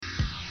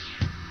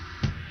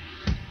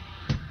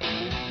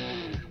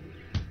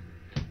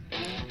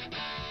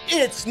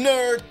It's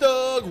Nerd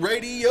Thug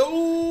Radio.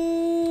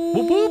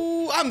 Whoop,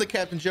 whoop. I'm the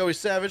Captain Joey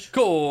Savage.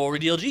 Corey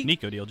DLG.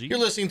 Nico DLG. You're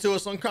listening to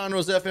us on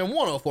Conroe's FM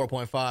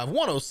 104.5,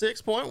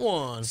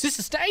 106.1,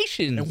 Sister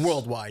Stations. and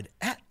worldwide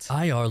at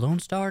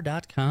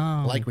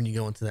IRLoneStar.com. I like when you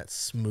go into that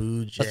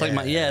smooth jazz. That's like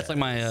my it's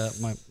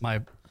like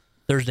my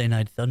Thursday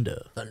night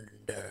thunder. thunder.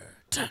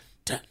 Dun,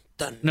 dun,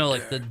 thunder. No,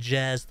 like the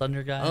jazz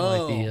thunder guy.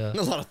 Oh, Like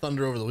there's a lot of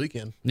thunder over the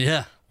weekend.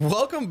 yeah.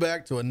 Welcome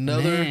back to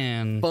another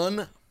Man.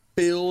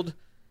 fun-filled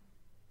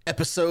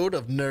episode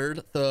of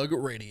Nerd Thug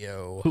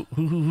Radio.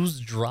 Who's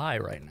dry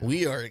right now?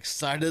 We are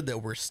excited that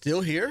we're still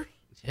here.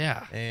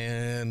 Yeah.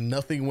 And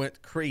nothing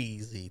went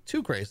crazy,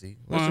 too crazy.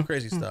 There's some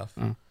crazy stuff.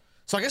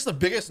 So I guess the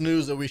biggest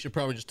news that we should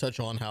probably just touch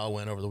on how it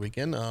went over the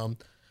weekend.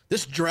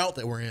 This drought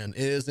that we're in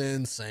is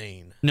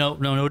insane. No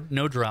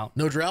drought.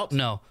 No drought?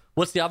 No.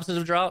 What's the opposite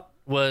of drought?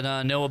 When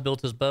Noah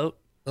built his boat.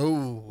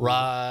 Oh.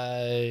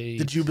 Right.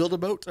 Did you build a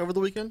boat over the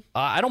weekend?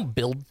 I don't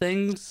build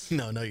things.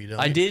 No, you don't.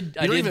 I did.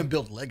 You don't even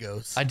build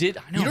Legos. I did.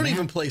 I know. You don't man.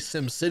 even play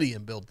SimCity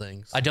and build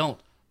things. I don't.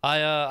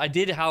 I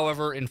did,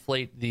 however,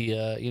 inflate the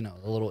the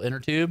little inner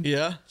tube.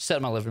 Yeah? Set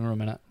in my living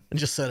room in it. And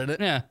just set in it?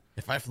 Yeah.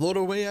 If I float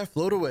away, I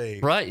float away.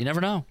 Right. You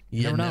never know.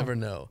 You never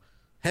know.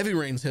 Heavy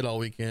rains hit all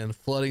weekend.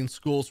 Flooding.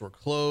 Schools were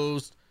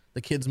closed. The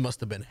kids must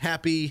have been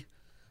happy.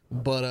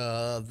 But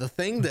the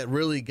thing that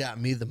really got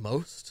me the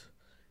most,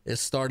 it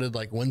started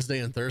like Wednesday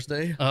and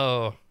Thursday,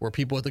 Oh. were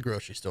people at the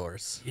grocery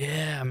stores.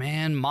 Yeah,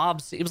 man.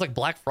 Mobs. It was like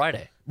Black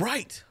Friday.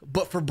 Right.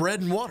 But for bread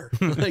and water.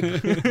 Like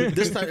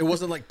this time it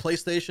wasn't like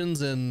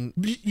PlayStations and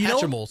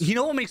Hatchimals. You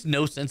know what makes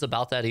no sense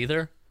about that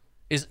either?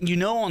 Is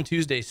on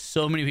Tuesday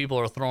so many people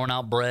are throwing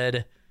out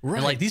bread. Right.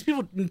 And like these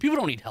people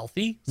don't eat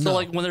healthy. So No.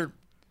 like when they're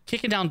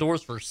kicking down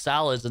doors for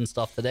salads and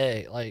stuff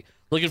today, like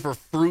looking for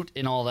fruit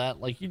and all that,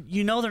 like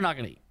you know they're not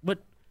gonna eat. But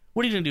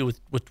what are you gonna do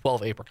with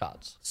 12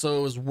 apricots? So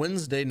it was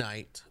Wednesday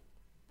night,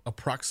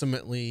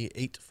 approximately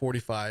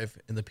 8:45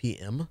 in the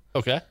PM.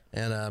 Okay.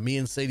 And me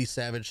and Sadie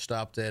Savage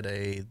stopped at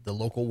the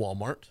local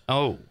Walmart.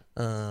 Oh.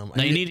 I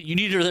Now you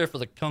need her there for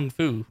the kung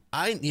fu.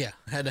 had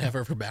to have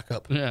her for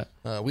backup. Yeah.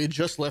 We had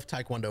just left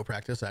Taekwondo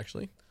practice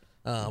actually,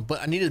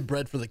 but I needed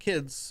bread for the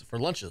kids for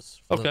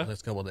lunches for the Okay.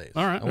 next couple of days.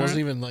 All right, I wasn't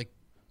even like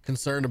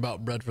concerned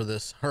about bread for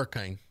this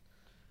hurricane.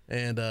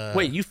 And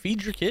Wait, you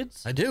feed your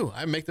kids? I do.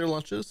 I make their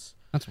lunches.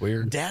 That's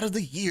weird. Dad of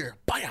the year.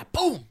 Baya,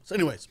 boom. So,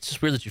 anyways, It's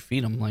just weird that you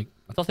feed them. Like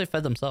I thought they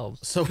fed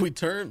themselves. so we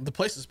turn the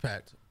place is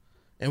packed,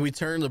 and we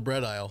turn the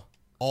bread aisle.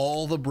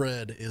 All the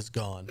bread is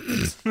gone.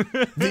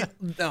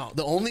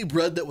 The only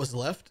bread that was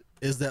left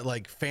is that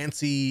like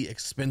fancy,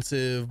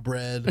 expensive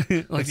bread,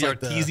 Like It's the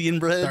artesian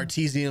bread? the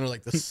artesian, or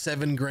like the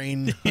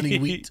 7-grain honey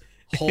wheat,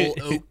 whole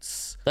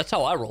oats. That's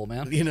how I roll,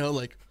 man. You know,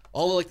 like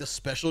all of like the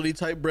specialty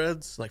type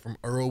breads, like from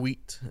Earl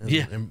Wheat and,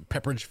 Yeah. and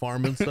Pepperidge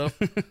Farm and stuff.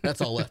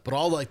 That's all left. But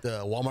all like the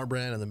Walmart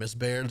brand and the Miss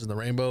Baird's and the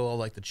Rainbow, all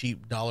like the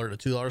cheap $1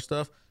 to $2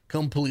 stuff,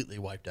 completely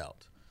wiped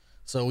out.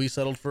 So we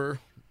settled for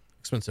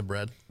expensive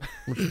bread.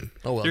 Which,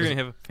 oh well, You're gonna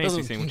have fancy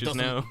doesn't- sandwiches doesn't-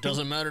 now.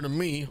 Doesn't matter to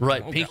me.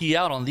 Right, Okay. pinky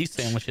out on these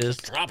sandwiches.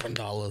 Dropping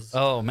dollars.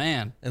 Oh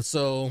man. And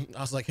so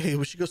I was like, hey,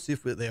 we should go see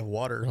if they have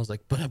water. And I was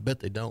like, but I bet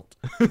they don't.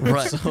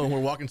 Right. So we're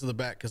walking to the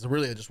back because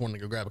really I just wanted to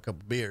go grab a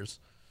couple beers.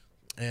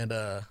 And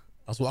I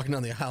was walking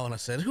down the aisle and I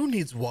said, who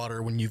needs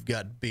water when you've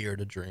got beer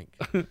to drink?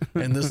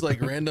 And this like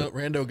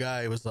rando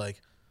guy was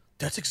like,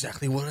 that's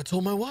exactly what I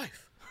told my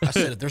wife. I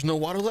said, if there's no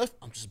water left,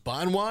 I'm just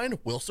buying wine.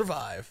 We'll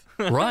survive.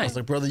 I Right. was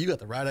like, brother, you got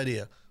the right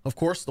idea. Of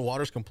course, the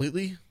water's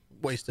completely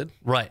wasted.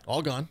 Right.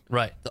 All gone.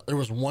 Right. There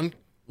was one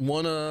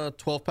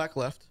 12-pack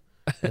left,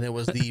 and it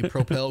was the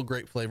Propel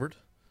grape flavored.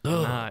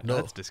 Nah, no.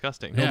 That's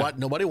disgusting. Yeah.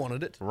 Nobody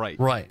wanted it. Right.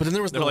 Right. But then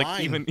there was They're the like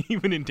line.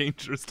 even in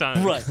dangerous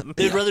times. Right.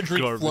 They'd rather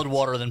drink Garbage. flood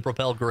water than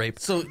Propel grape.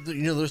 So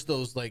there's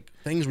those like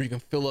things where you can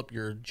fill up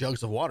your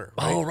jugs of water.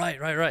 Right? Oh,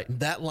 right.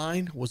 That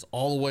line was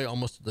all the way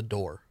almost to the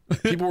door.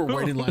 People were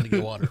waiting in line to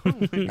get water,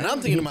 and I'm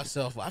thinking to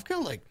myself, I've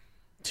got like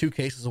 2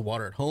 cases of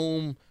water at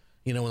home.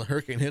 You know, when the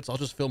hurricane hits, I'll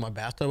just fill my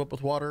bathtub up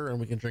with water, and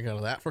we can drink out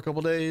of that for a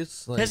couple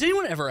days. Like, Has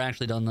anyone ever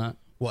actually done that?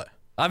 what?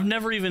 I've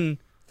never even.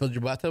 Filled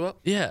your bathtub up?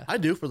 Yeah. I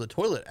do for the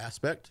toilet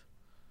aspect.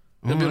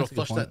 You'll be able that's to a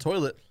good flush that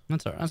toilet.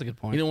 That's all right. That's a good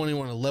point. You don't want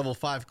anyone to level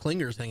 5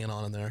 clingers hanging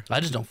on in there. I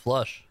just don't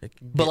flush. It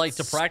can But get like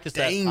to practice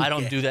that, I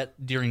don't stinky. do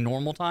that during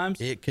normal times.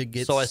 It could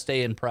get So I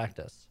stay in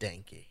practice.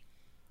 stanky.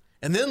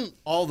 And then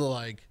all the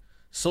like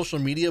social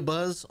media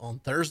buzz on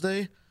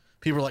Thursday,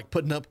 people are like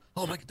putting up,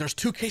 oh my, there's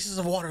 2 cases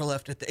of water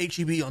left at the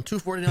HEB on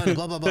 249,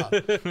 blah, blah, blah.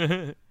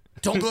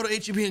 Don't go to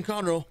HEB in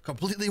Conroe,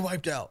 completely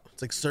wiped out.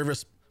 It's like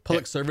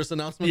public service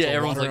announcements Yeah, on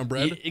everyone's water like, and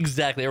bread.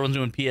 exactly. Everyone's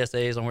doing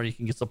PSAs on where you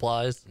can get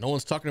supplies. No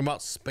one's talking about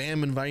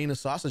Spam and Vienna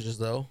sausages,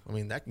 though. I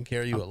mean, that can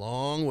carry you a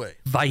long way.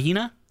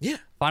 Vienna? Yeah.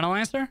 Final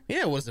answer?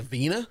 Yeah, what is it,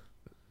 Vienna?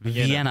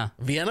 Vienna.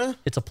 Vienna?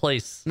 It's a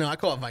place. No, I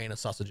call it Vienna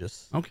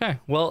sausages. Okay.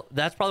 Well,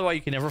 that's probably why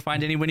you can never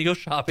find any when you go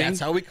shopping. That's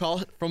how we call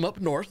it from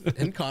up north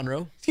in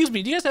Conroe. Excuse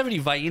me. Do you guys have any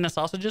Vienna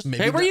sausages?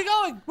 Maybe Hey, where are not. you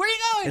going? Where are you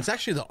going? It's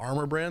actually the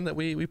Armor brand that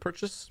we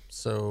purchase.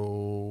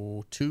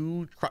 So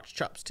 2 crotch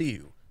chops to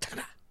you.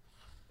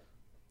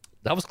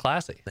 That was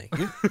classy. Thank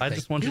you. I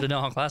just want you to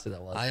know how classy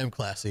that was. I am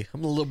classy.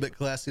 I'm a little bit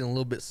classy and a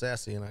little bit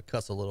sassy, and I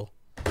cuss a little.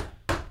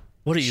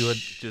 What are you, a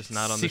Just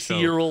not on the show.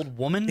 60-year-old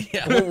woman?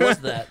 Yeah. What was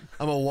that?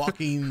 I'm a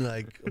walking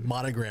like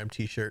monogram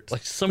T-shirt.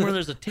 Like somewhere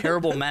there's a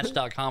terrible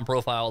Match.com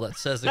profile that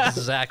says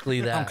exactly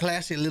I'm that.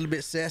 classy, a little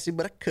bit sassy,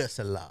 but I cuss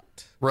a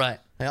lot. Right.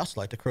 I also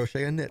like to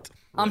crochet and knit.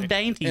 I'm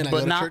dainty, And I go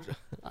but to not. church.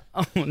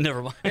 Oh,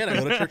 never mind. And I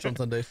go to church on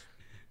Sundays.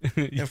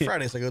 And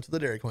Fridays I go to the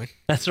Dairy Queen.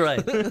 That's right.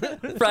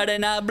 Friday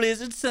night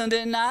blizzard,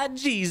 Sunday night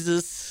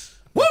Jesus.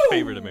 My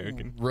favorite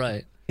American.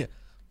 Right. Yeah.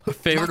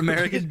 Favorite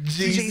American,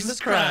 Jesus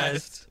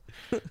Christ.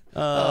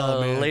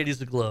 man.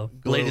 Ladies aglow.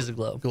 Ladies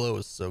aglow. Glow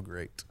is so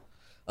great.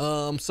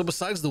 So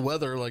besides the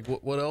weather, like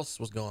what else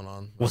was going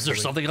on? Was there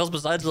something else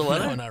besides the No,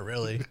 weather? not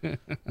really.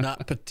 Not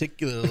My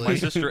particularly.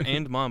 sister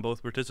and mom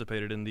both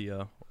participated in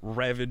the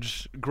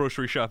Ravage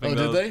grocery shopping.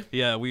 Oh, did they?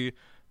 Yeah,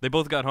 they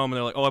both got home and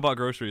they're like, "Oh, I bought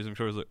groceries." And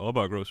Victoria's like, "Oh, I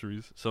bought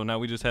groceries." So now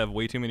we just have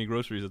way too many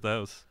groceries at the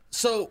house.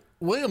 So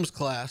William's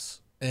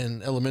class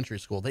in elementary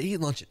school, they eat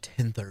lunch at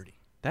 10:30.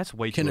 That's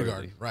way too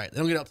Kindergarten, early. right? They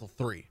don't get out till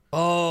 3.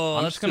 Oh,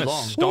 I'm that's just too gonna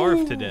long.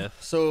 starve to death.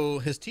 So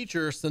his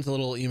teacher sent a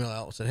little email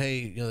out and said,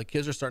 "Hey, the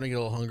kids are starting to get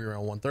a little hungry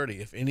around 1:30.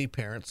 If any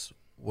parents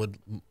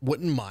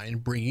wouldn't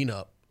mind bringing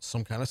up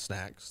some kind of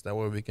snacks, that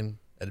way we can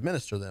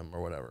administer them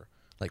or whatever,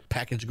 like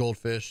packaged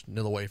goldfish,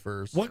 vanilla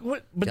wafers." What?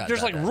 But Yeah, there's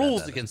da, like da, da,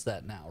 rules da, da. against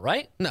that now,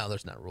 right? No,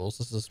 there's not rules.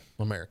 This is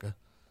America.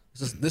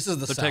 This is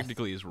the So South.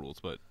 technically is rules,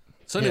 but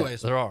So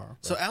anyways, there are.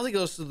 So Allie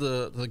goes to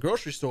the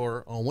grocery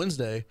store on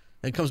Wednesday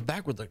and comes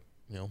back with a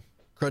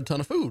crud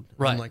ton of food. And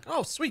Right. I'm like,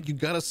 oh sweet, you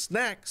got us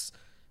snacks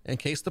in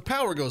case the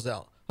power goes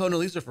out. Oh no,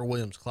 these are for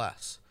William's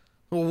class.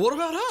 Well, what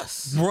about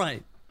us?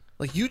 Right.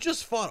 Like you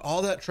just fought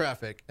all that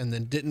traffic and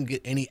then didn't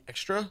get any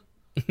extra.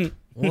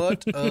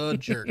 What a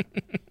jerk!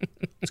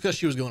 It's because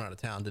she was going out of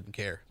town, didn't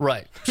care.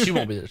 Right. She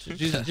won't be there.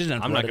 She's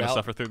not I'm not going to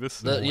suffer through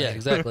this. Yeah,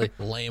 exactly.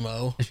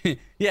 Lame-o.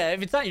 Yeah,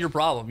 if it's not your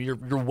problem, you're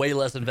way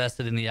less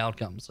invested in the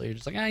outcome. So you're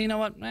just like, you know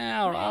what?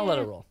 I'll let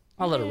it roll.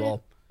 I'll let it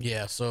roll.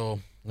 Yeah. So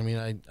I mean,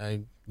 I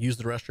used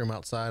the restroom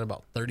outside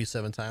about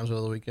 37 times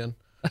over the weekend.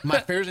 My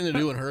favorite thing to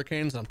do in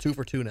hurricanes, I'm 2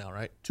 for 2 now,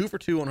 right? 2 for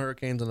 2 on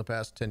hurricanes in the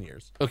past 10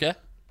 years. Okay.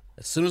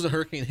 As soon as a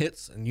hurricane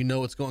hits and you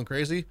know it's going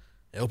crazy,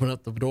 I open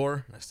up the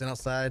door, and I stand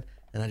outside,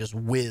 and I just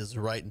whiz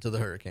right into the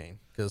hurricane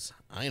because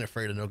I ain't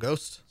afraid of no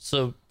ghosts.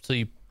 So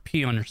you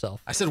pee on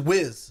yourself. I said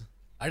whiz.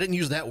 I didn't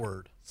use that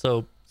word.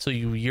 So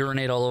you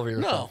urinate all over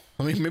yourself.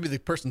 No. I mean, maybe the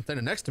person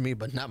standing next to me,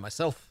 but not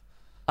myself.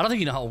 I don't think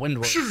you know how wind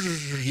works.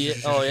 Yeah.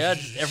 Oh yeah,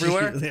 just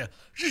everywhere. Yeah.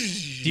 Do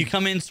you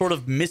come in sort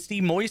of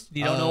misty, moist?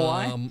 You don't know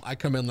why? I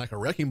come in like a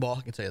wrecking ball,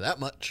 I can tell you that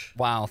much.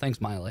 Wow.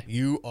 Thanks, Miley.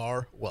 You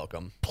are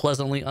welcome.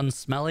 Pleasantly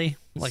unsmelly.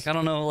 Like I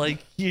don't know. Like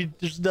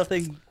there's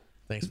nothing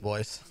Thanks,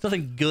 boys.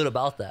 good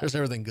about that. There's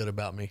everything good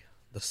about me.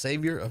 The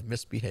savior of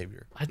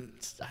misbehavior. I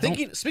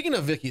don't, Speaking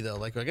of Vicky though,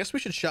 like I guess we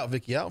should shout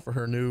Vicky out for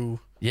her new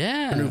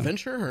yeah.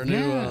 venture, her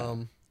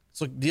new it's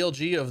like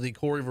DLG of the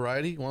Corey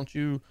variety. Why don't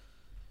you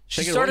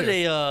She take it away started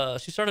here?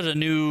 she started a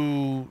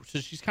new. So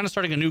she's kind of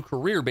starting a new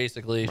career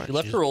basically. She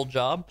left her old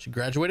job. She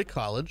graduated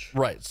college.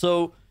 Right.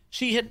 So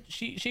she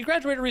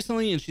graduated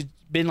recently and she's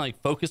been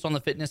like focused on the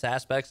fitness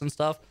aspects and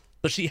stuff.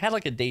 But she had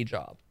like a day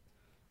job,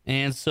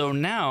 and so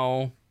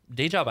now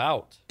day job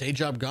out. Day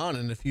job gone.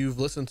 And if you've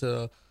listened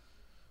to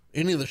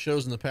any of the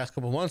shows in the past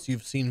couple of months,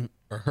 you've seen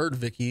or heard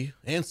Vicky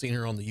and seen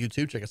her on the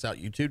YouTube. Check us out,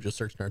 YouTube. Just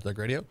search Nerd Thug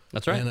Radio.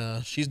 That's right.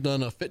 And she's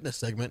done a fitness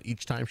segment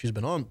each time she's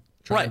been on,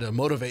 trying Right. to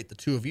motivate the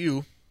two of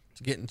you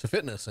to get into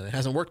fitness, and it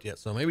hasn't worked yet.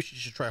 So maybe she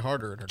should try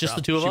harder in her Just job.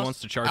 the two of She us.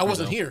 wants to charge I me,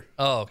 wasn't though. here,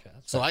 Oh, okay.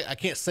 so I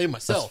can't save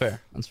myself. That's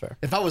fair. That's fair.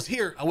 If I was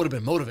here, I would have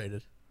been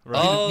motivated.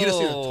 Oh. You'd have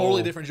seen a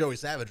totally different Joey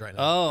Savage right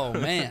now. Oh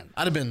man.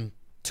 I'd have been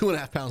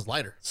 2.5 pounds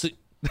lighter. So,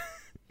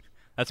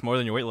 That's more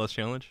than your weight loss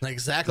challenge. that-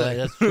 Exactly.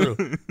 that's true.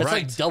 That's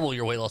Right. like double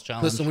your weight loss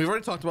challenge. Listen, we've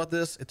already talked about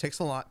this. It takes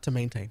a lot to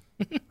maintain.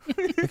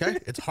 Okay,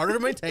 it's harder to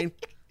maintain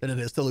than it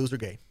is to lose or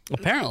gain.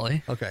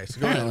 Apparently. Okay, so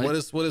go ahead.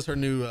 Apparently. What is her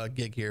new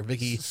gig here,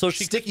 Vicky? So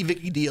she- Sticky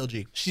Vicky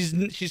DLG.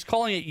 She's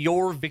calling it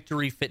Your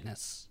Victory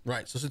Fitness.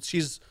 Right. So since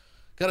she's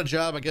got a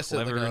job, I guess at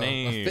like Clever a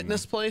name.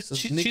 fitness place. Is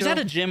She's Nico? at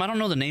a gym. I don't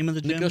know the name of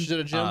the gym. Nico, she's at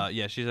a gym.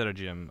 Yeah, she's at a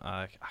gym.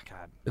 God,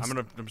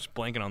 I'm just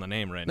blanking on the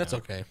name right That's now.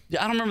 okay. Yeah,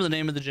 I don't remember the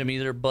name of the gym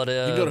either, but You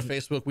can go to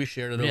Facebook. We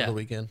shared it over yeah. the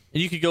weekend.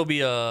 and you could go be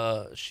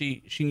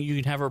you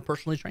can have her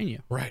personally train you.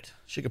 Right.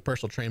 She could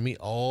personal train me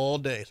all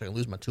day, so I can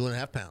lose my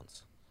 2.5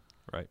 pounds.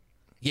 Right.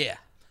 Yeah.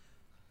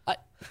 No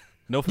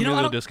You know, I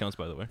familial don't- discounts,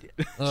 by the way.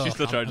 She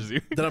still charges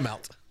you. Then I'm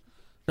out.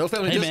 No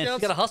family Hey man,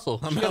 discounts. she gotta hustle.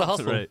 She gotta out.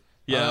 hustle. Right.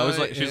 Yeah, I was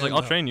like, she was like, am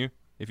I'll out. train you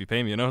if you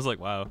pay me, and I was like,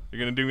 wow, you're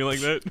gonna do me like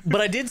that?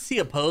 But I did see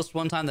a post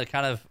one time that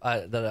kind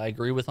of that I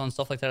agree with on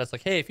stuff like that. It's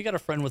like, hey, if you got a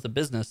friend with a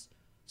business,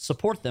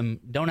 support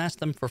them. Don't ask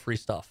them for free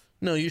stuff.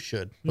 No, you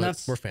should. But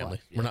That's we're family.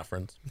 fine, We're not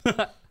friends.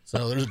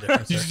 So there's a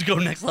difference You there. just go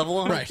next level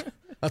on it? Right.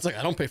 That's like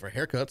I don't pay for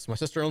haircuts. My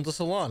sister owns a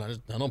salon.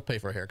 I don't pay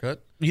for a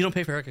haircut. You don't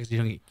pay for haircuts because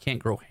you can't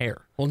grow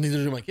hair. Well, neither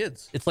do my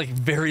kids. It's like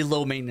very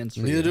low maintenance.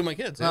 For Neither you. do my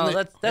kids. No, And they-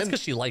 that's and-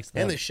 because she likes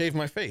them. And they shave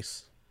my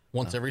face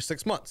once every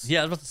 6 months. Yeah,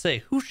 I was about to say,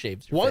 who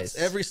shaves your Once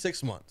face? every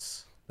 6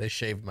 months, they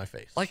shave my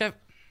face. Like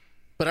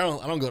But I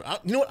don't go.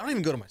 You know what? I don't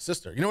even go to my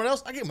sister. You know what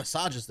else? I get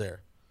massages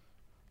there.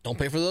 Don't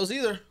pay for those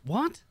either.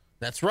 What?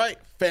 That's right,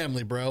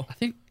 family, bro. I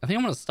think I'm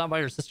gonna stop by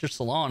your sister's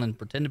salon and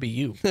pretend to be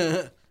you.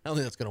 I don't think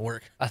that's gonna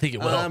work. I think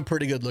it will. I'm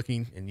pretty good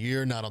looking, and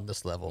you're not on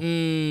this level.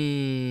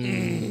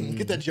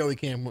 Get that Joey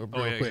cam real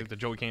Oh yeah, quick. the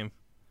Joey cam.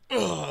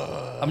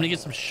 I'm gonna get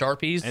some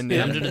Sharpies and then-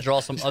 I'm gonna draw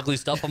some ugly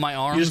stuff on my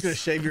arms. You're just gonna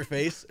shave your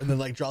face and then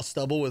like draw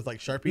stubble with like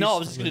Sharpies. No, I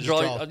was just gonna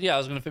draw. Yeah, I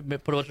was gonna put a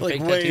bunch of Like,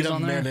 fake wait tattoos a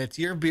on there. minute,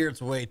 your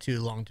beard's way too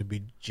long to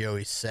be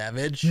Joey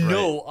Savage.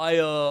 No,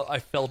 I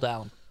fell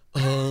down.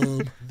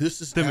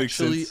 This is That makes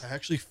actually sense. I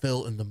actually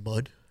fell in the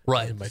mud.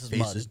 Right, and my this is face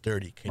mud. is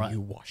dirty. Can Right.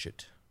 you wash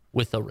it?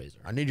 With a razor.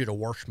 I need you to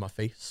wash my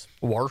face.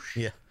 Wash.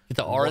 Yeah. Get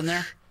the R in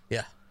there.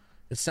 Yeah.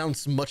 It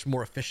sounds much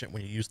more efficient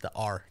when you use the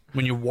R.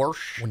 When you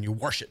wash. When you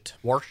wash it.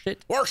 Wash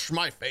it. Wash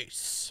my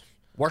face.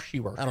 Wash. I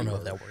don't know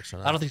if that works or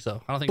not. I don't think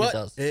so. I don't think but it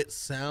does. it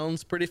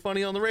sounds pretty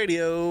funny on the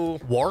radio.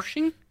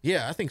 Washing?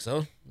 Yeah, I think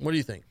so. What do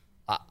you think?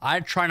 I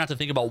try not to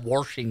think about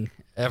washing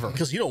ever.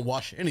 Because you don't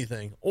wash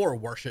anything or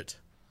wash it.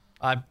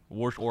 I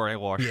Wash or I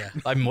wash. Yeah.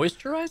 I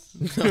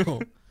moisturize.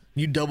 No.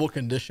 You double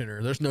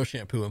conditioner. There's no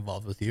shampoo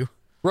involved with you.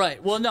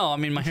 Right. Well, no. I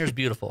mean, my hair's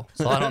beautiful,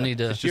 so I don't need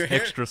to. Just Your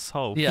hair- extra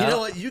soap. Yeah. You know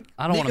what?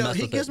 I don't wanna Nico, mess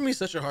he with gives it. me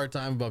such a hard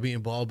time about being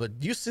bald, but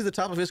do you see the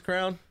top of his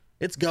crown?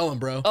 It's going,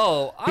 bro.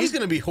 Oh, He's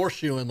going to be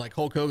horseshoeing like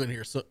Hulk Hogan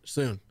here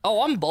soon.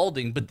 I'm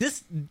balding, but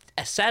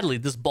sadly,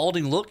 this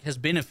balding look has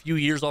been a few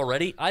years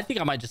already. I think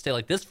I might just stay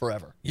like this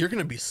forever. You're going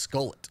to be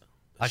skullet.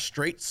 A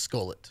straight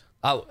skullet.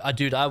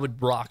 Dude, I would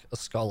rock a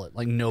skullet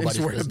like And nobody's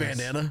just wear a business.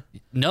 bandana.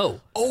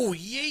 No, Oh,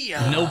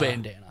 yeah. no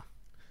bandana.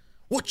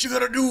 What you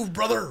going to do,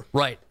 brother?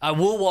 Right. I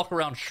will walk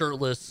around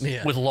shirtless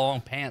Yeah. with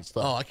long pants,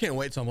 though. Oh, I can't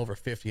wait till I'm over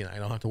 50 and I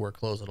don't have to wear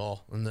clothes at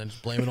all. And then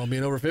just blame it on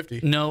being over 50.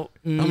 No,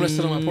 I'm going to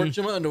sit on my porch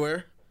in my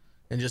underwear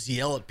and just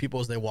yell at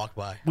people as they walk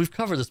by. we've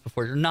covered this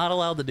before. You're not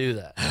allowed to do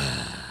that.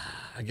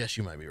 I guess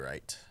you might be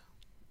right.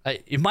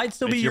 It might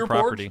still be It's your your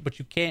property. porch, but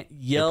you can't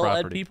yell at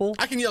property. people.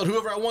 I can yell at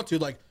whoever I want to,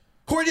 like,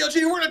 Corey DLG,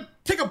 we're going to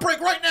take a break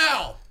right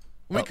now.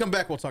 When we come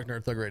back, we'll talk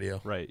Nerd Thug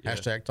Radio. Right, yeah.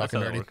 Hashtag That's talking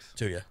how that nerdy works.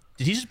 to you.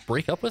 Did he just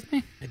break up with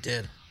me? It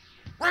did.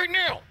 Right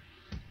now.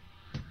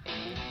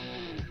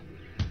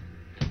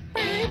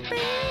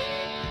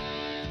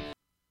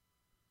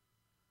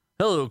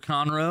 Hello,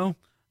 Conroe.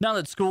 Now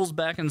that school's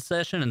back in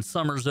session and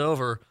summer's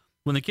over,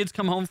 when the kids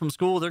come home from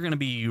school, they're going to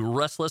be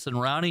restless and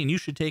rowdy, and you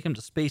should take them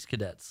to Space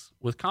Cadets.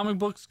 With comic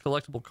books,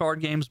 collectible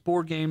card games,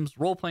 board games,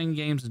 role-playing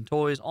games, and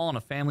toys, all in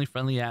a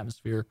family-friendly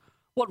atmosphere,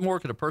 what more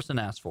could a person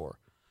ask for?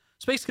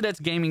 Space Cadets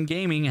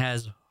Gaming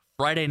has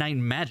Friday Night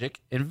Magic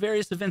and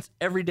various events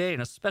every day,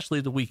 and especially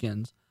the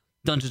weekends.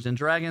 Dungeons &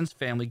 Dragons,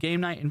 Family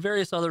Game Night, and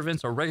various other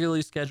events are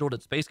regularly scheduled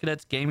at Space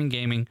Cadets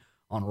Gaming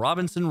on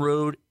Robinson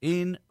Road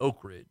in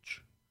Oak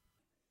Ridge.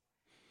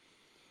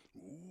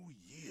 Oh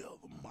yeah,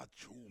 the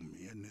macho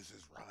madness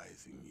is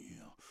rising,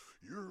 yeah.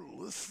 You're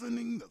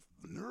listening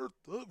to Nerd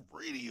Thug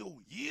Radio,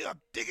 yeah,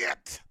 dig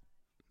it!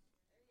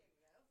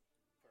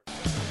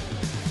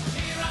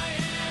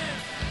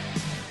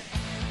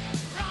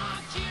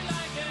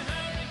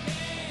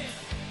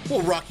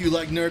 We'll rock you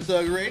like Nerd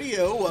Thug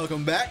Radio.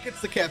 Welcome back. It's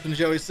the Captain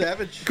Joey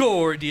Savage.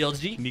 Corey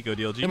DLG. Nico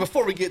DLG. And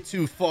before we get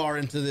too far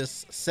into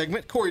this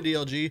segment, Corey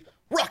DLG,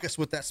 rock us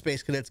with that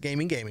Space Cadets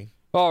Gaming.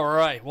 All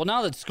right. Well,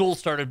 now that school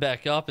started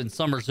back up and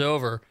summer's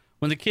over,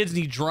 when the kids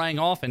need drying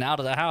off and out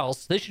of the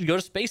house, they should go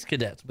to Space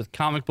Cadets with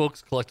comic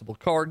books, collectible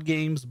card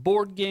games,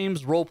 board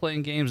games,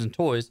 role-playing games, and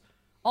toys,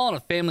 all in a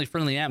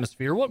family-friendly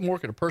atmosphere. What more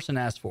could a person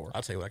ask for?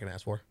 I'll tell you what I can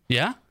ask for.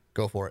 Yeah?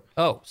 Go for it.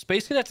 Oh,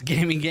 Space Cadets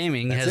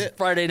Gaming That's has it.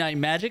 Friday Night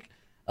Magic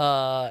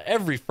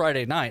every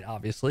Friday night,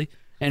 obviously,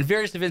 and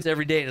various events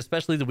every day, and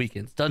especially the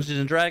weekends.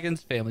 Dungeons &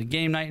 Dragons, Family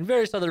Game Night, and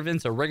various other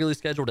events are regularly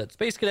scheduled at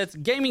Space Cadets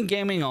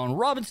Gaming on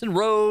Robinson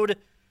Road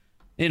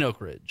in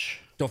Oak Ridge.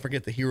 Don't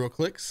forget the Hero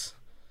Clicks,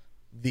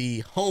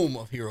 the home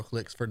of Hero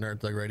Clicks for Nerd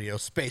Thug Radio,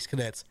 Space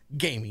Cadets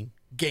Gaming.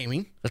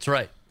 That's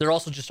right. They're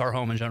also just our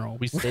home in general.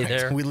 We stay Right.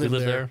 there. We live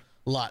there.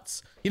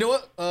 Lots. You know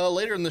what?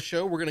 Later in the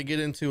show, we're going to get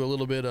into a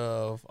little bit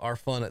of our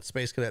fun at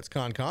Space Cadets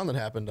Con that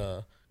happened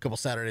a couple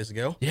Saturdays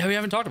ago. Yeah, we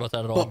haven't talked about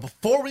that at all. But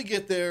before we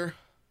get there,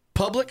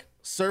 public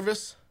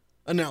service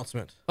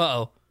announcement.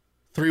 Uh-oh.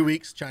 3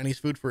 weeks, Chinese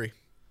food free.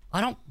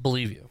 I don't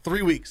believe you.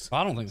 3 weeks.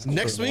 I don't think so.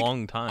 Next a week,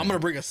 long time. I'm going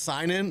to bring a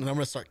sign in and I'm going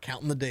to start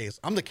counting the days.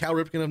 I'm the Cal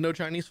Ripken of no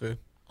Chinese food.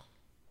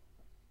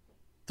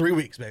 3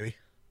 weeks, baby.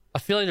 I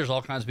feel like there's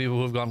all kinds of people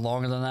who have gone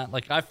longer than that.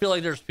 Like, I feel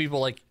like there's people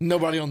like,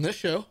 Nobody on this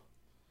show.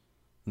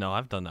 No,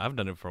 I've done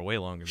it for way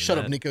longer. Than Shut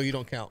that. up, Nico. You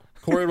don't count.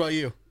 Corey, what about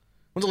you?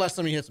 When's the last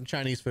time you had some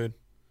Chinese food?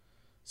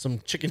 Some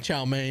chicken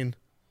chow mein?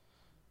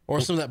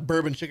 Or some of that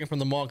bourbon chicken from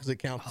the mall because it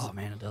counts. oh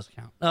man, it does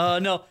count.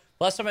 No,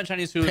 last time I had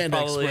Chinese food was Panda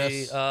probably,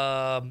 Express.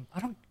 I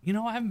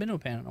haven't been to a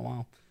Panda in a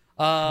while.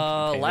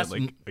 like a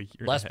year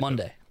and a Last half.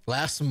 Monday.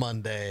 Last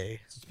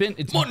Monday.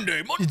 It's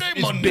Monday.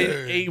 It's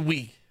been a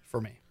week for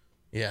me.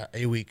 Yeah,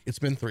 a week. It's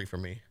been 3 for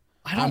me.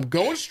 I'm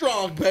going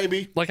strong,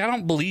 baby. Like, I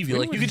don't believe you.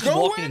 Like, you could just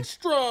Going walk in.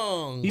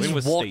 strong. You Win just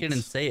with walk in states.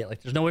 and say it.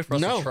 Like, there's no way for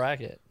us No. to track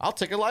it. I'll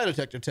take a lie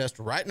detector test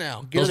right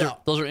now. Get it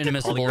out. Those are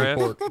inadmissible in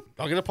Polygraph? court.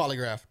 I'll get a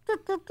polygraph.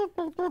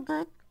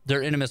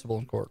 They're inadmissible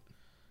in court.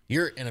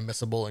 You're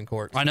inadmissible in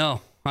court. I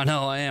know,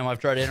 I am. I've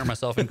tried to enter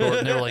myself in court,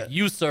 and they were like,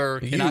 "You, sir,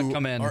 cannot You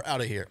come in." are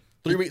out of here.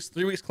 3 weeks.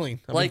 3 weeks clean.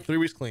 Like- 3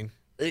 weeks clean.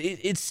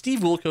 It's Steve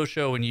Wilco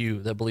show and you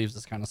that believes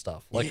this kind of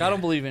stuff. Like, I don't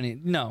believe any.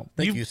 No,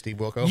 Thank you, Steve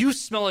Wilco. You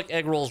smell like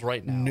egg rolls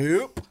right now.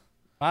 Nope.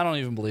 I don't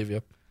even believe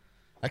you.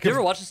 I You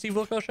ever watch the Steve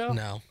Wilco show?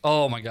 No.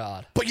 Oh my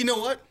god. But you know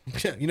what?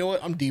 You know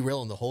what? I'm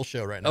derailing the whole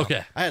show right now.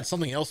 Okay. I had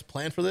something else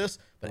planned for this,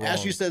 but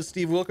as you said,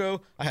 Steve Wilco,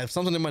 I have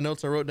something in my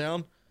notes I wrote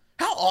down.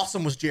 How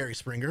awesome was Jerry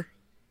Springer?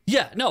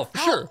 Yeah, no, for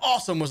How sure.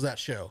 awesome was that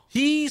show?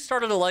 He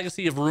started a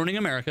legacy of ruining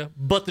America,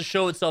 but the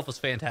show itself was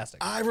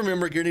fantastic. I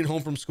remember getting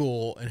home from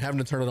school and having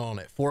to turn it on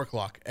at 4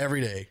 o'clock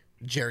every day.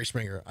 Jerry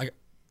Springer.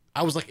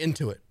 I was like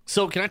into it.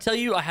 So can I tell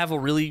you, I have a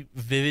really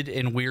vivid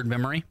and weird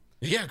memory.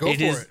 Yeah, go It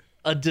for is it.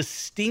 a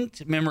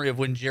distinct memory of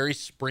when Jerry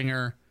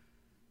Springer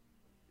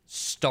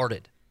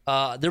started.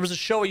 There was a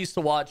show I used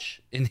to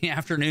watch in the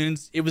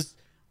afternoons. It was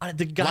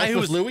the guy Life who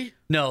with was Louie?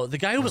 No, the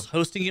guy who was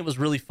hosting it was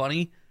really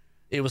funny.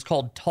 It was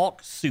called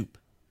Talk Soup,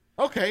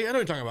 Okay, I know what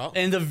you're talking about.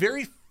 and the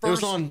very It was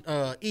first on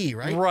E,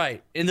 right?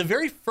 right, and the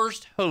very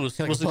first host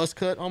Like was a buzz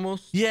cut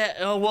almost.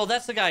 yeah. Well,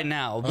 that's the guy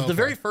now, but the Okay.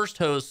 very first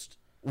host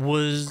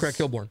was Craig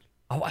Kilborn.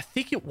 Oh, I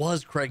think it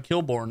was Craig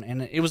Kilborn,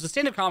 and it was a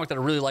stand-up comic that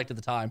I really liked at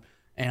the time.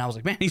 And I was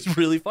like, man, he's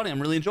really funny. I'm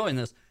really enjoying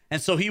this.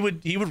 And so he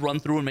would run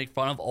through and make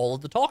fun of all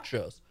of the talk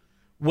shows.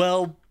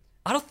 Well,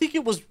 I don't think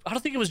it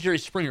was Jerry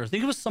Springer. I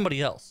think it was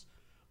somebody else.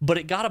 But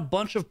it got a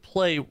bunch of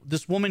play.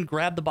 This woman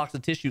grabbed the box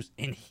of tissues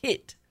and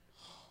hit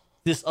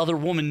this other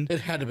woman.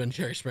 It had to have been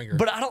Jerry Springer.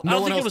 But I don't No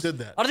one think else it was. did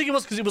that. I don't think it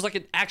was because it was like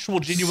an actual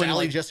genuine.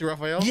 Sally like, Jesse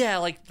Raphael. yeah,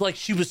 like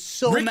she was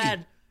so Ricky.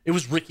 mad. It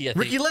was Ricky. I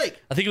think. Ricky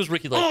Lake. I think it was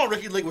Ricky Lake. Oh,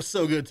 Ricky Lake was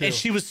so good too. And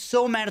she was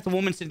so mad at the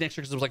woman sitting next to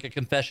her because it was like a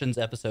confessions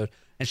episode,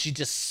 and she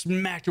just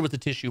smacked her with the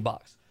tissue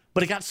box.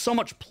 But it got so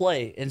much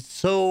play, and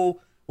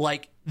so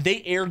like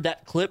they aired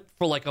that clip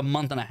for like a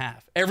month and a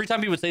half. Every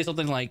time he would say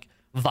something like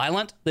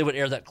violent, they would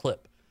air that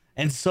clip,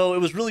 and so it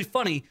was really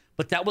funny.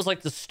 But that was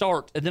like the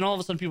start, and then all of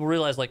a sudden people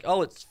realized like,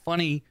 oh, it's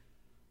funny,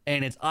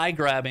 and it's eye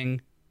grabbing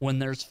when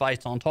there's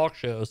fights on talk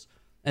shows,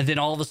 and then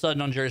all of a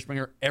sudden on Jerry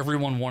Springer,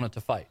 everyone wanted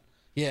to fight.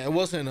 Yeah, it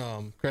wasn't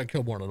Craig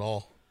Kilborn at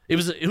all. It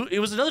was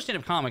another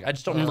stand-up comic. I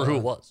just don't remember who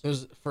it was. It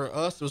was for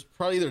us. It was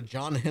probably either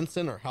John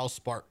Henson or Hal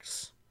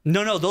Sparks.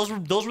 No, those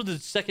were the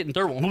second and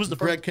third one. Who was the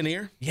first? Greg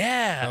Kinnear.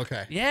 Yeah.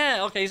 Okay. Yeah.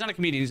 Okay. He's not a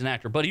comedian. He's an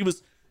actor, but he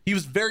was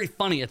very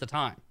funny at the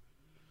time.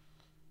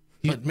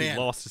 But He man,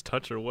 lost his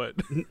touch or what?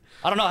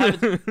 I don't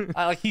know.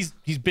 Like he's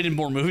been in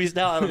more movies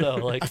now. I don't know.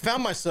 Like I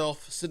found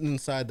myself sitting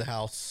inside the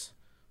house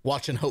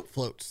watching Hope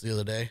Floats the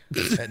other day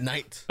at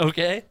night,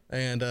 okay,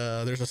 and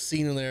there's a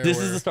scene in there. this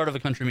where is the start of a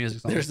country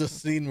music song. There's a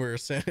scene where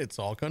it's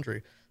all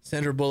country.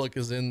 Sandra Bullock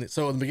is in.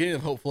 So in the beginning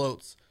of Hope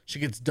Floats, she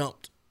gets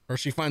dumped, or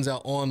she finds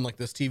out on like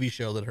this TV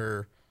show that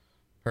her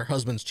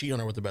husband's cheating on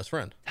her with her best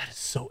friend. That is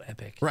so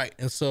epic. Right.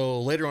 And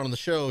so later on in the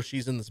show,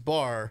 she's in this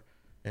bar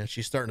and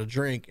she's starting to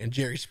drink, and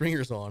Jerry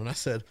Springer's on. And I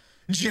said,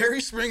 Jerry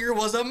Springer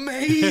was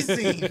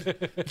amazing.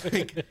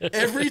 Like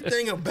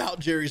everything about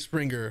Jerry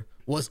Springer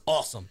was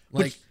awesome.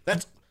 Like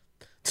that's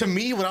to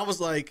me when I was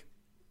like,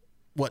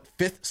 what,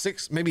 5th,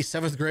 6th, maybe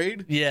 7th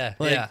grade. Yeah.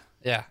 Like,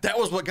 yeah. That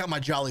was what got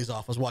my jollies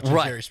off, was watching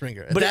Right. Jerry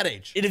Springer at But that it,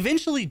 age. it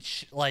eventually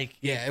like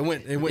Yeah, it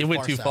went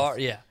went too south. far,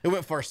 yeah. It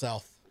went far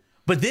south.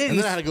 But then And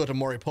then I had to go to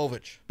Maury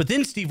Povich.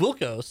 Steve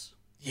Wilkos.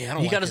 Yeah, I don't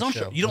He like got his his own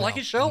show. You don't like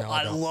his show? No,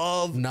 I don't.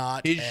 love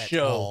Not his at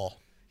show. all.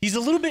 He's a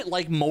little bit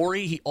like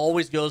Maury. He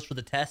always goes for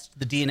the test,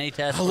 the DNA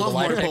test, or the love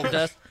lie Maury detector Povich.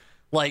 test.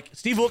 Like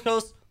Steve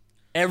Wilkos,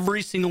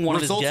 every single one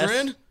Results of are his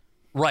guests. in.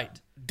 Right.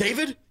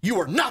 David, you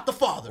are not the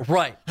father.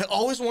 Right. I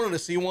always wanted to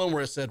see one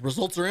where it said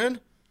results are in.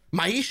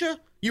 Maisha,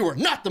 you are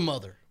not the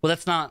mother. Well,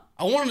 that's not.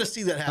 I wanted to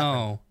see that happen.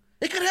 Oh.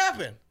 It could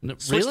happen. N-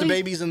 Switch the really?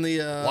 babies in the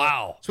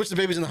Wow. Switch the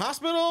babies in the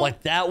hospital.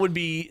 Like that would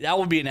be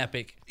an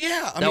epic.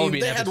 yeah, I that would mean be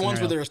an they epic had ones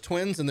scenario. where there was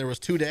twins and there was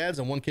 2 dads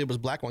and one kid was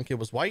black, one kid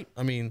was white.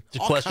 I mean,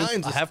 all Questions.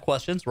 kinds I of have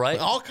questions. Right.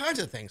 all kinds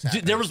of things. D-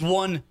 Happened. There was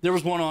one. There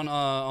was one on.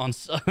 I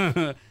was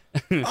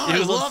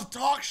on- love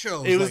talk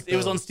shows. It was like it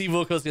was on those. Steve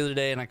Wilkos the other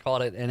day, and I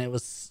caught it, and it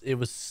was.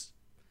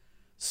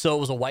 So it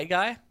was a white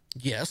guy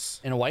Yes,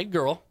 and a white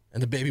girl.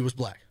 and the baby was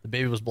black, The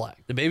baby was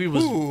black. The baby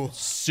was Ooh.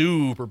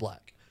 super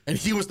black. and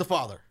he was the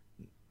father.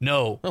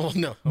 No. Oh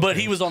no, But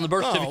Okay. he was on the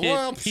birth Oh, certificate.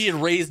 well, He had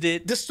raised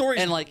it. this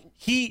story's- and like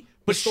he,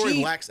 but story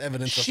she, lacks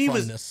evidence of She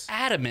was funness.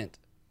 adamant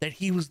that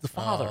he was the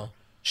father. Oh.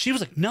 She was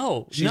like,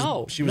 no, She was,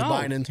 no. she was no.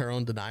 buying into her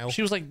own denial.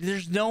 She was like,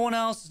 there's no one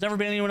else. There's never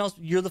been anyone else.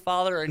 You're the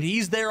father, and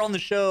he's there on the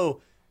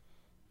show,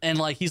 and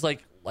like he's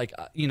like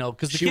you know,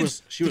 because the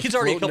kid's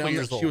already a couple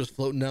years old. She was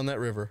floating down that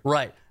river.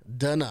 Right.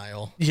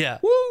 Denial. Yeah.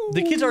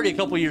 The kid's already a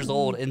couple years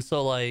old, and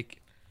so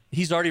like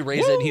he's already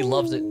raised it, and he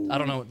loves it. I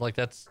don't know, like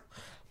that's.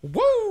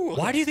 Woo!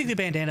 Why do you think the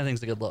bandana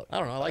thing's a good look? I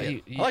don't know. I like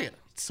it. You- I like it.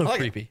 It's so I like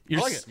it. creepy. I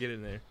like s- it. Get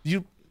in there.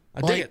 You I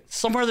dig like, it.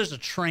 somewhere there's a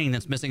train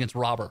that's missing its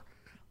robber.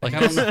 Like, I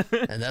don't know.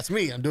 And that's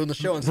me. I'm doing the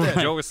show instead.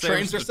 Joe is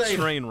Trains are the safe.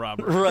 train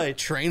robber. Right.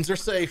 Trains are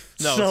safe.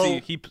 No, So- see,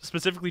 he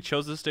specifically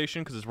chose this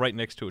station because it's right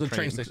next to a The train.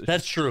 train station.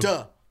 That's true.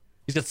 Duh.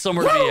 He's got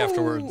somewhere to be Woo!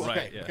 afterwards. Okay,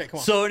 Right, yeah. okay, come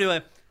on. So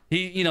anyway,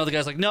 he, the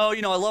guy's like, no,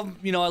 I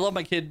love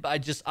my kid. But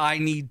I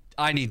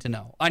need to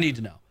know. I need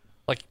to know.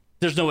 Like,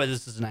 there's no way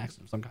this is an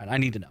accident of some kind. I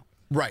need to know.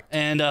 Right.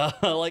 And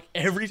like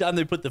every time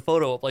they put the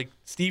photo up, like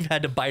Steve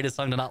had to bite his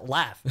tongue to not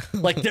laugh.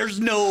 Like, there's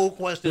no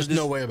question. There's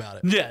no way about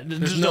it. Yeah,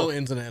 There's no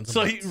ins and ends.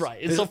 So and he buts.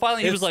 right, and so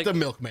finally he was It's like the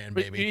milkman,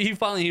 baby.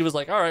 He was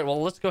like, all right,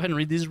 well, let's go ahead and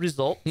read these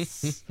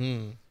results.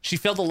 She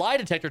failed the lie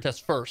detector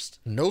test first,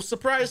 No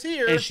surprise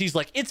here. and she's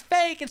like, it's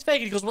fake, it's fake.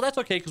 And he goes, well, that's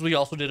okay because we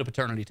also did a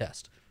paternity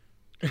test,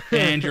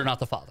 and you're not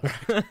the father.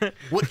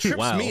 What trips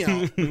Wow. me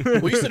out,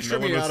 what used to trip No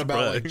one me was out about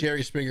like surprised.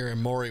 Jerry Springer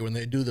and Maury when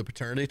they do the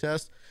paternity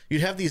test,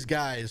 you'd have these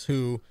guys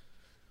who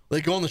they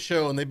go on the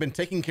show and they've been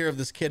taking care of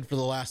this kid for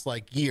the last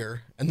like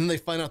year, and then they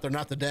find out they're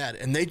not the dad,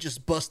 and they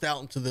just bust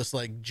out into this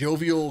like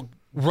jovial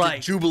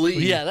Right. jubilee.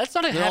 Yeah, that's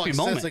not a They're all happy excited.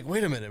 moment. It's like,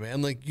 wait a minute,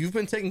 man. Like, you've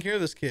been taking care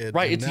of this kid.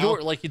 Right, and it's now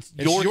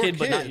it's your kid,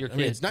 but not your I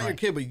mean, kid. it's not your Right.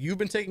 kid, but you've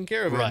been taking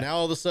care of it. Right. And now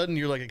all of a sudden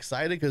you're like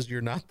excited because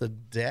you're not the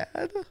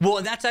dad. Well,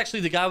 and that's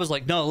actually the guy was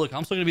like, no, look,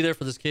 I'm still gonna be there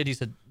for this kid. He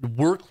said,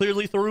 we're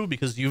clearly through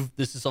because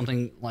this is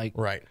something like,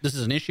 Right. this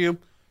is an issue,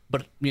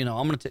 but I'm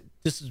gonna take,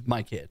 this is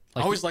my kid. I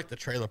Like, always like the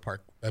trailer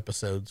park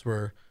episodes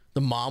where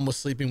the mom was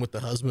sleeping with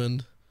the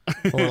husband,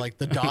 or like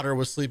the daughter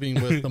was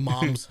sleeping with the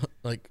mom's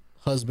like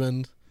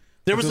husband.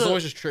 There was Those a-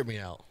 always just trip me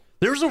out.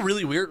 there was a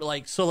really weird,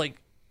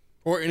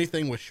 Or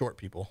anything with short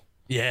people.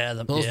 yeah,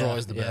 Those are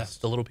always the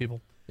best. the little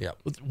people. Yeah.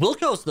 With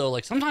Wilkos though,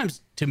 like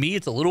sometimes to me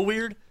it's a little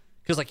weird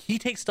because like he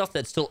takes stuff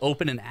that's still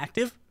open and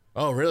active.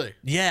 Oh, really?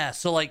 Yeah,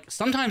 so like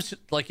sometimes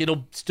like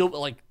it'll still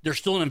like there's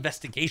still an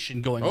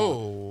investigation going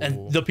Oh. on,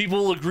 and the people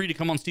will agree to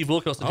come on Steve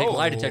Wilkos and take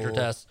lie detector Oh.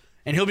 tests,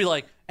 and he'll be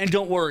like, and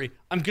don't worry,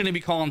 I'm gonna be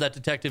calling that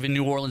detective in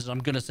New Orleans, and I'm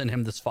gonna send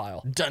him this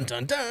file. Dun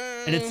dun dun.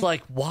 And it's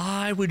like,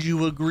 why would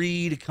you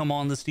agree to come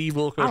on the Steve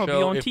Wilkos I'll be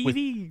show on if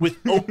TV. with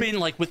open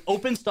with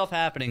open stuff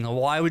happening?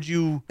 Why would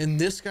you? And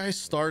this guy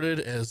started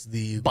as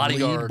the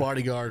Bodyguard. lead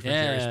bodyguard for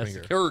Jerry Yeah,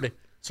 Springer. security.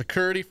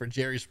 Security for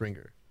Jerry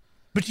Springer.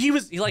 But he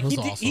was like That's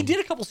he awesome. did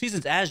a couple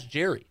seasons as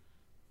Jerry.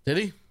 Did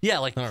he? Yeah,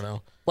 like I don't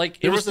know. like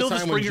it There was still the a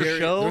time when Springer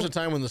show. There was a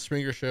time when the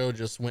Springer show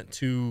just went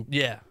too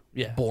yeah,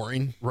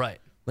 boring. right.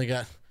 They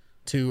got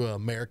too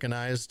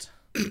Americanized,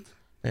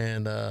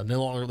 and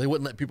no longer they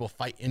wouldn't let people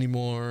fight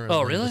anymore. And Oh,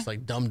 they really? Just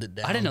like dumbed it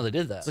down. I didn't know they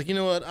did that. It's like, you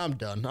know what? I'm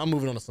done. I'm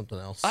moving on to something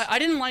else. I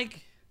didn't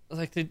like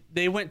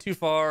they went too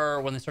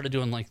far when they started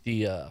doing like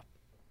the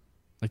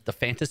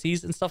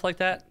fantasies and stuff like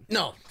that.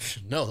 no,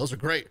 those are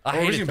great. I Or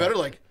was hated even that. better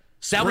like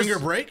That was- Springer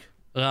Break.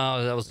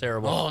 Oh, that was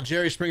terrible. Oh,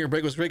 Jerry Springer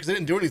Break was great because they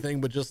didn't do anything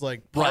but just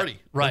like party.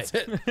 right.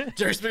 That's it.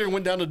 Jerry Springer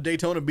went down to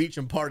Daytona Beach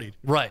and partied.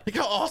 Right. Like,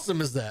 how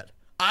awesome is that?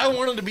 I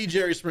wanted to be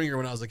Jerry Springer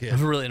when I was a kid.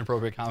 That's a really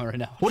inappropriate comment right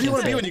now. What do you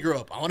want to be when you grow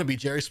up? I want to be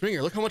Jerry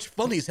Springer. Look how much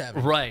fun he's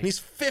having. Right. And he's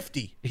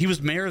 50. He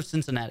was mayor of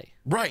Cincinnati.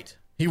 Right.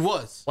 He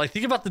was. Like,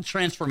 think about the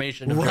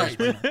transformation of Jerry Right.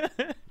 Springer.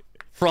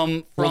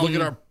 From Well, look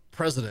at our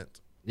president.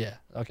 yeah.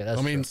 Okay, that's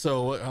I mean, true.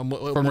 so what From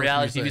more can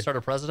reality you TV say?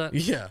 started president.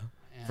 Yeah.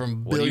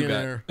 From What do you got?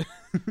 billionaire.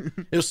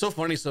 It was so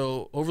funny.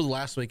 So over the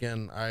last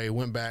weekend, I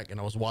went back and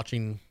I was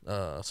watching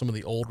some of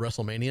the old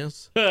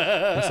WrestleManias.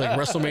 It's like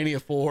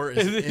WrestleMania 4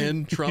 is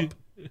in Trump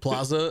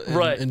Plaza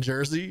Right. in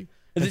Jersey.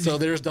 And so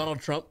there's Donald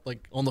Trump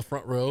like on the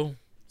front row,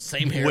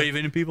 same hair,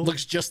 Waving at people.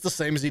 looks just the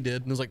same as he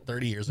did. And it was like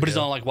 30 years ago. But he's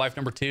on like wife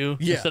number 2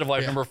 Yeah, instead of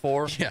wife yeah. number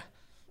 4. Yeah.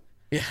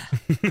 Yeah.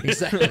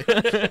 Exactly.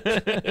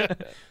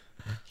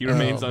 He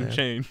remains man.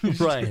 unchanged.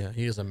 Right. Yeah.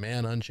 He is a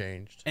man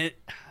unchanged. And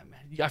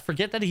I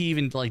forget that he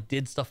even like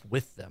did stuff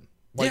with them.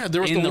 Like, Yeah,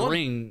 there was in the the one,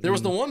 ring. There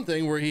was the one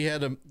thing where he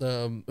had it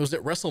was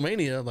at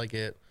WrestleMania, like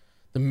at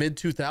the mid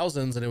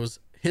 2000s, and it was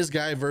his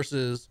guy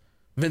versus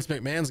Vince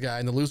McMahon's guy,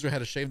 and the loser had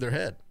to shave their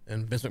head,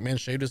 and Vince McMahon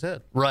shaved his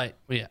head. Right.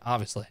 Well, yeah,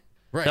 obviously.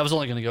 Right. That was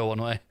only going to go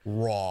one way.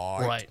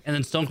 Right. Right. And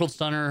then Stone Cold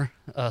Stone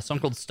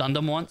Cold stunned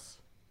him once.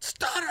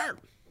 Stunner.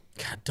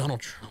 God, Donald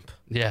Trump.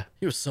 Yeah.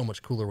 He was so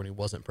much cooler when he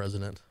wasn't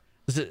president.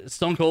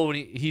 Stone Cold, when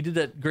he did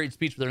that great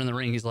speech where they're in the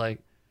ring, he's like,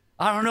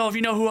 I don't know if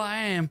you know who I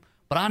am,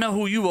 but I know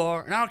who you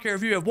are. And I don't care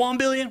if you have 1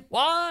 billion,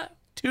 what?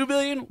 2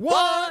 billion,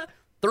 what?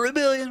 3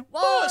 billion,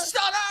 what?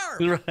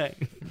 Stunner. Right.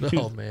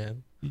 Oh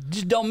man.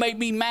 Just don't make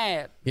me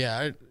mad.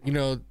 Yeah,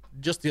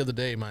 just the other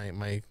day,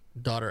 my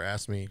daughter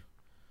asked me,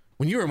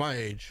 when you were my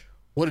age,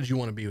 what did you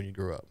want to be when you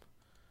grew up?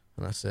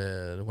 And I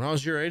said, when I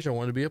was your age, I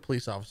wanted to be a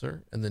police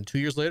officer. And then 2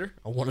 years later,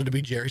 I wanted to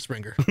be Jerry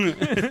Springer.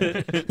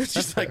 It's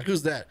just like,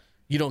 who's that?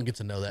 You don't get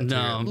to know that. till No,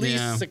 you're at least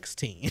yeah.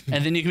 16.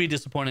 And then you can be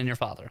disappointed in your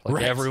father, like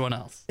Right. everyone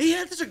else.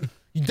 Yeah,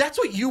 that's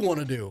what you want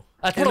to do.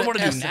 That's what I In wanna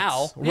do essence.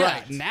 now. Yeah,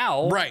 Right.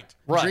 now. Right.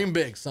 Right. Dream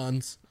big,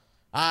 sons.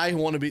 I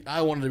wanted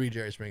to be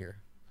Jerry Springer.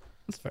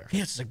 That's fair. He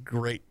has such a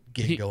great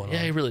gig going on.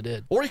 Yeah, he really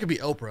did. Or he could be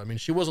Oprah. I mean,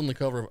 she was on the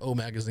cover of O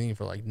Magazine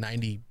for like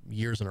 90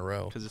 years in a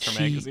row. Because it's her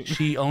She, magazine.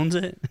 she owns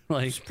it.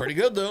 Like, Pretty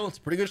good though. It's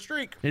a pretty good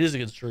streak. it is a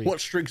good streak. What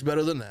streak's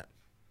better than that?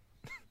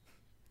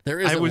 There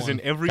isn't I was one.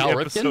 in every Cal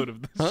Ripken? episode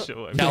of this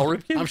show. Cal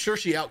Ripken? I'm sure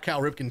she out Cal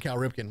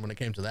Ripken when it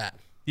came to that.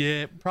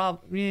 Yeah,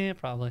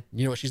 probably.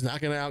 You know what she's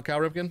not going to out Cal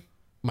Ripken?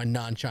 My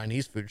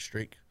non-Chinese food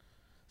streak.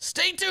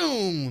 Stay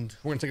tuned.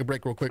 We're going to take a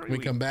break real quick. When we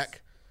come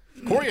back,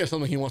 Corey has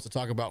something he wants to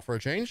talk about for a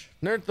change.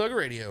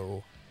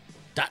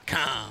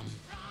 NerdThugRadio.com.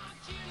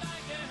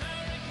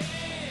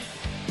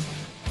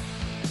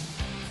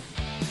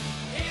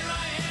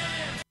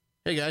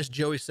 Hey guys,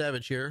 Joey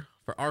Savage here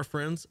for our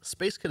friends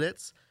Space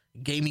Cadets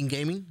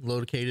Gaming,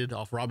 located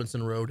off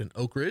Robinson Road in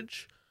Oak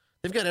Ridge.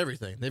 They've got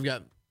everything. They've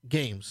got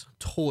games,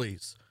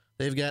 toys,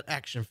 they've got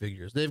action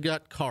figures, they've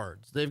got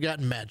cards, they've got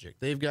Magic,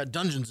 they've got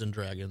Dungeons and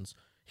Dragons,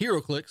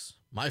 HeroClix,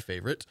 my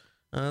favorite.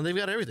 They've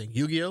got everything.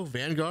 Yu-Gi-Oh,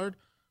 Vanguard,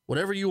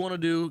 whatever you want to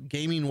do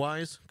gaming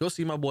wise, go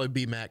see my boy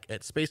B-Mac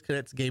at Space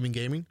Cadets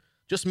Gaming.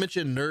 Just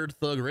mention Nerd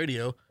Thug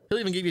Radio. He'll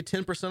even give you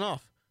 10%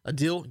 off. A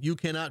deal you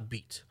cannot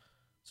beat.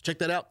 So check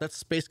that out. That's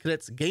Space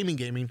Cadets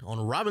Gaming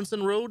on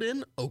Robinson Road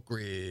in Oak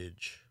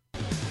Ridge.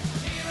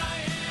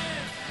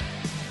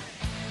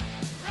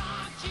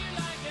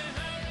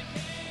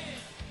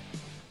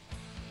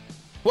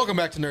 Welcome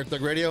back to Nerd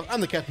Thug Radio. I'm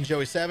the Captain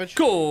Joey Savage.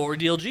 Corey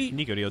DLG.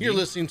 Nico DLG. You're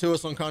listening to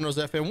us on Conroe's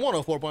FM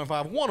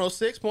 104.5,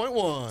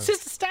 106.1.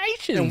 Sister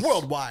Stations. And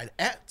worldwide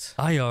at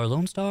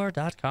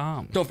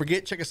IRLoneStar.com. Don't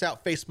forget, check us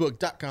out,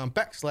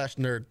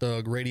 Facebook.com/Nerd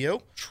Thug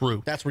Radio.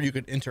 True. That's where you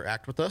can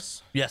interact with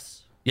us.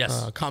 Yes.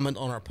 Comment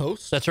on our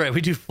posts. That's right.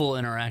 We do full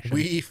interaction.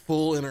 We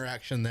full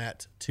interaction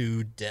that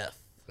to death.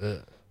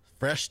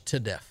 Fresh to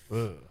death.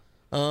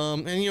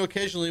 And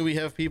occasionally we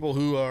have people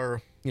who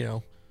are,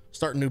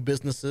 starting new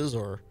businesses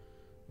or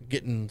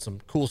getting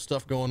some cool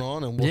stuff going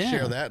on, and we'll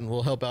share that and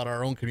we'll help out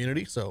our own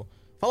community. So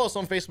follow us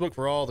on Facebook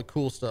for all the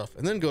cool stuff,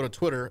 and then go to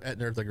Twitter at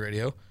Nerd Thug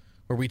Radio,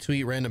 where we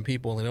tweet random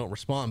people and they don't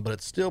respond, but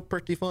it's still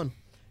pretty fun.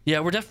 Yeah,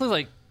 we're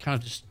definitely kind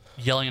of just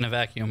yelling in a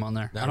vacuum on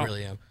there. I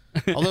really am.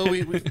 Although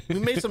we made I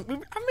made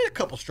a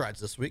couple strides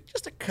this week,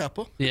 just a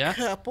couple. Yeah.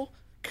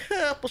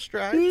 Couple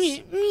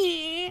strides.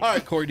 All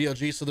right, Corey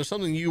DLG. So there's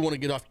something you want to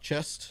get off your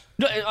chest.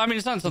 No, I mean,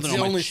 it's not something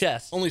on my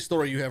chest. Only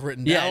story you have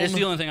written Yeah, down. it's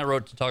the only thing I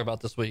wrote to talk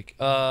about this week.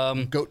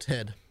 Goat's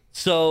head.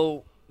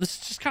 So this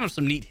is just kind of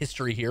some neat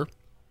history here.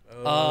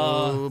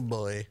 Oh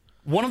boy.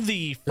 One of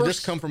the first. Did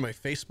this come from a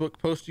Facebook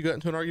post you got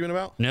into an argument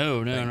about? No.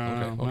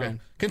 Okay.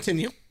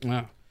 Continue.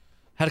 No.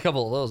 Had a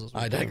couple of those. This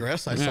week. I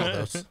digress. I saw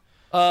those.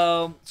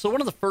 So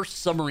one of the first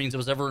submarines that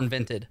was ever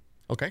invented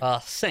Okay.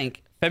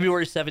 sank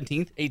February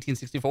 17th,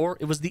 1864.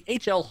 It was the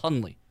H.L.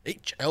 Hunley.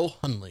 H.L.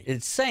 Hunley.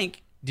 It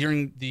sank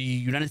during the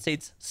United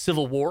States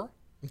Civil War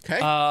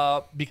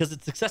Okay. because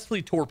it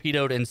successfully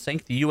torpedoed and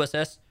sank the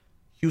USS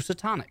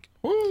Housatonic.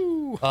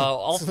 Woo.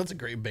 Off, That's a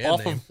great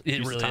band name.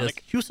 It really is.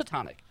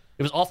 Housatonic.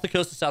 It was off the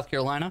coast of South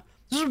Carolina.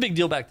 This was a big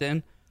deal back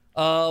then.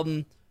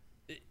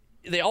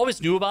 They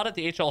always knew about it,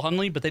 the H.L.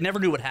 Hunley, but they never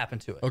knew what happened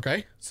to it.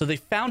 Okay. So they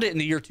found it in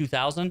the year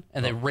 2000,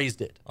 and they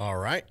raised it. All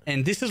right.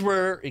 And this is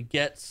where it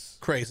gets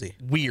Crazy.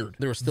 weird.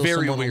 There was still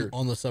very someone weird.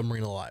 on the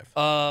submarine alive.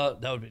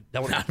 That would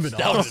have been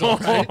awesome.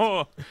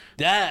 awesome.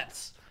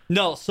 That's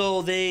no.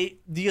 So the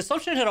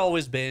assumption had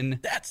always been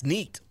That's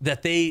neat.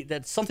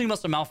 that something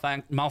must have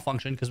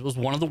malfunctioned because it was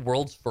one of the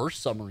world's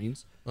first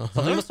submarines.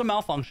 Something must have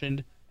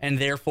malfunctioned, and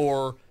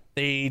therefore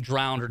they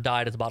drowned or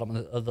died at the bottom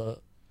of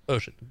the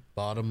ocean.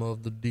 Bottom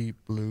of the deep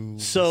blue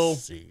So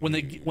sea. when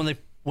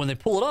they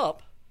pull it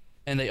up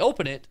and they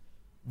open it,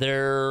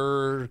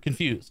 they're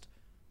confused.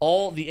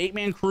 All the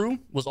 8-man crew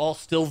was all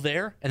still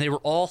there, and they were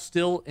all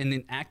still in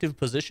an active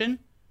position.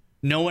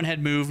 No one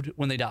had moved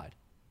when they died.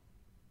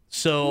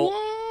 So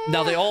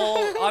now they all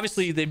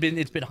obviously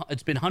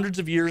it's been hundreds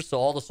of years, so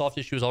all the soft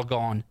tissue is all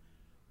gone.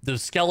 The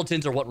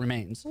skeletons are what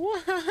remains.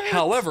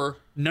 However,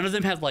 none of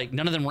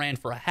them ran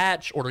for a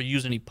hatch or to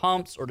use any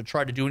pumps or to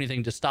try to do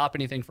anything to stop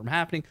anything from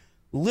happening.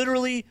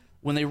 Literally,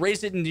 when they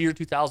raised it in the year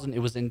 2000, it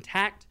was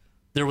intact.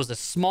 There was a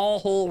small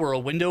hole where a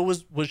window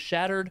was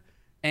shattered,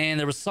 and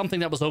there was something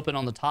that was open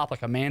on the top,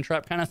 like a man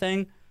trap kind of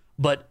thing.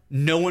 But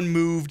no one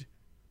moved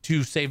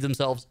to save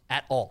themselves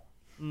at all.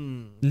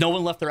 No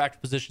one left their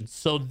active position.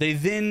 So they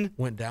then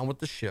went down with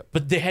the ship.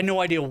 but they had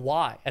no idea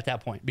why at that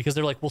point because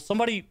they're like, well,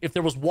 somebody, if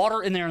there was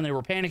water in there and they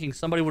were panicking,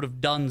 somebody would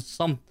have done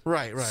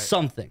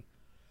something.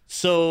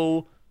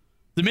 So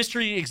the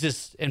mystery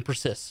exists and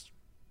persists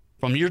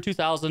from the year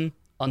 2000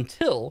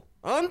 until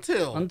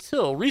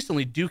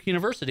recently. Duke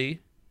University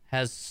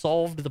has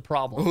solved the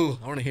problem. Ooh,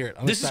 I want to hear it.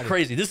 This is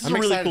crazy. This is a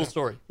really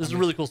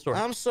cool story.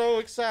 I'm so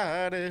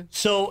excited.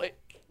 So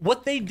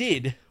what they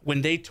did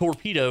when they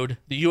torpedoed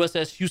the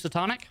USS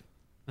Housatonic,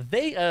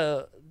 they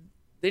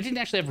didn't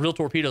actually have real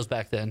torpedoes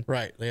back then.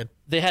 Right.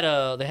 They had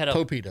a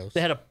torpedoes.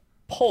 They had a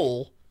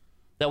pole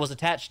that was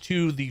attached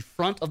to the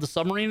front of the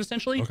submarine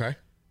essentially. Okay.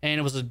 And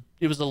it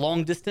was a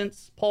long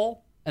distance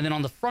pole, and then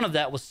on the front of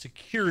that was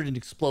secured an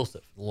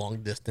explosive.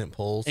 Long distance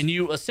poles. And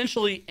you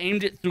essentially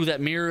aimed it through that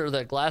mirror or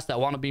that glass that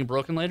wound up being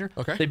broken later.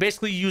 Okay. They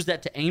basically used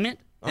that to aim it,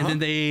 and then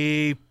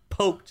they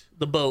poked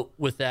the boat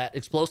with that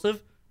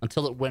explosive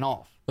until it went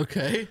off.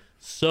 Okay.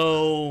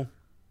 So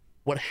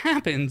what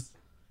happens,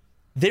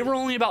 they were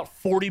only about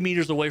 40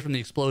 meters away from the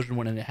explosion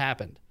when it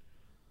happened.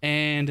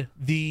 And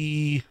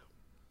the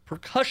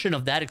percussion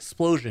of that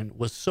explosion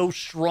was so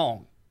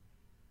strong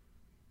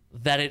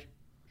that it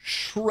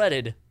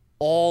shredded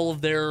all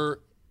of their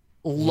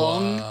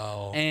lung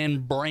Wow.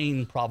 and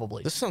brain,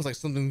 probably. This sounds like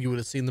something you would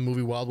have seen in the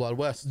movie Wild Wild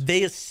West.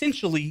 They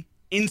essentially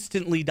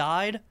instantly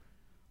died.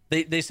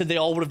 They said they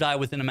all would have died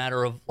within a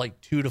matter of like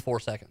 2 to 4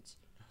 seconds.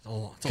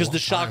 Because the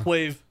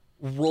shockwave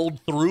rolled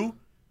through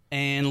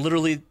and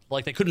literally,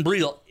 like, they couldn't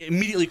breathe,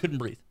 immediately couldn't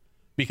breathe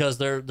because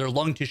their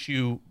lung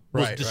tissue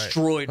was Right.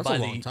 destroyed That's by a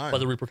long time.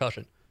 the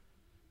repercussion.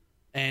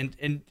 And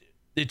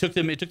it took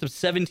them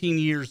 17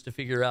 years to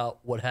figure out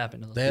what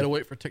happened. They had to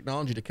wait for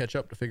technology to catch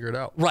up to figure it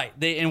out. Right.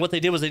 And what they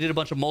did was they did a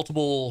bunch of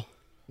multiple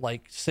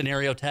like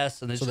scenario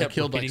tests, and they So just they kept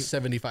killed repeating. like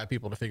 75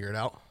 people to figure it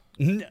out.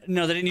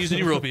 No, they didn't use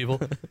any real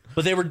people,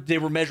 but they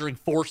were measuring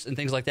force and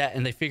things like that,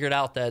 and they figured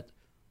out that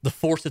the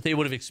force that they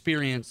would have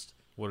experienced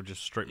Would have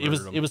just straight it was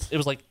murdered them. it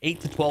was like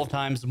 8 to 12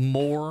 times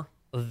more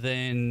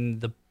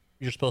than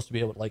you're supposed to be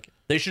able to, like,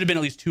 they should have been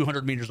at least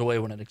 200 meters away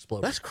when it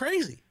exploded. That's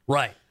crazy.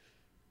 Right.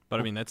 But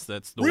I mean, that's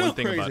the Real one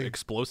thing about crazy.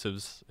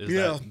 explosives is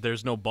Yeah. that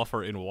there's no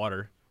buffer in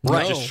water.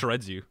 Right. It just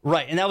shreds you.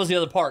 Right. And that was the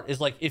other part is,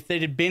 like, if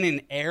they'd have been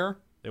in air,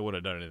 They would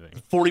have done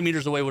anything. 40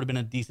 meters away would have been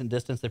a decent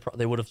distance.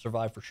 They would have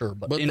survived for sure.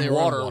 But But in they were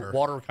on water,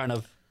 water. kind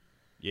of,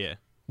 Yeah.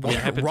 Water,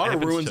 It happens- water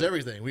happens ruins to-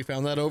 everything. We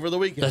found that over the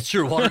weekend. that's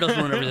true. Water does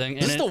ruin everything.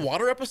 Is this And the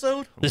water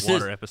episode? this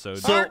Water is episode.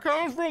 So- Fire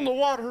comes from the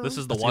water. This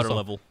is the That's a good water song.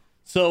 level.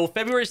 so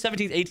February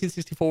 17th,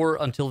 1864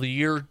 until the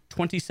year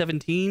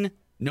 2017,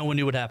 no one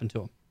knew what happened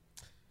to him.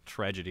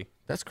 Tragedy.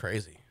 That's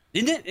crazy.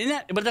 Isn't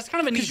that? But that's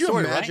kind of a neat Could you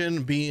story,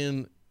 imagine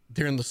being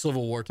during the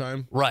Civil War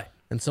time right? Right.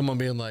 and someone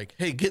being like,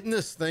 "Hey, get in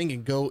this thing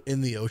and go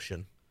in the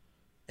ocean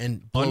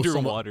and blow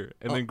Underwater.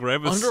 And then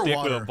grab a stick with a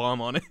underwater.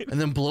 bomb on it.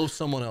 and then blow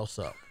someone else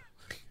up."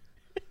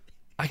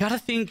 I gotta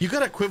think. You got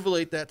to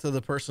equivalate that to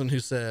the person who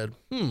said,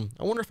 I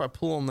wonder if I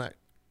pull on that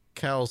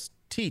cow's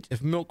teat,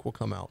 if milk will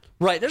come out."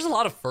 Right. There's a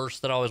lot of firsts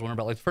that I always wonder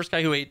about. Like the first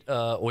guy who ate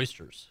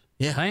oysters.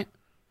 Yeah. Right.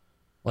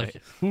 Like I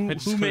who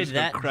just made was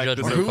gonna that crack this Or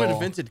judgment who call?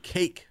 invented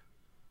cake?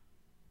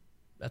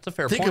 That's a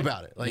fair Think point.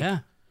 about it. Like, yeah.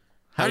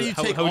 How do you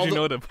How take would all you the-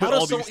 know to put how does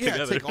all these someone- yeah,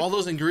 together? take all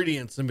those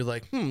ingredients and be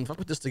like, if I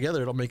put this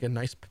together, it'll make a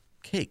nice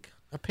cake,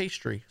 a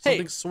pastry,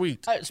 something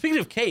sweet. Speaking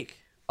of cake,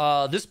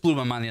 this blew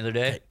my mind the other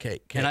day.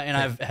 Cake. And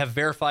I have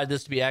verified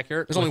this to be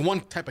accurate. There's only one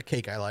type of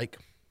cake I like.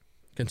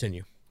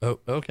 Continue. Oh,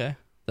 okay.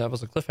 That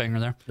was a cliffhanger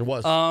there. It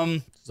was.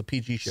 It's a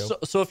PG show.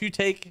 So if you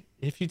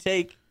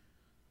take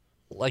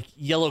like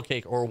yellow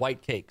cake or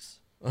white cakes,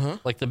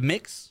 like the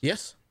mix,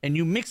 Yes. and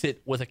you mix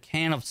it with a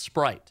can of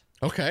Sprite.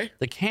 Okay.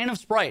 The can of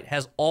Sprite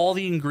has all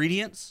the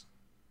ingredients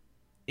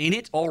in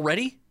it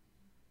already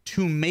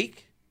to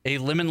make a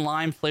lemon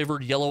lime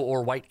flavored yellow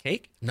or white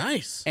cake.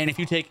 Nice. And if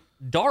you take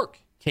dark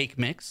cake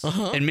mix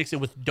and mix it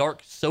with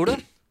dark soda,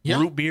 Yeah.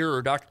 root beer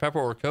or Dr. Pepper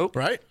or Coke,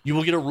 Right. you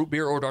will get a root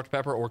beer or Dr.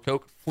 Pepper or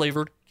Coke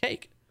flavored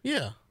cake.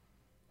 Yeah.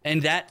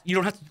 And that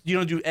you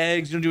don't do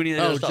eggs, you don't do any of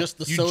that Oh, other stuff. just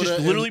the you soda just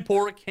and- literally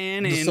pour a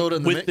can the in soda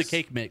and the with the mix?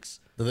 cake mix.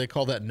 Do they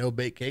call that no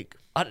bake cake?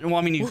 I don't know.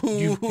 I mean, you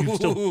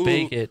still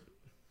bake it.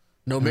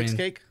 No mixed mean-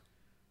 cake?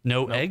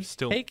 No eggs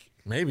still- cake?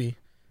 Maybe.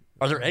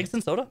 Are there eggs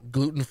in soda?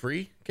 Gluten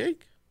free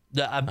cake?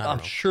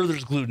 I'm sure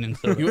there's gluten in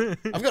soda.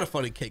 I've got a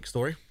funny cake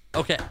story.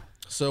 Okay.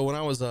 So when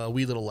I was a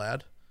wee little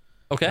lad,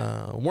 Okay.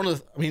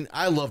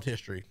 I loved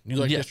history. You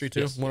like Yes, history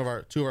too? yes.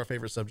 Two of our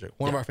favorite subjects.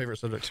 One of our favorite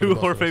subjects. Two for of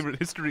both our of us. favorite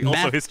history,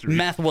 also history.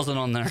 Math wasn't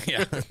on there.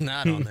 Yeah,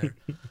 not on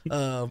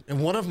there. In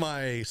one of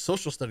my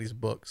social studies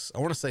books, I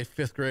want to say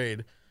 5th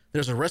grade,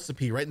 there's a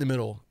recipe right in the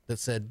middle that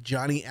said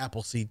Johnny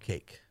Appleseed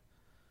cake.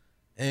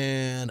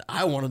 And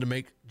I wanted to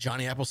make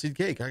Johnny Appleseed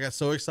cake. I got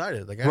so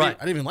excited. Like Right. I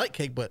didn't even like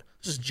cake, but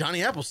it's just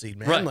Johnny Appleseed,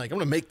 man. Right. Like I'm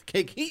gonna make the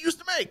cake he used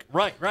to make.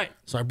 Right.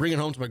 So I bring it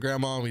home to my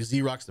grandma and we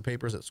Xerox the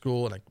papers at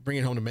school and I bring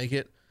it home to make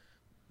it.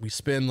 We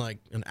spend like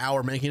an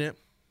hour making it.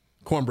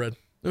 Cornbread.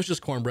 It was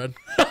just cornbread.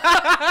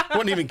 It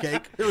wasn't even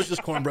cake. It was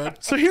just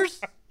cornbread. So here's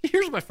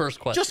my first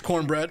question. Just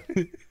cornbread.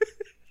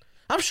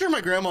 I'm sure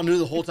my grandma knew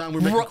the whole time we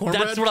were making Ro-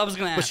 cornbread. that's what I was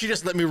gonna But ask. she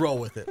just let me roll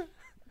with it.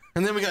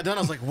 And then we got done.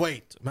 I was like,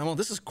 wait, Mama,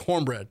 this is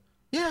cornbread.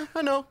 Yeah,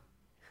 I know.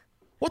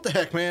 What the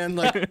heck, man?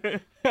 Like,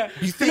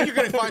 you think you're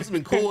going to find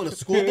something cool in a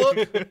school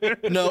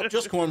book? No,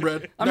 just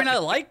cornbred. I mean, I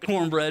like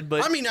cornbread,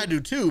 but I mean, I do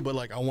too, but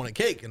like, I want a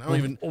cake, and I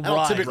don't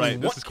Right. typically Right,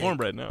 want this is cake.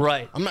 cornbread now.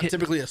 right. I'm not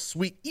typically a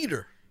sweet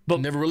eater, But-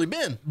 but never really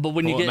been. But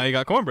when you Well, now you get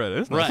got cornbread.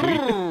 It's not sweet.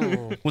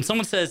 right, when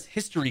someone says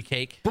history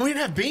cake, But we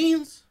didn't have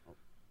beans.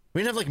 We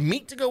didn't have like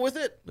meat to go with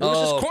it. It was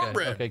just okay,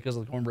 cornbread. Okay, because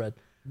of the cornbread.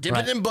 Dip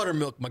right. it in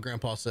buttermilk, my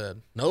grandpa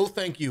said. No,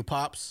 thank you,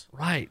 pops.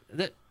 Right.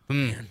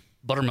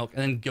 Buttermilk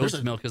and then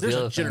ghost milk is there's the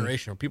a other thing.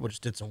 generation where people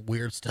just did some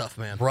weird stuff,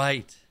 man.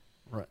 Right.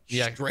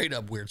 Yeah. Straight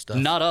up weird stuff.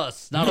 Not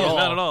us. Not at all.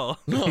 Not at all.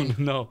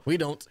 No. We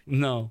don't.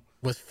 No.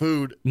 With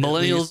food. at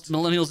Millennials least.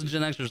 millennials and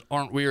Gen Xers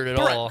aren't weird at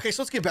Right. all. Okay,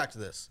 so let's get back to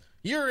this.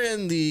 You're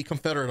in the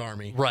Confederate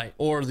Army. Right.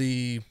 Or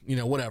the,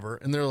 whatever.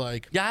 And they're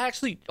like, Yeah, I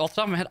actually, off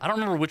the top of my head, I don't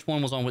remember which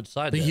one was on which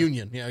side. the there.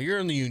 Union. Yeah, you're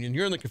in the Union.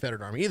 You're in the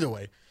Confederate Army. Either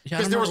way. Yeah, I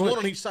Because there was remember one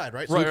which. on each side,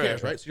 right? So Right, who right,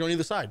 cares, right. right? So you're on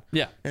either side.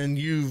 Yeah. And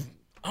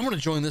I'm going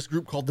to join this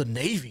group called the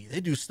Navy. They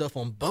do stuff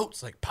on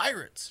boats like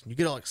pirates. You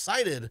get all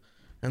excited.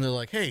 And they're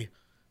like, hey,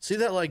 see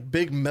that like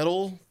big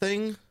metal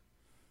thing?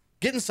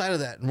 get inside of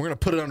that, and we're gonna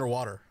put it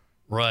underwater,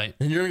 Right.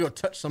 and you're gonna go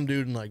touch some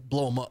dude and like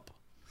blow him up.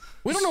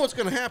 We don't know what's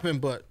gonna happen,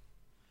 but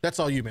that's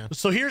all you, man.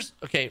 So here's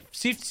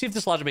see if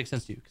this logic makes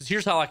sense to you. Because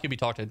here's how I could be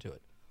talked into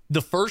it.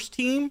 The first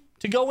team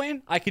to go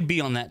in, I could be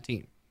on that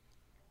team.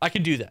 I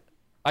could do that.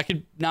 I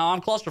could. Now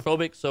I'm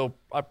claustrophobic, so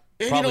I And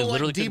you probably don't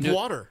literally like deep couldn't do it.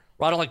 water.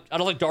 I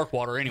don't like dark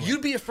water anyway.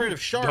 You'd be afraid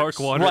of sharks. Dark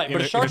water. Right,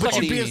 but a shark but would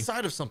you'd eat be me.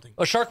 inside of something.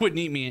 A shark wouldn't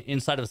eat me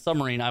inside of the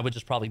submarine. I would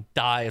just probably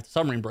die if the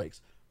submarine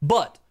breaks.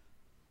 But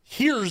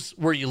here's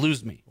where you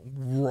lose me.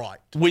 Right.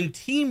 When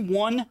Team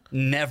 1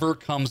 never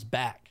comes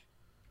back.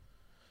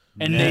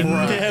 And they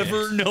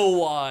never know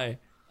why.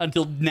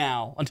 Until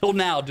now. Until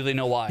now do they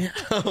know why.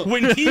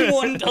 When Team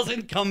 1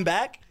 doesn't come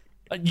back,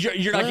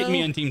 you're not getting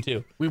me on Team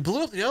 2. We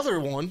blew up the other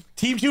one,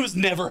 Team 2 is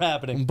never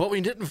happening. but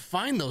we didn't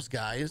find those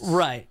guys.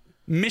 Right.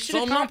 Mission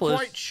So I'm not accomplished.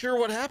 quite sure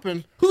what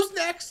happened. Who's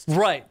next?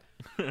 Right.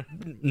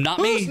 Not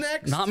me. Who's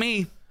next? Not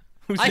me.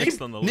 Who's I next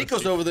could- on the list?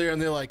 Nico's over there,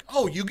 and they're like,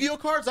 "Oh, Yu-Gi-Oh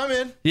cards, I'm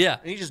in." Yeah.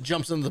 And he just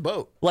jumps into the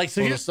boat, Like,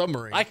 so or the here's-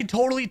 submarine. I could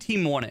totally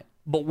Team 1 it.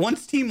 But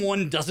once Team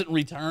 1 doesn't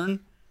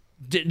return,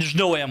 there's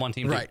no way I'm on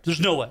Team 2. Right. There's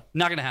no way.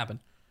 Not going to happen.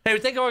 Hey, we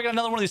think we got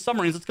another one of these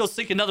submarines. Let's go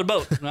sink another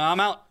boat. No,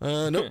 I'm out.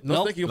 Nope, no,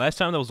 Nope. thank you. Last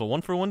time that was a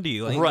 1-for-1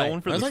 deal. I ain't Right. going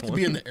for I'd this like to one.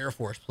 be in the Air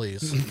Force,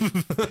 please.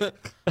 Let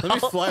me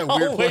fly a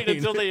weird I'll wait plane.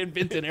 until they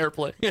invent an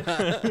airplane.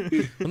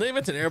 When they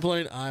invent an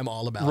airplane, I'm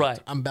all about Right.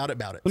 it. I'm about it.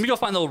 Let me go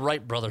find the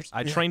Wright brothers.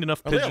 I trained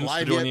enough Are they pigeons to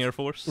alive join yet? the Air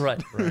Force.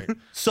 Right. Right.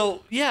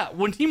 So, yeah,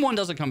 when Team 1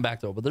 doesn't come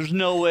back, though, but there's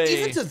no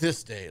way. Even to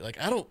this day, like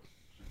I don't.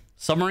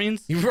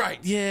 Submarines? You're right.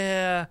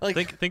 Yeah.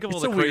 Like, Think of all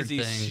It's the a weird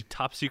crazy thing.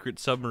 top secret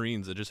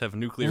submarines that just have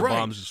nuclear Right.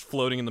 bombs just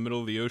floating in the middle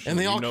of the ocean. and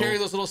they you all know- carry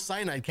those little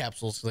cyanide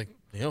capsules. Like,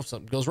 if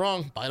something goes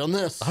wrong, bite on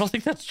this. I don't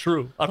think that's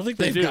true. I don't think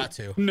they They've do. got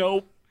to.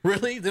 Nope.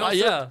 Really? They don't.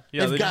 Yeah.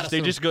 Yeah, They've got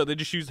they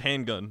just use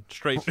handgun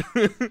straight.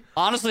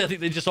 Honestly, I think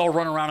they just all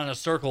run around in a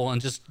circle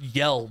and just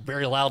yell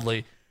very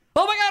loudly,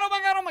 "Oh my god! Oh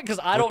my god! Oh my!" Because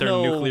I with don't their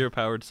know. nuclear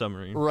powered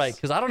submarine. Right?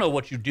 Because I don't know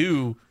what you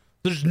do.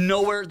 There's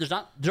nowhere.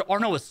 There are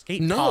no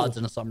escape No. pods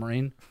in a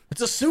submarine.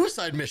 It's a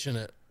suicide mission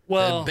at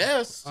Well,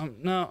 best.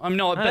 no. At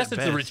Not best at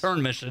it's a best.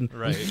 return mission.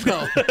 Right.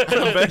 No, I don't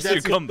think Best you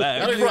that's- come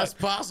back. I don't think that's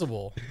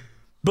possible.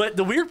 But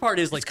the weird part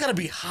is like, It's got to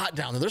be hot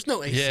down there. There's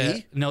no AC. yeah,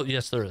 no,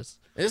 yes, there is.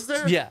 Is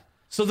there? Yeah.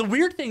 So the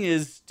weird thing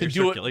is to Your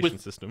do it circulation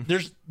with system.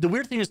 the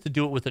weird thing is to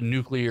do it with a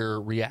nuclear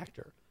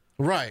reactor.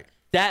 Right.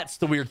 That's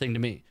the weird thing to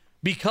me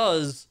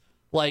because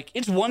like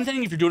it's one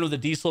thing if you're doing it with a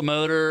diesel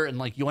motor and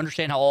like you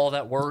understand how all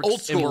that works Old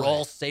and school we're way.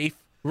 all safe,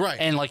 Right.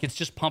 And like it's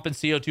just pumping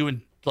CO2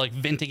 and like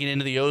venting it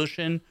into the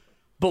ocean.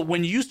 But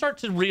when you start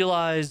to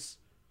realize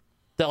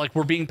that like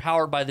we're being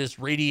powered by this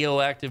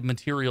radioactive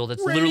material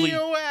that's literally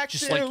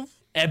just like Radioactive.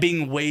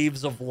 ebbing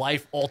waves of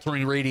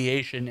life-altering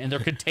radiation, and they're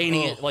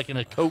containing it like in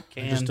a Coke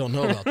can. I just don't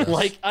know about this.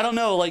 Like I don't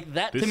know, like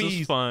that This to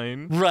me. is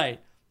fine. Right.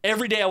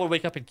 Every day I would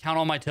wake up and count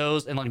on my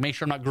toes and like make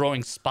sure I'm not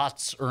growing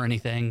spots or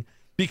anything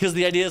because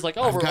the idea is like,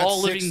 oh, I've we're got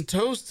all 6 living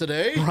toes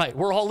today. right.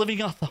 We're all living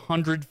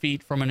 100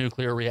 feet from a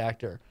nuclear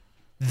reactor.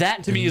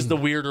 That to me is the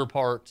weirder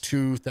part,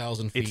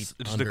 2,000 feet. It's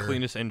the under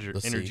cleanest the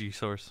sea. energy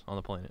source on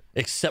the planet.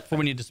 except for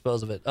when you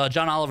dispose of it.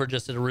 John Oliver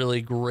just did a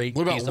really great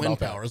What about piece wind about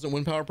power? Isn't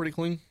wind power pretty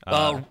clean?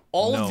 that.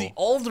 All no.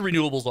 of the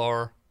renewables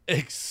are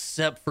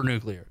except for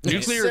nuclear.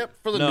 Nuclear,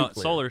 Except for the No,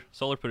 nuclear.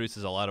 solar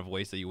produces a lot of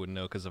waste that you wouldn't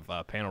know because of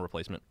panel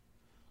replacement.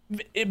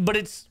 but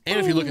it's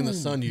And if you look in the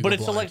sun, you but go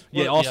it's blind. like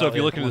Yeah. Also, if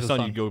you look into the sun,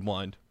 you you go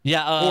blind.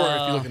 yeah. Or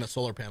if you look in a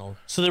solar panel.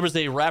 So there was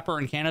a rapper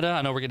in Canada.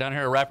 I know we're getting down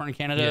here. A rapper in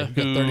Canada Yeah, you've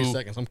got who 30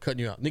 seconds. I'm cutting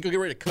you out. Nico, get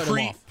ready to cut him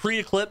off.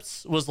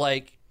 pre-eclipse was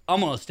like,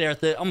 I'm gonna stare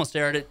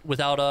at it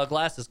without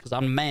glasses because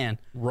I'm a man.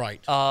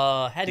 Right.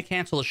 Had to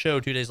cancel the show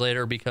 2 days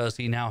later because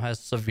he now has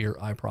severe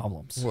eye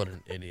problems. What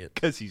an idiot.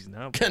 Because he's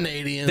now.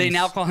 Canadians. They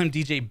now call him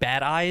DJ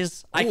Bad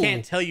Eyes. I Ooh.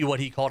 can't tell you what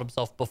he called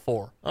himself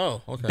before.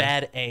 Oh, okay.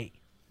 Bad A.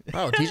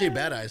 Oh, DJ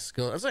Bad Eyes.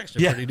 That's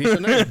actually Yeah. pretty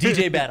decent name.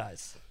 DJ Bad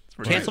Eyes.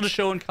 pretty Canceled a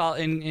show in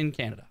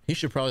Canada. He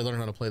should probably learn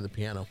how to play the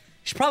piano. You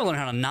should probably learn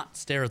how to not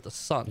stare at the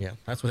sun. Yeah,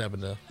 that's what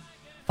happened to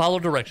Follow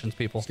directions,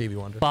 people. Stevie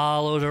Wonder.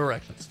 Follow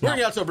directions. We're Now- going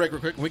to get out to a break real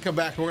quick. When we come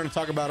back, we're going to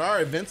talk about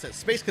our events at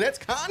Space Cadets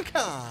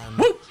Con.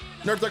 Woo!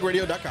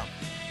 NerdThugradio.com.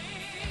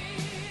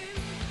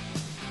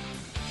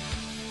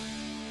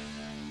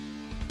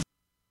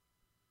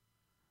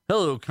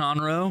 Hello,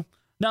 Conroe.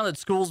 Now that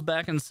school's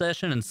back in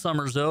session and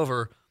summer's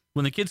over,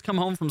 when the kids come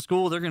home from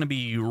school, they're going to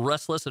be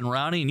restless and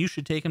rowdy, and you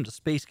should take them to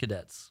Space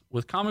Cadets.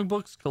 With comic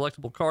books,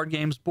 collectible card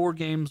games, board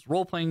games,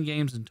 role-playing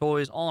games, and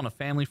toys, all in a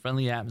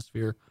family-friendly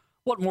atmosphere,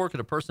 what more could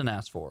a person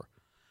ask for?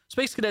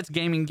 Space Cadets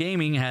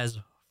Gaming has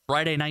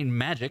Friday Night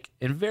Magic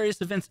and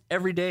various events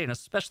every day, and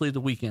especially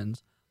the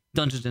weekends.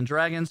 Dungeons &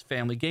 Dragons,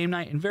 Family Game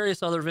Night, and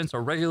various other events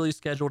are regularly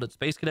scheduled at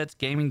Space Cadets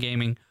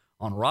Gaming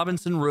on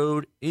Robinson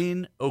Road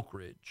in Oak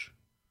Ridge.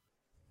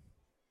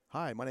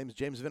 Hi, my name is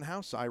James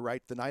Vinhouse. I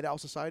write the Night Owl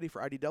Society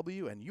for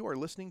IDW, and you are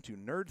listening to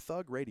Nerd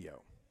Thug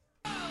Radio.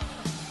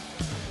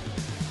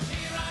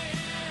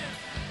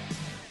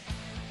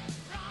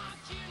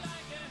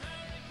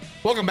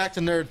 Welcome back to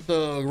Nerd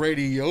Thug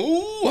Radio.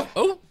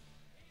 Oh,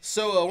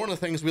 So one of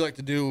the things we like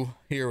to do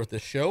here with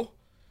this show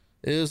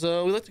is we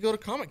like to go to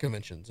comic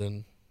conventions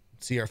and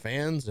see our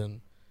fans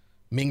and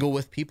mingle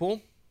with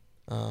people.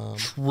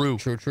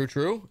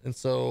 True. And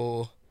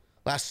so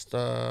last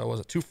was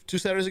it two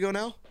Saturdays ago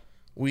now?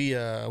 We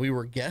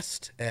were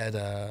guest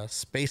at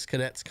Space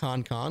Cadets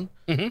Con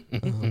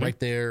right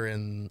there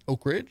in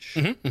Oak Ridge.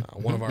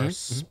 One of our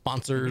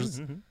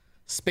sponsors,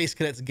 Space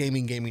Cadets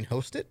Gaming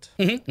host it.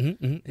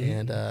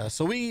 And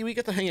so we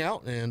get to hang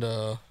out and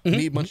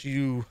meet a bunch of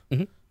you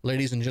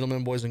ladies and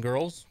gentlemen, boys and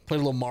girls. Played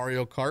a little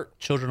Mario Kart.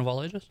 Children of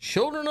all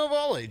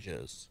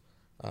ages.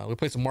 We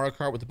played some Mario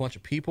Kart with a bunch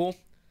of people.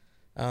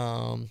 We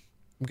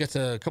got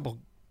to a couple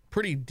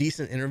pretty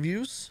decent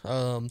interviews.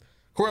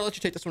 Corey, I'll let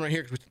you take this one right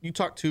here because you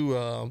talked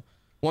to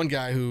one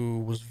guy who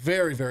was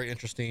very, very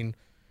interesting,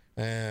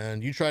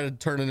 and you tried to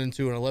turn it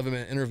into an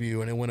 11-minute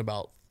interview, and it went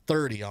about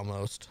 30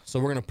 almost. So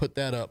we're going to put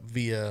that up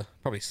via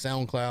probably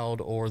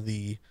SoundCloud or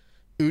the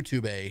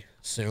YouTube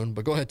soon.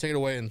 But go ahead, take it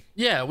away. And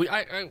yeah, we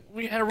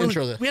had a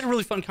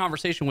really fun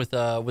conversation with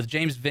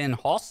James Van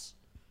Hoss,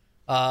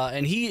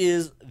 and he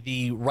is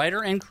the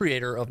writer and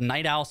creator of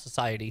Night Owl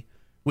Society,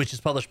 which is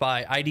published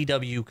by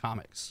IDW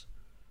Comics.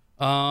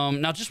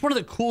 Now, just one of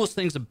the coolest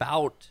things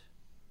about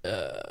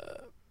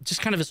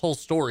just kind of his whole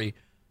story,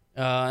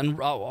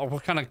 and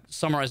I'll kind of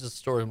summarize this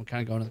story and we'll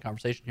kind of go into the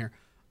conversation here.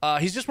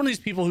 He's just one of these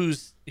people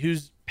whose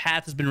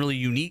path has been really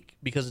unique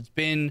because it's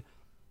been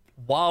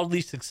wildly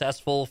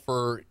successful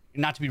for,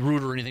 not to be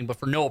rude or anything, but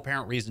for no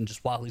apparent reason,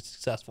 just wildly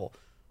successful.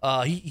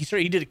 He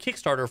did a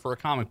Kickstarter for a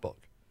comic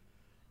book.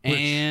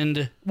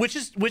 They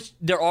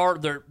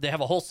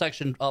have a whole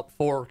section up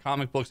for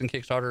comic books and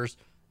Kickstarters,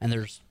 and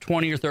there's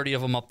 20 or 30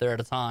 of them up there at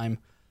a time.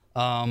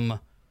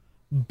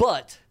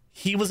 But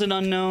he was an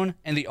unknown,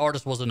 and the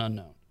artist was an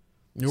unknown.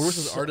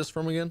 Where's the artist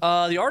from again?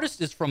 The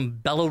artist is from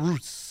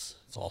Belarus.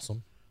 That's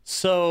awesome.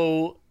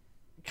 So,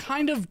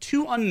 kind of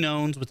two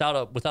unknowns without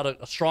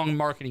a strong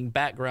marketing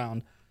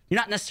background. You're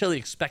not necessarily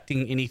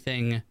expecting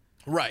anything.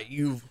 Right,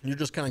 you're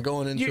just kind of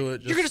going into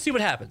it. You're going to see what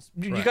happens.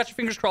 You got your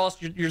fingers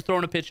crossed. You're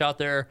throwing a pitch out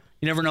there.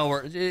 You never know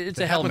where it's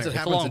a Hail Mary. It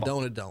happens.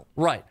 It don't.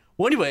 Right.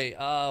 Well, anyway,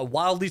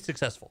 wildly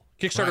successful.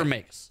 Kickstarter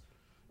makes,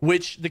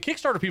 which the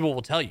Kickstarter people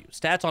will tell you.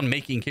 Stats on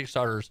making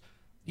Kickstarters.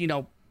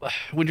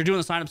 When you're doing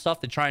the sign up stuff,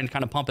 they try and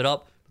kind of pump it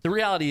up. But the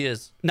reality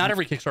is, not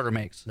every Kickstarter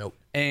makes. Nope.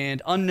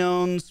 And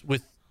unknowns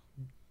with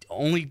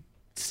only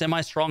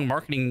semi-strong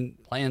marketing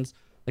plans,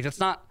 like that's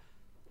not.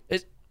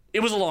 It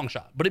was a long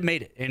shot, but it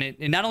made it.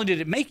 And not only did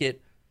it make it,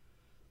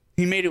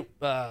 he made it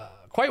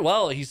quite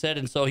well, he said.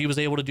 And so he was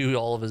able to do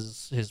all of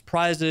his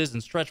prizes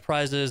and stretch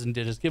prizes and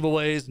did his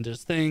giveaways and did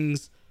his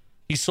things.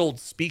 He sold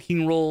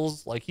speaking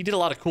roles. Like, he did a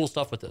lot of cool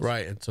stuff with this.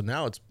 Right. And so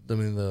now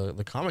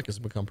the comic has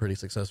become pretty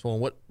successful.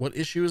 And what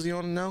issue is he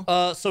on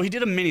now? So he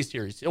did a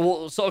miniseries.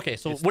 Well, so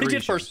what he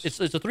did first, it's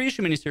a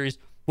 3-issue miniseries.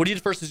 What he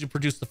did first is he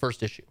produced the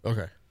first issue.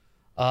 Okay.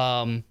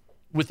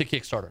 With the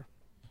Kickstarter.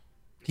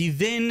 He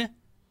then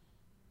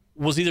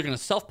was either going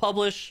to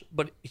self-publish,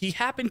 but he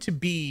happened to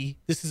be,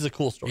 this is a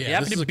cool story. Yeah, he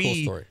happened to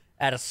be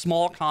at a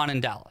small con in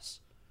Dallas.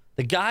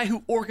 The guy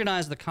who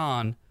organized the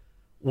con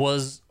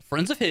was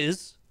friends of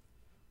his,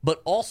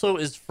 but also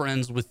is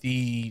friends with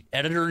the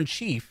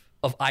editor-in-chief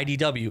of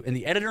IDW. And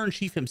the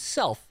editor-in-chief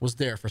himself was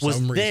there for some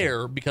reason. Was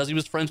there because he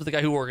was friends with the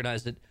guy who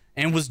organized it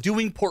and was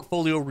doing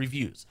portfolio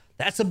reviews.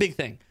 That's a big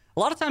thing. A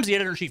lot of times the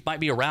editor-in-chief might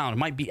be around,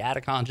 might be at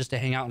a con just to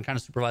hang out and kind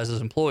of supervise his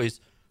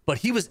employees. But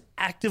he was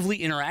actively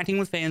interacting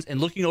with fans and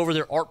looking over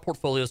their art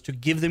portfolios to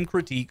give them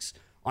critiques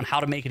on how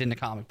to make it into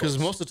comic books. Because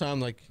most of the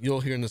time, like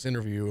you'll hear in this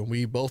interview, and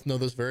we both know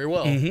this very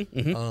well,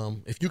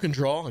 if you can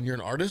draw and you're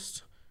an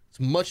artist, it's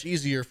much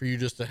easier for you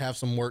just to have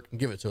some work and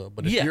give it to it.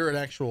 But if you're an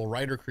actual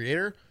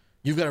writer-creator,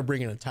 you've got to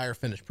bring an entire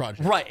finished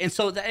project. Right, and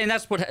so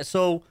that's what.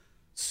 So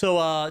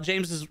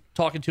James is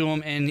talking to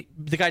him, and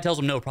the guy tells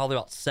him no probably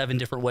about 7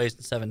 different ways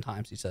and 7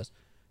 times. He says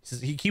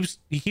he keeps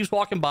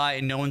walking by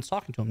and no one's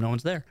talking to him, no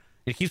one's there.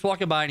 And he keeps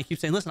walking by and he keeps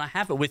saying, "Listen, I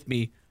have it with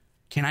me.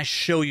 Can I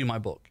show you my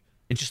book?"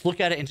 And just look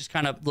at it and just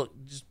kind of look.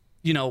 Just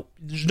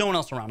there's no one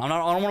else around. I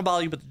don't want to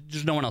bother you, but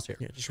there's no one else here.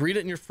 Yeah, just read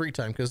it in your free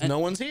time because no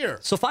one's here.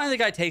 So finally,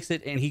 the guy takes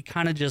it and he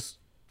kind of just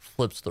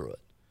flips through it.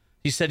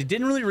 He said he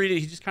didn't really read it.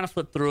 He just kind of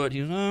flipped through it.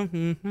 He was,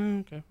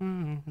 okay.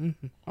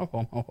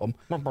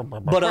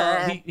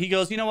 But he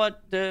goes, you know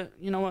what? There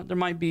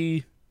might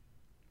be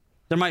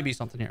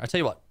something here. I tell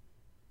you what.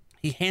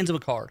 He hands him a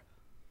card,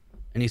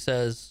 and he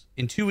says,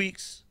 "In 2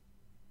 weeks,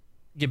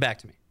 get back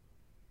to me."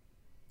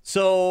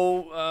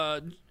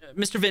 So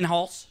Mr. Van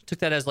Hals took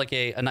that as like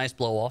a nice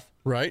blow off,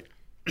 right?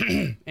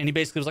 And he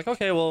basically was like,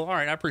 "Okay, well, all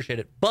right, I appreciate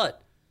it,"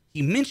 but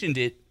he mentioned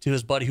it to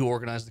his buddy who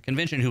organized the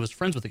convention, who was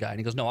friends with the guy. And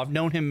he goes, "No, I've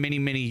known him many,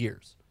 many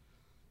years.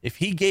 If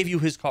he gave you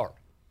his card,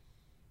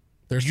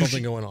 there's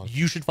something going on.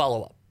 You should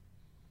follow up."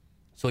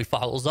 So he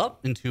follows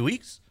up in 2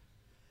 weeks.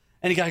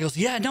 And the guy goes,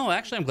 "Yeah, no,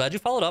 actually, I'm glad you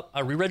followed up. I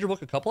reread your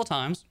book a couple of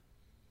times.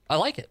 I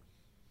like it.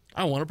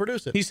 I want to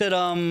produce it." He said,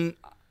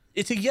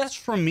 "It's a yes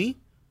from me.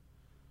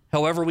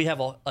 However, we have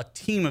a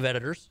team of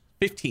editors,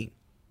 15.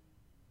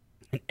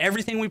 And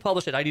everything we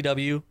publish at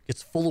IDW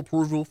gets full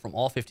approval from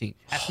all 15.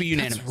 Has to be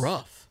unanimous." That's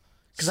rough.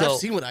 Because I've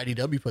seen what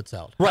IDW puts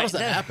out. How does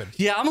that happen?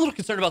 Yeah, I'm a little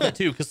concerned about that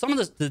too. Because some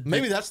of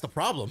Maybe that's the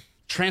problem.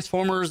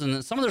 Transformers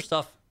and some of their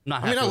stuff.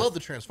 Not. I mean, I happy with. love the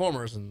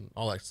Transformers and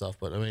all that stuff,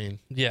 but I mean,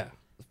 Yeah,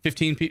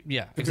 15 people.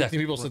 Yeah, 15 exactly.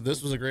 people said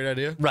this was a great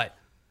idea. Right.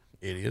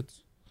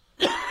 Idiots.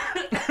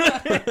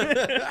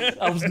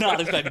 I was not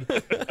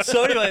expecting.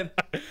 So anyway,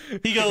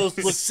 he goes,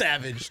 look,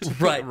 Savaged.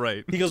 right,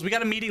 Right. He goes, we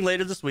got a meeting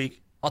later this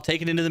week. I'll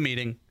take it into the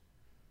meeting.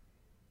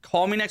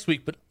 Call me next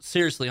week, but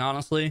seriously,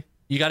 honestly,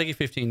 you got to get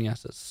 15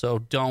 yeses. So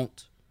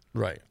don't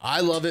Right.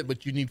 I love it,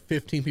 but you need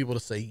 15 people to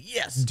say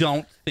yes.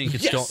 think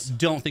it's Yes.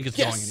 don't think it's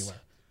Yes. going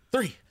anywhere.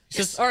 3. He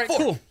Yes. says, all right, 4,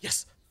 cool.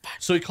 Yes. 5.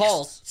 So he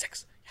calls. Yes,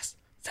 6. Yes.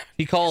 7.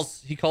 He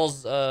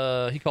calls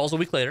a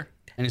week later,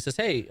 and he says,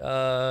 hey,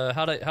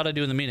 how'd I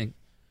do in the meeting?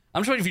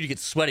 I'm just waiting for you to get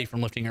sweaty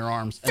from lifting your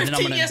arms, and then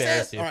I'm 15 going to yeses.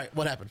 embarrass you. All right.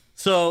 What happened?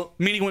 So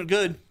meeting went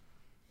good.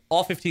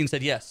 All 15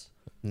 said yes.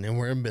 And then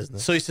we're in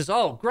business. So he says,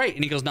 oh, great.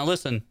 And he goes, now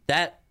listen,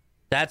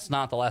 that's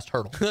not the last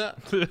hurdle.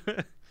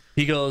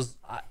 He goes,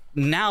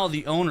 now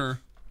the owner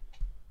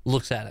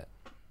looks at it,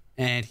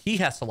 and he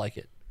has to like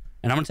it.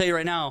 And I'm going to tell you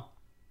right now,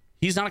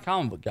 he's not a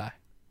comic book guy.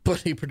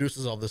 But he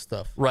produces all this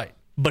stuff. Right.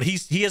 But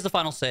he has the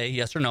final say,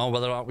 yes or no,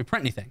 whether or not we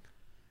print anything.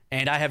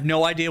 And I have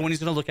no idea when he's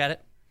going to look at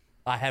it.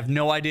 I have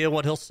no idea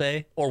what he'll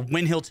say or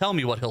when he'll tell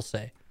me what he'll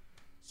say.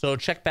 So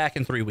check back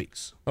in 3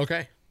 weeks.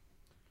 Okay.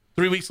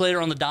 3 weeks later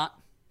on the dot,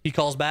 he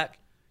calls back.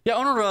 Yeah,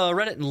 owner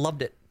read it and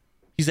loved it.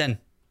 He's in.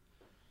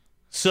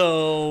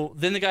 So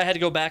then the guy had to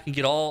go back and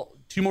get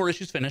 2 more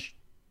issues finished,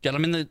 get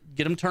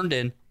them turned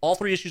in. All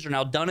 3 issues are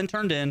now done and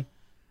turned in.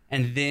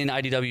 And then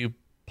IDW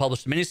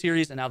published the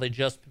miniseries, and now they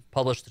just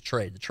published the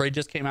trade. The trade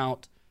just came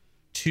out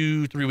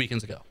 2-3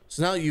 weekends ago.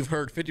 So now you've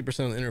heard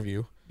 50% of the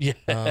interview.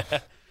 Yeah.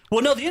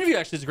 Well, no, the interview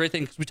actually is a great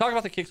thing because we talk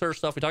about the Kickstarter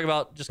stuff. We talk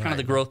about just kind of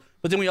the growth,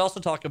 but then we also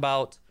talk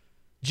about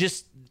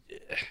just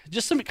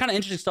some kind of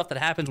interesting stuff that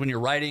happens when you're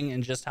writing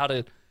and just how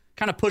to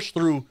kind of push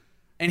through.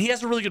 And he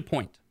has a really good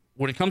point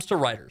when it comes to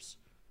writers.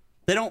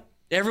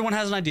 Everyone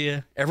has an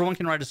idea. Everyone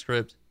can write a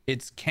script.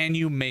 It's, can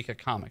you make a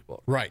comic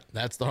book? Right.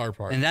 That's the hard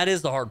part. And that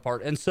is the hard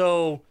part. And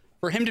so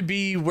for him to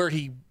be where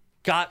he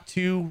got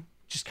to,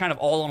 just kind of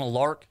all on a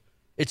lark,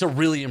 it's a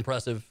really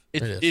impressive.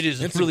 It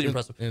is. It's really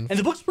impressive. And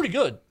the book's pretty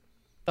good.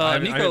 I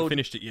haven't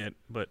finished it yet,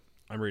 but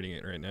I'm reading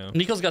it right now.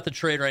 Nico's got the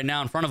trade right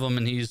now in front of him,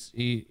 and he's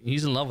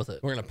in love with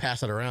it. We're going to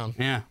pass it around.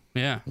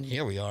 Yeah.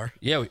 Here we are.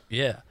 Yeah.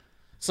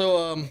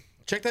 So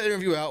check that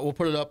interview out. We'll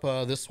put it up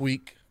this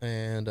week.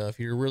 And if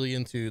you're really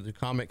into the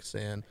comics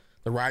and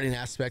the writing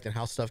aspect and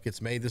how stuff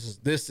gets made,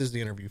 this is the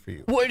interview for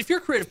you. Well, if you're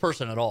a creative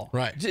person at all,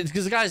 Right?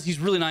 Because the guy's, he's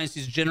really nice,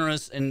 he's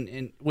generous,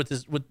 and with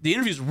the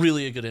interview is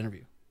really a good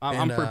interview.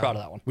 I'm pretty proud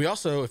of that one. We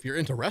also, if you're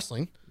into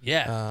wrestling,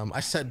 I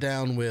sat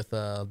down with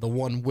the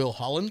one Will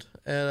Holland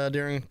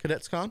during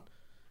CadetsCon.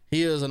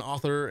 He is an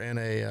author and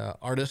a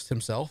artist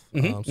himself,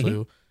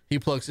 so he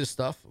plugs his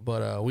stuff.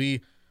 But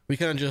we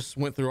kind of just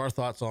went through our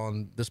thoughts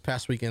on this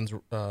past weekend's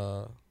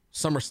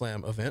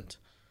SummerSlam event.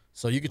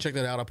 So you can check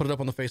that out. I put it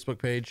up on the Facebook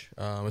page.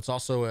 It's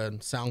also on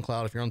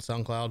SoundCloud. If you're on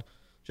SoundCloud,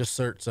 just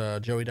search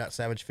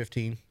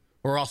Joey.Savage15.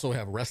 We also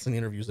have wrestling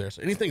interviews there.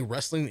 So anything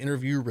wrestling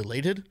interview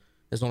related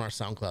is on our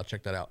SoundCloud.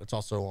 Check that out. It's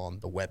also on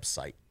the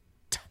website.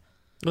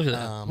 Look at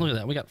that. Look at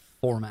that. We got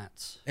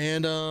formats.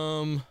 And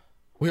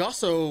we've got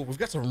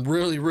some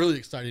really, really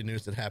exciting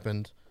news that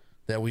happened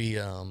that we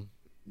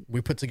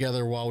put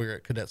together while we were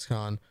at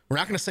CadetsCon. We're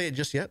not going to say it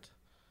just yet.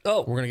 Oh.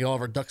 We're going to get all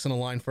of our ducks in a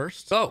line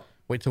first. Oh.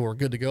 Wait till we're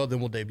good to go, then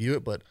we'll debut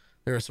it. But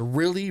there's some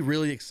really,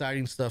 really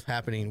exciting stuff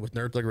happening with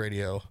Nerd Thug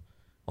Radio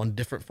on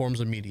different forms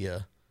of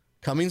media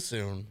coming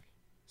soon.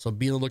 So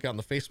be on the lookout on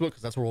the Facebook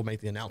because that's where we'll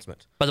make the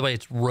announcement. By the way,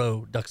 it's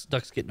row. Ducks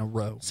getting a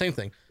row. Same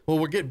thing.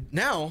 Well,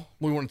 now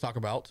we want to talk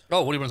about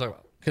Oh, what do you want to talk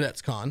about?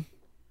 CadetsCon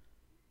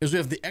is we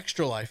have the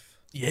Extra Life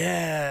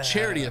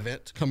charity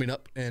event coming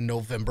up in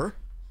November.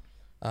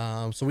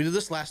 So we did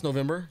this last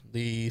November,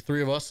 the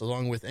 3 of us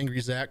along with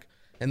Angry Zach.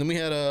 And then we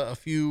had a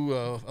few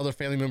other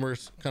family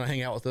members kind of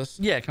hang out with us.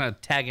 Yeah, kind of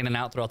tag in and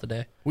out throughout the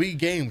day. We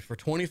gamed for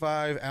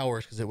 25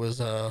 hours because it was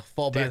a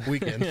fallback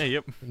weekend.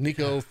 Yep.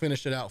 Nico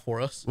finished it out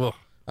for us. Whoa.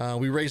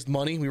 We raised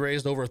money. We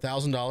raised over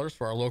 $1,000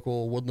 for our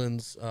local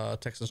Woodlands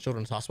Texas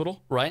Children's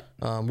Hospital. Right.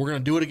 We're going to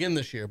do it again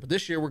this year, but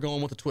this year we're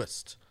going with a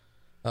twist.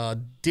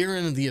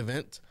 During the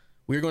event,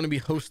 we're going to be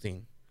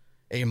hosting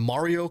a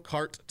Mario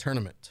Kart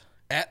tournament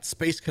at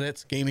Space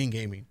Cadets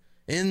Gaming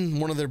in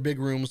one of their big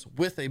rooms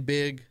with a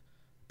big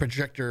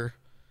projector,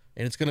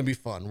 and it's going to be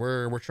fun.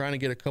 We're trying to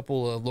get a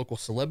couple of local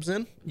celebs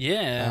in.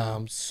 Yeah.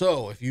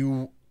 So if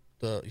you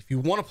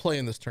want to play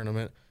in this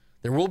tournament,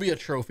 there will be a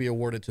trophy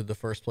awarded to the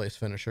first place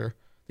finisher,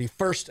 the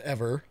first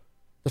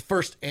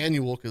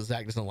annual, because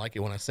Zach doesn't like it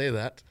when I say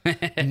that,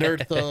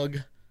 Nerd Thug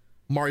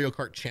Mario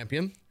Kart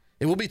champion.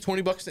 It will be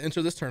 $20 to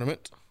enter this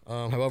tournament.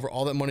 However,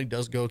 all that money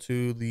does go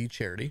to the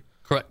charity.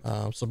 Correct.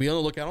 So be on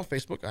the lookout on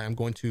Facebook. I am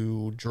going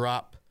to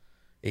drop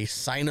a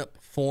sign-up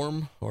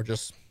form or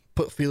just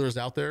put feelers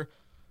out there.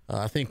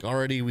 I think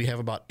already we have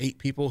about 8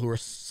 people who are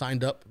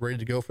signed up, ready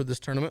to go for this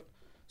tournament.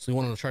 So we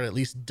wanted to try to at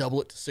least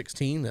double it to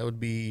 16. That would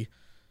be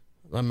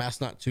The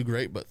math's not too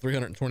great, but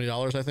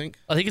 $320, I think,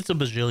 I think it's a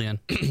bajillion.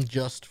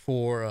 just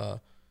for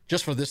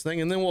this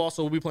thing. And then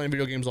we'll be playing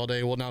video games all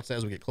day. We'll announce it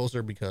as we get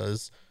closer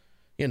because,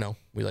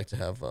 we like to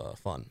have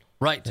fun.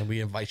 Right. And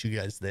we invite you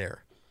guys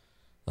there.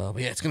 But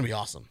yeah, it's gonna be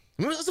awesome.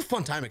 I mean, it was a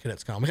fun time at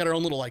CadetsCon. We had our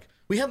own little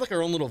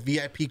our own little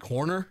VIP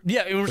corner.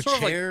 Yeah, it was with sort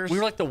of chairs. like we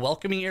were like the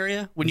welcoming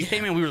area. When you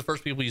came in, we were the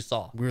first people you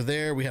saw. We were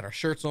there. We had our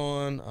shirts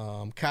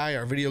on. Kai,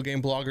 our video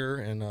game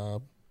blogger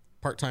and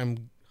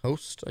part-time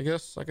host, I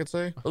guess I could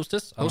say.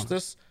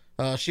 Hostess.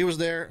 She was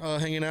there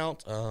hanging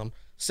out.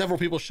 Several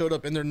people showed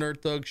up in their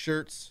Nerd Thug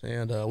shirts,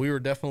 and we were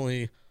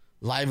definitely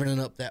livening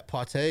up that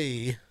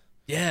party.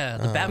 Yeah,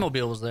 the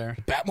Batmobile was there.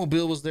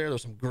 Batmobile was there. There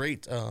was some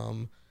great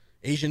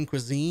Asian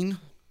cuisine,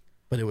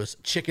 but it was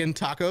chicken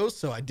tacos,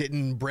 so I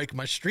didn't break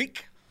my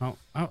streak. Oh,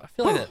 I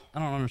feel like that. I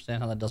don't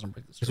understand how that doesn't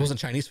break the This streak. wasn't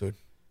Chinese food.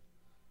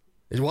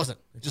 It wasn't.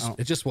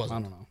 It just wasn't.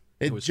 I don't know.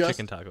 It was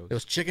chicken tacos. It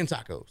was chicken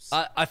tacos.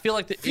 I feel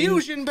like the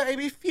Fusion,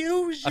 baby,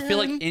 fusion. I feel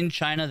like in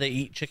China they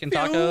eat chicken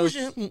tacos,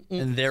 Fusion.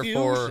 and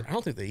therefore Fusion. I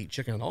don't think they eat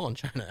chicken at all in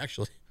China.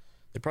 Actually,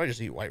 they probably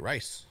just eat white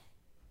rice.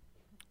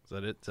 Is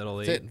that it? Is that all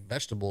they That's ate? it.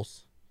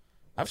 Vegetables.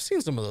 I've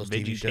seen some of those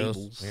TV shows.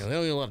 Vegetables. Yeah, they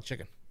don't eat a lot of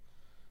chicken.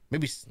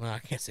 Maybe I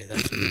can't say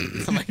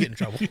that. I might get in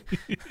trouble.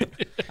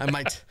 I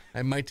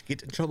might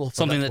get in trouble. For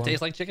something that one.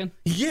 tastes like chicken.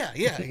 Yeah,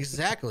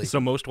 exactly. So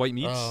most white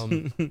meats.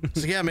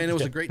 So yeah, man, it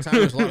was a great time.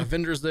 There was a lot of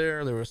vendors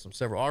there. There were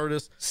several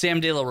artists.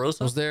 Sam De La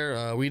Rosa. Was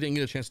there. We didn't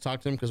get a chance to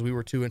talk to him because we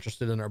were too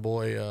interested in our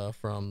boy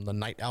from the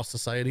Night Owl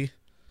Society,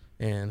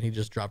 and he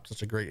just dropped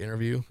such a great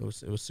interview.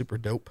 It was super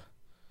dope.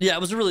 Yeah, it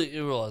was a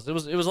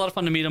lot of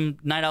fun to meet him.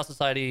 Night Owl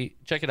Society,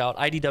 check it out.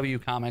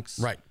 IDW Comics.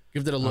 Right,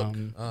 give it a look.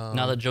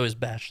 Now that Joey's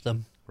bashed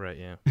them. Right,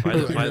 yeah.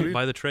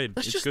 Buy the trade.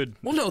 That's It's just good.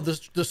 Well, no,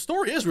 the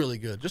story is really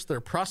good. Just their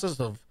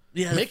process of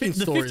making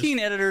the stories. 15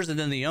 editors and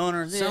then the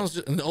owner. And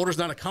the owner's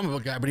not a comic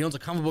book guy, but he owns a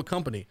comic book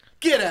company.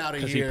 Get out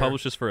of Because here. he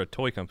publishes for a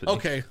toy company.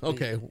 Okay. We'll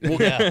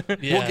Yeah,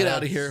 get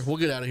out of here. We'll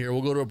get out of here.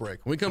 We'll go to a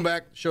break. When we come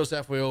back, show's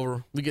halfway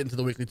over. We get into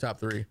the weekly top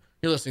 3.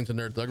 You're listening to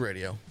Nerd Thug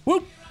Radio.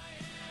 Whoop.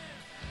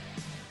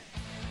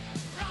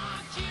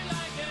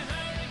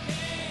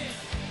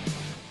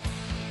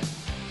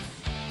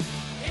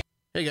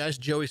 Hey guys,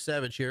 Joey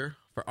Savage here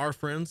for our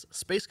friends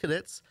Space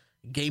Cadets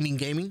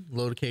Gaming,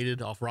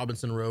 located off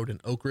Robinson Road in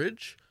Oak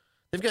Ridge.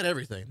 They've got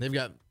everything. They've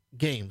got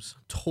games,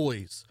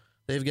 toys,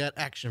 they've got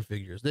action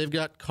figures, they've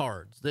got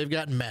cards, they've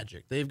got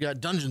Magic, they've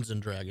got Dungeons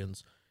and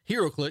Dragons,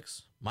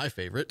 HeroClix, my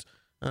favorite.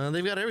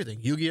 They've got everything.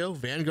 Yu-Gi-Oh,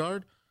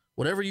 Vanguard,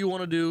 whatever you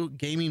want to do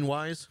gaming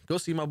wise, go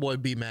see my boy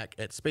B-Mac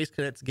at Space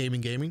Cadets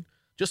Gaming.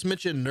 Just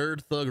mention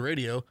Nerd Thug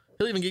Radio.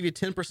 He'll even give you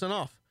 10%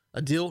 off.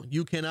 A deal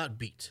you cannot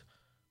beat.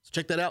 So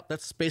check that out.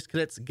 That's Space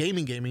Cadets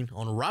Gaming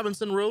on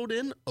Robinson Road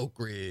in Oak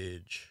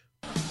Ridge.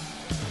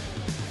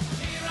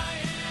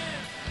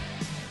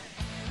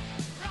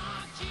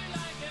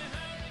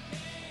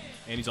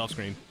 And he's off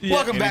screen.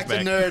 Welcome And back to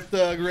he's Nerd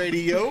Thug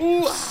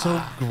Radio. So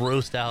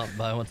grossed out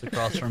by what's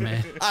across from me.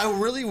 I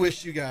really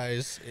wish you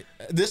guys,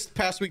 this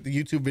past week the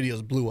YouTube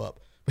videos blew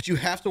up, but you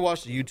have to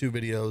watch the YouTube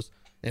videos.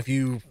 If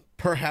you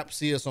perhaps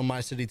see us on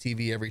My City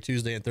TV every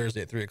Tuesday and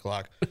Thursday at 3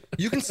 o'clock,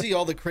 you can see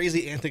all the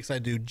crazy antics I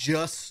do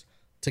just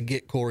to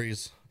get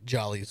Corey's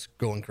jollies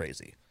going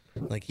crazy.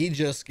 Like he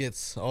just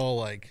gets all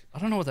like I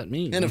don't know what that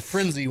means. in a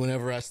frenzy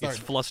whenever I start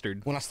He's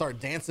flustered. when I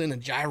start dancing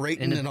and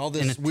gyrating In a- and all in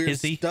this a weird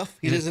tizzy? stuff.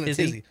 He In a is in a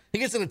tizzy? tizzy. He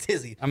gets in a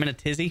tizzy. I'm in a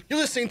tizzy. You're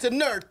listening to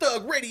Nerd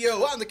Thug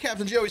Radio. I'm the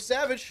Captain Joey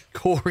Savage.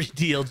 Corey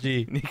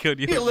DLG. Nico,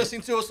 do you You're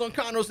listening to us on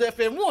Conroe's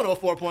FM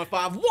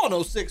 104.5,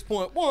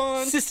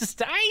 106.1, Sister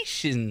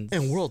stations.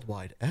 and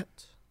worldwide at.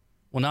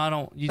 Well, now I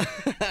don't.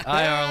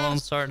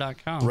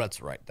 IRLoneStar.com.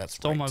 That's right. That's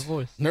Stole right. my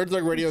voice.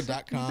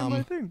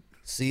 NerdThugRadio.com.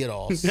 See it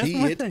all. See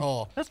my it thing.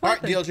 all. That's All my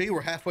right, thing. DLG, we're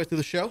halfway through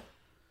the show.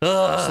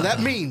 So that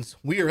means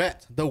we are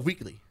at the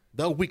weekly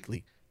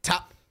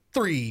top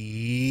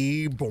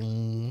 3.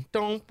 Boom,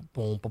 dum,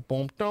 boom, boom,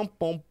 boom, dum,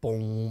 boom,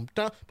 boom,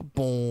 dum,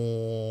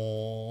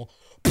 boom,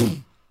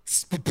 boom.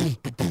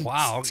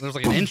 Wow, there's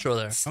like an intro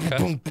there. Okay.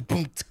 Boom, boom,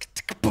 boom, tick,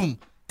 tick, boom,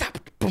 tap,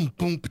 boom,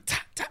 boom,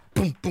 ta, ta,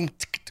 boom, boom,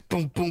 tick,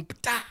 boom, boom,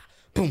 ta,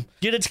 boom.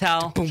 Get a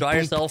towel, dry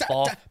yourself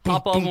off,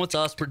 pop on with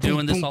us. We're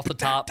doing this off the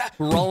top.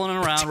 We're rolling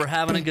around. We're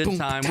having a good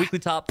time. Weekly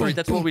top 3.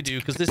 That's what we do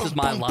because this is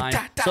my line.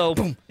 So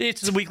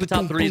it's a weekly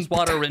top 3. It's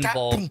water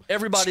involved.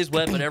 Everybody's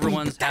wet, but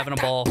everyone's having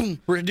a ball.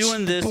 We're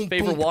doing this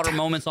favorite water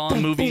moments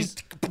on movies.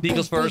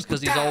 Nico's first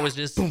because he's always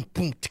just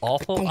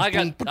awful.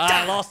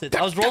 I lost it.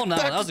 I was rolling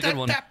that one. That was a good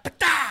one.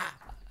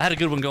 I had a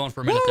good one going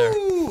for a minute there.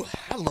 Ooh,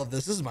 I love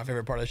this. This is my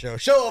favorite part of the show.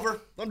 Show over.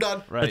 I'm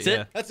done. Right, That's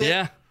yeah. it. That's it.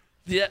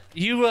 Yeah. Yeah.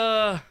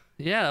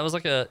 Yeah, that was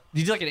like you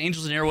did like an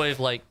Angels in Airwave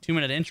like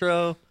 2-minute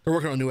intro. They're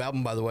working on a new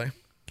album, by the way,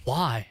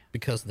 Why?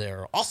 because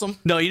they're awesome.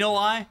 No, you know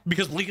why?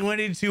 Because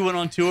Blink-182 went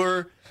on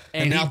tour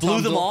and now he blew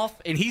Tom's them all- off,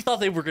 and he thought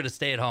they were going to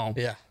stay at home.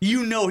 Yeah.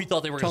 You know he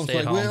thought they were going Tom's to stay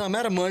like, at home. well, I'm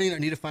out of money and I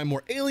need to find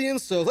more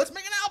aliens, so let's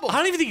make an album. I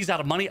don't even think he's out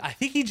of money. I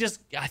think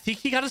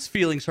he got his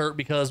feelings hurt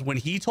because when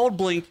he told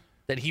Blink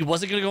that he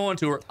wasn't going to go on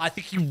tour, I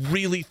think he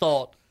really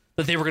thought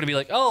that they were going to be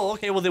like, oh,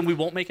 okay, well then we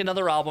won't make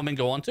another album and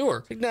go on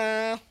tour. Like,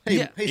 nah. Hey,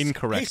 Yeah. hey,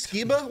 Incorrect.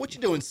 Hey, Skiba, what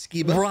you doing,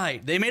 Skiba?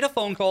 Right. They made a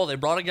phone call. They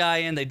brought a guy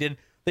in.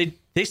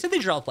 They said they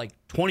dropped like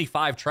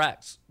 25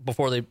 tracks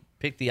before they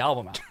picked the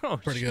album out. Oh,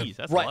 Pretty good. jeez,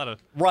 that's Right. a lot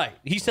of. Right.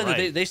 He said that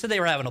Right. they said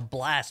they were having a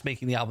blast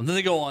making the album. Then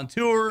they go on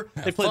tour.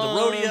 They play the fun.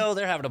 rodeo.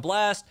 They're having a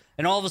blast.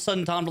 And all of a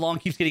sudden, Tom DeLonge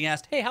keeps getting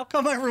asked, hey, how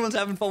come everyone's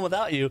having fun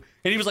without you?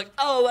 And he was like,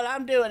 oh, well,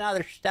 I'm doing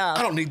other stuff.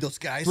 I don't need those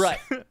guys. Right.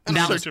 I'm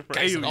now, not searching for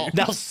guys at aliens. all.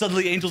 now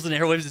suddenly Angels and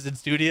Airwaves is in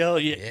studio.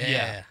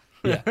 Yeah.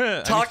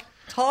 Yeah.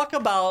 Talk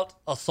about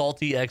a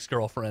salty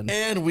ex-girlfriend.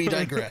 And we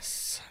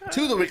digress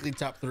to the weekly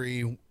top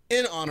 3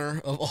 in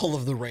honor of all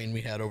of the rain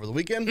we had over the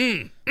weekend.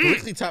 The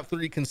weekly top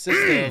 3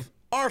 consists of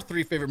our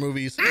 3 favorite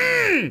movies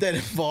that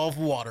involve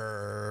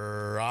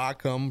water. I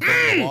come from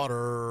the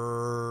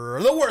water.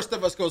 The worst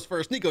of us goes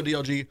first. Nico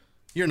DLG,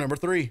 you're number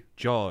 3.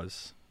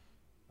 Jaws.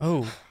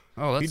 Oh,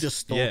 that's, You just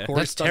stole Yeah.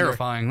 Corey's that's thunder.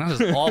 terrifying.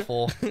 That is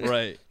awful.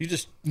 Right. You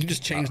just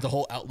changed the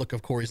whole outlook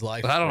of Corey's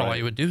life. I don't know why Right.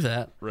 you would do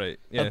that. Right.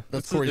 Yeah.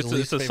 that's It's Corey's it's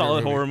least a favorite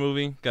solid movie. horror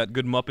movie. Got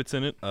good Muppets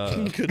in it.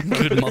 Good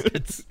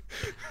Muppets.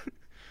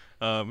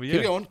 Yeah.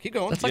 Keep going. Keep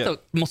going. That's like Yeah.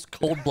 the most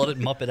cold-blooded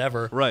Muppet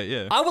ever. Right.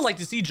 Yeah. I would like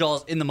to see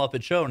Jaws in the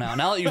Muppet Show now.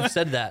 Now that you've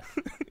said that,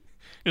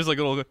 It's like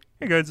a little.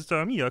 Hey guys, it's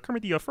me,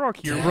 Kermit the Frog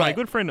here. with My Right.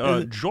 good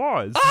friend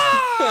Jaws.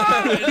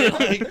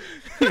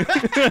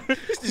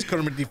 This is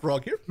Kermit the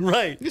Frog here.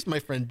 right? This is my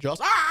friend Joss.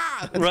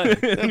 Ah!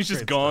 Right. and he's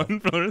just gone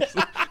for the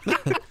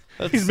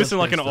rest. He's missing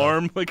like an great stuff.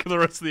 arm like for the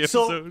rest of the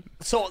So, episode.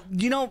 so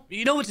you know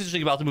what's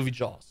interesting about the movie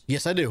Jaws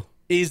Yes, I do.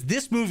 is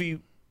this movie,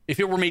 if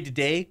it were made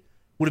today,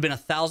 would have been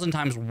 1,000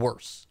 times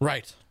worse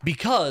Right.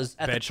 because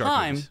at Bad the shark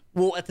time,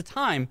 movies. at the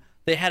time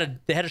they had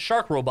a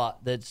shark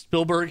robot that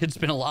Spielberg had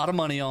spent a lot of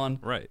money on.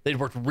 Right. They'd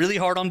worked really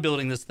hard on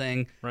building this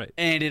thing. Right.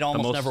 And it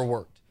almost most- never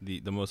worked. The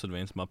most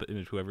advanced Muppet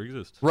image who ever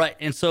exists. Right,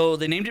 and so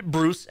they named it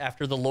Bruce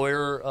after the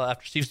lawyer,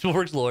 after Steve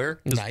Spielberg's lawyer.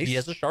 'Cause Nice. He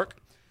has a shark.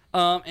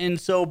 And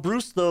so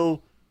Bruce,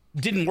 though,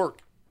 didn't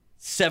work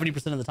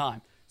 70% of the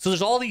time. So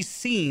there's all these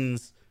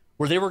scenes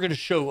where they were going to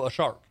show a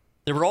shark.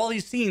 There were all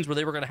these scenes where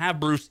they were going to have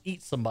Bruce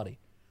eat somebody.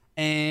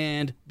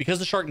 And because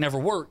the shark never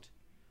worked,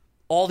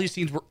 all these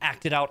scenes were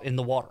acted out in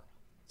the water.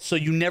 So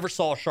you never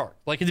saw a shark.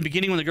 Like in the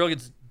beginning when the girl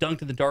gets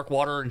dunked in the dark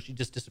water and she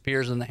just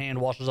disappears and the hand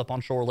washes up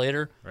on shore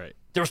later. Right.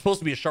 There was supposed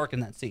to be a shark in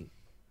that scene.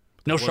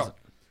 No shark. wasn't.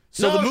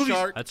 So No the movie,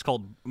 shark. That's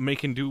called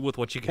making do with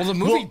what you got. Well, the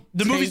movie. well,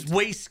 the movie's changed-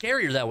 way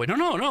scarier that way.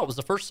 No. It was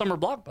the first summer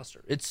blockbuster.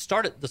 It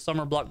started the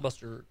summer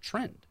blockbuster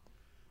trend.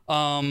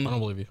 I don't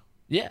believe you.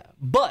 Yeah,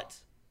 but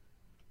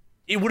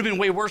it would have been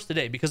way worse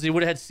today because they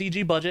would have had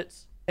CG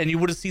budgets and you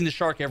would have seen the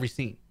shark every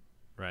scene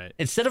right.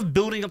 instead of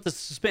building up the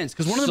suspense.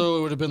 Because one of the So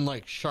it would have been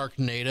like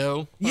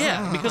Sharknado.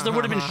 yeah, because there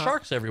would have been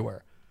sharks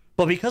everywhere.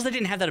 But because they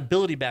didn't have that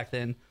ability back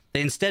then,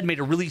 they instead made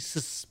a really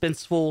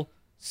suspenseful,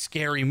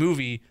 scary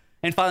movie.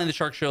 And finally, the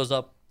shark shows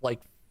up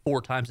like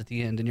 4 times at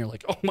the end, and you're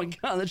like, "Oh my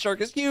god, that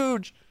shark is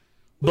huge!"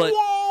 But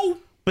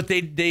but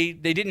they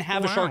didn't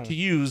have a shark Wow. to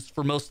use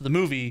for most of the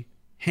movie,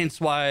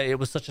 hence why it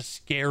was such a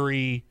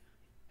scary.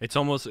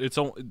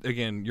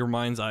 Again, your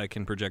mind's eye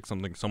can project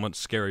something so much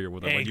scarier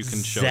with what you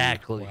can show.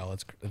 Exactly. Wow,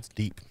 that's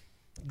deep.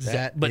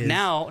 That But is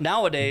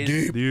nowadays,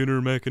 deep. The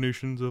inner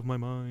machinations of my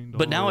mind.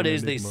 but are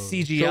nowadays an they enigma.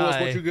 CGI. Show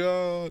us what you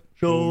got.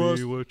 Show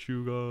me what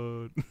you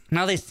got.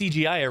 Now they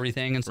CGI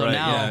everything, and so right?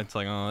 now Yeah, it's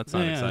like, oh, that's not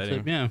yeah, it's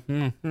exciting. like,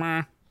 yeah.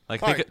 Meh.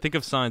 Like, All think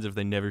of Signs if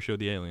they never showed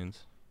the aliens.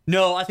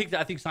 No, I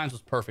think Signs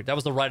was perfect. That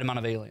was the right amount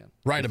of alien.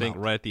 Right I think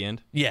about. right at the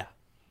end. Yeah.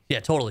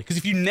 Yeah, totally. Because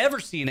if you never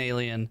see an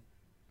alien,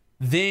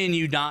 then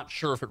you're not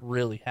sure if it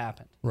really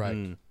happened.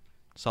 Right.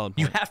 Solid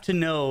You point. have to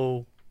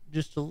know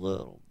just a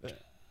little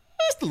bit.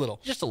 Just a little.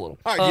 Just a little.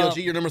 All right,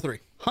 DLG, you're number 3.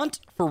 Hunt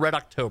for Red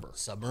October.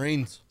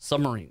 Submarines.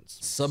 Submarines.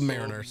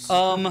 Submariners.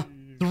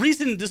 The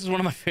reason this is one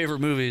of my favorite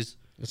movies,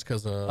 Just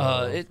because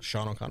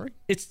Sean O'Connery.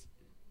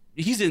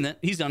 he's in it.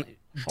 He's on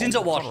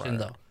Denzel Washington,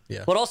 though.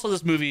 Yeah. But also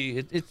this movie,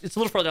 it's a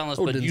little further down the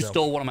list, Oh, but you Denzel.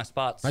 stole one of my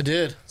spots. I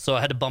did. So I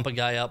had to bump a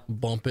guy up.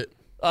 Bump it.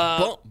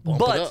 But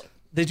bump it up.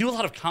 they do a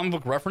lot of comic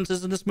book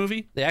references in this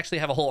movie. They actually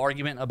have a whole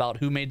argument about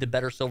who made the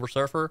better Silver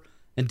Surfer,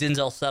 and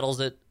Denzel settles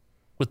it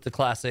with the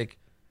classic.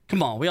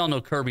 Come on, we all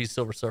know Kirby's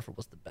Silver Surfer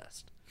was the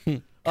best.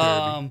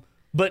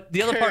 But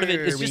the other part of it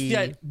is just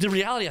Kirby. the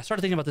reality. I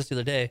started thinking about this the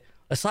other day.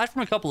 Aside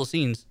from a couple of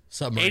scenes,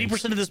 Submarines.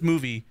 80% of this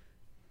movie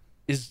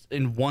is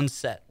in one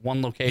set,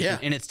 one location, Yeah.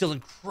 and it's still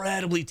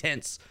incredibly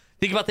tense.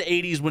 Think about the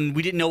 80s when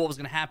we didn't know what was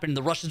going to happen.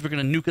 The Russians were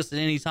going to nuke us at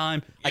any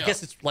time. I Yeah.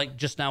 guess it's like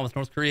just now with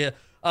North Korea.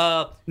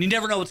 You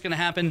never know what's going to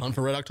happen. Hunt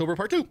for Red October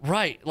Part 2.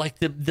 Right, like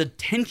the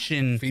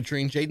tension.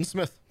 Featuring Jaden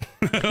Smith.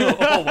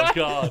 Oh my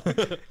god,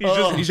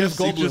 He's just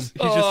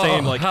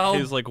saying like how-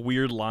 his like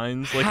weird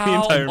lines like the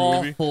how entire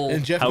movie. awful.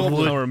 And Jeff How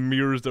Goldblum. our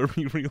mirrors are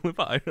real if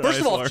I First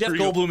of all, if Jeff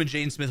Goldblum and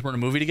Jane Smith were in a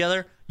movie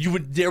together,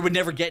 they would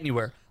never get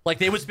anywhere. Like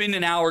they would spend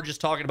an hour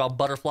just talking about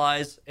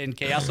butterflies and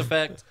chaos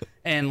effect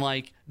and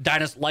like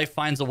Life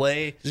Finds a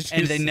Way,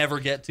 and they never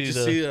get to Did the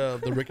you see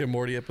the Rick and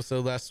Morty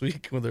episode last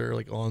week when they're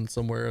like on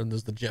somewhere and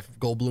there's the Jeff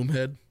Goldblum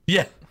head?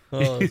 yeah.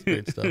 Oh, that's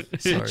great stuff.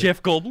 Sorry.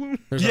 Jeff Goldblum.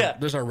 There's Yeah.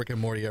 there's our Rick and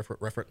Morty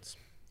reference.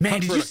 Man,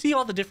 Hunt did for you it. see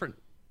all the different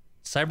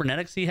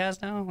cybernetics he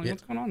has now? Like, Yeah.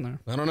 what's going on there?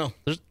 I don't know.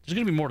 There's going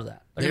to be more to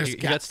that. There's He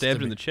got gots to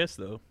stabbed in be. the chest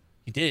though.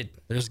 He did.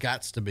 There's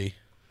gots to be.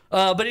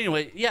 But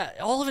anyway, yeah,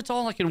 all of it's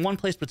all like in one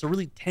place, but it's a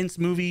really tense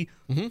movie.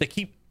 They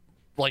keep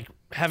like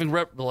having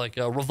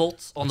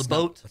revolts on the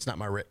boat. That's not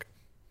my Rick.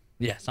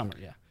 Yeah, summer.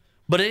 Yeah,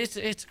 but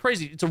it's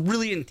crazy. It's a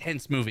really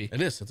intense movie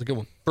It is. It's a good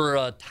one. for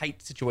a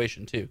tight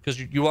situation too, because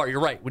you're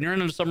right. When you're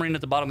in a submarine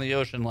at the bottom of the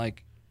ocean,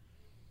 like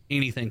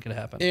anything could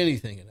happen.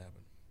 Anything can happen.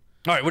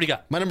 All right, what do you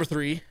got? My number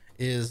 3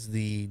 is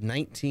the I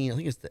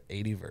think it's the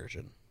 80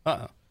 version.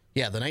 Uh-oh.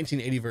 Yeah, the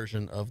 1980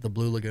 version of the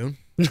Blue Lagoon.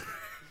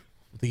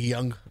 The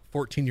young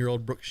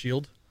 14-year-old Brooke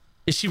Shield.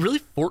 Is she really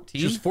 14?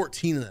 She was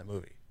 14 in that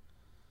movie.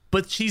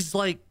 But she's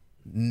like,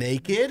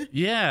 Naked.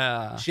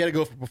 yeah. She had to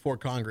go before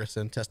Congress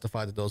and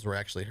testify that those were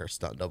actually her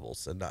stunt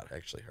doubles and not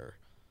actually her.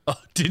 Oh,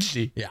 did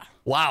she? Yeah.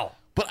 Wow.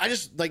 But I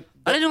just like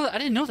I didn't know that. I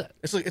didn't know that.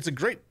 it's a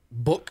great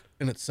book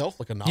in itself,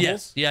 like a novel.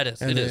 Yes. Yeah, it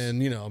is. And It is.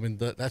 then, you know, I mean,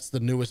 that's the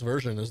newest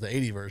version is the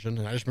 80 version.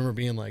 And I just remember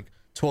being like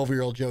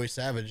 12-year-old Joey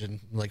Savage and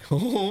like,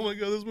 oh my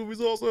God, this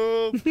movie's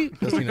awesome.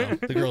 Because, you know,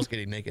 the girl's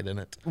getting naked in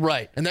it.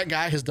 Right. And that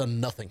guy has done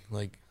nothing.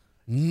 Like,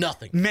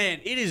 nothing. Man,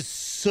 it is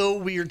so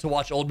weird to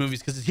watch old movies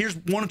because here's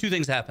one of two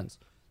things happens.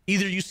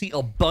 Either you see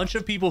a bunch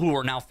of people who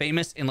are now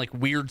famous in like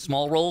weird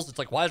small roles. It's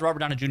like, why is Robert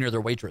Downey Jr.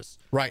 their waitress?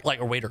 Right. Like,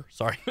 or waiter.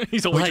 Sorry.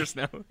 He's a waitress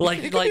now. Like,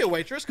 He could be a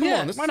waitress. Come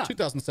yeah, on. This why is not?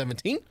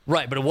 2017.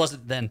 Right, but it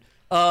wasn't then.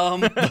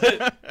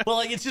 But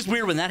like, it's just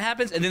weird when that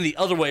happens. And then the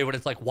other way, when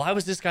it's like, why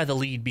was this guy the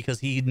lead? Because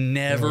he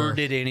never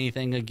did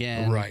anything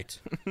again. Right.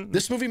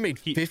 This movie made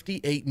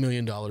 $58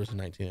 million in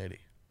 1980.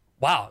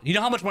 Wow. You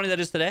know how much money that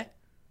is today?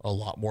 A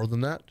lot more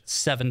than that.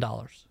 $7.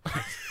 $7.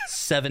 $4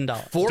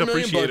 It's million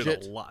appreciated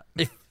budget, a lot.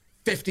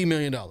 $50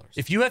 million.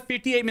 If you have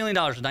 $58 million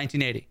in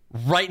 1980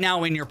 right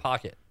now in your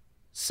pocket,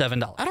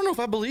 $7. I don't know if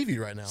I believe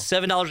you right now.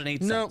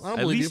 $7.08. No, I don't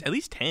believe you. At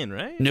least 10,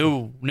 right?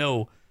 No.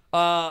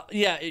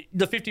 Yeah,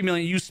 the $50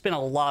 million, you spent a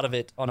lot of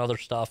it on other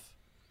stuff.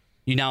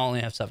 You now only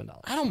have $7.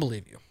 I don't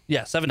believe you.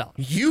 Yeah, $7.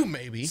 You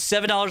maybe,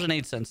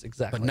 $7.08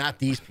 exactly. but not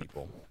these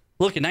people.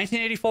 Look, in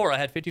 1984, I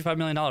had $55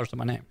 million to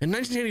my name. In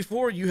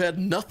 1984, you had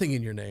nothing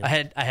in your name. I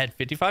had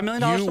 $55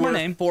 million You to my were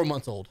name, 4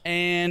 months old.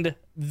 and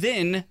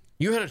then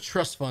You had a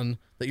trust fund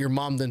that your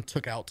mom then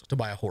took out to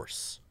buy a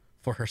horse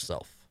for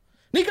herself.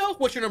 Nico,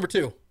 what's your number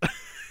 2?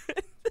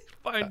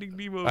 Finding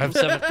Nemo. I have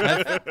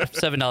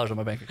 $7 on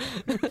my bank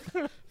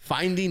account.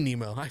 Finding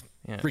Nemo. I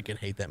Yeah. freaking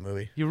hate that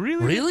movie. You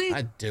really? Really?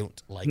 I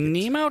don't like it.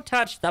 Nemo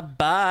touched the butt.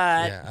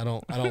 Yeah, I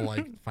don't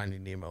like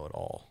Finding Nemo at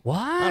all. What?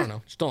 I don't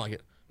know. Just don't like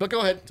it. But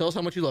go ahead. Tell us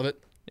how much you love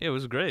it. Yeah, it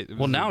was great. It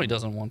Well, was now he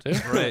doesn't want to.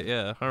 Right,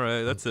 yeah. All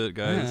right, that's it,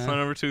 guys. Yeah. My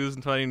number 2 is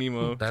Finding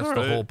Nemo. That's All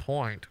the right. whole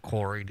point,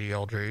 Corey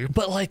DLG.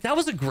 But like, that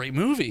was a great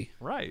movie.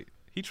 Right.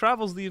 He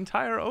travels the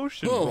entire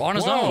ocean. Whoa, On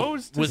his wow. own.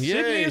 Goes to With-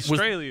 Sydney, Yay.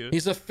 Australia.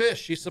 He's a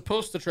fish. He's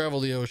supposed to travel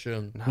the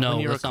ocean. No, when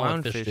you're that's a not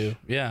what fish clownfish. do.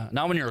 Yeah,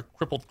 not when you're a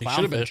crippled He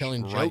should have been clownfish.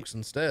 telling Right. jokes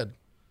instead.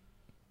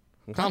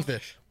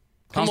 Clownfish.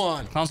 Come Clowns,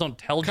 on. Clowns don't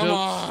tell Come jokes.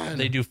 on.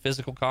 They do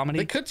physical comedy.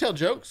 They could tell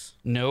jokes.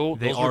 No,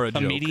 They those are are a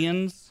joke.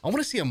 comedians. I want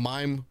to see a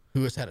mime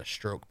who has had a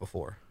stroke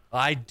before.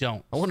 I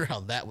don't. I wonder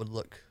how that would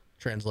look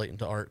translate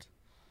into art.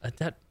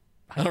 That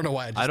I don't know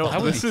why I just I don't.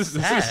 thought would that. be This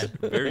is sad.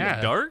 very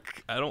Yeah.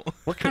 dark. I don't.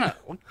 what kind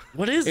of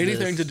what is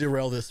Anything to this?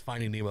 derail this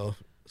Finding Nemo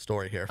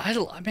story here. I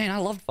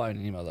loved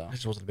Finding Nemo though. I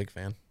just wasn't a big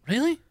fan.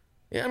 Really?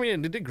 Yeah, I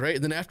mean, it did great.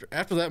 And then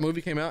after that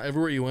movie came out,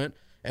 everywhere you went,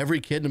 every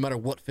kid, no matter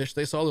what fish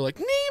they saw, they're like,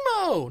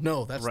 Nemo!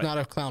 No, that's Right. not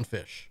a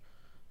clownfish.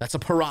 That's a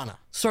piranha.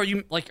 So are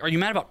you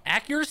mad about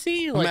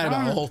accuracy? I'm Like, mad I about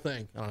don't the know. whole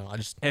thing. I don't know.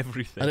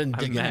 Everything. I didn't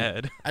dig I'm it.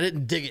 mad. I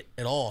didn't dig it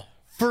at all.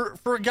 For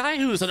a guy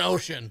who's It's an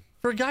ocean.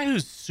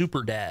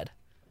 super dad.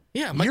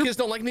 Yeah, my You're- kids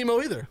don't like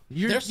Nemo either. They're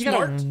You got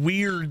smart. a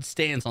weird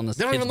stance on this.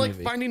 They don't kid's even like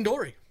movie. Finding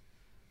Dory.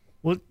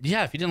 Well,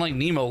 yeah. If you didn't like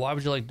Nemo, why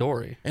would you like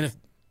Dory? And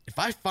if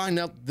I find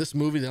out this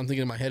movie that I'm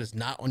thinking in my head is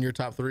not on your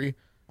top 3,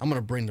 I'm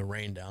gonna bring the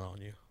rain down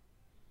on you.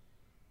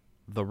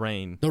 The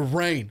rain. The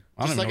rain,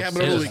 I don't just even like know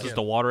happened what over it the This is weekend.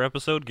 the water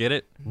episode. Get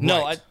it?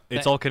 No, Right.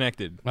 It's all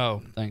connected.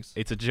 Oh, thanks.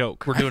 It's a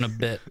joke. We're doing a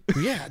bit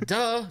Yeah,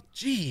 duh.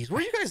 Jeez, where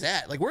are you guys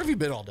at? Like, where have you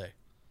been all day?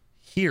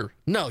 here.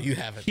 No, you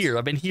haven't. Here,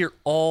 I've been here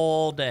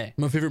all day.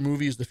 My favorite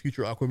movie is the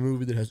future Aquaman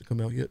movie that hasn't come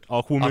out yet.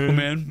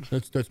 Aquaman.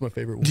 That's my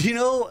favorite one. Do you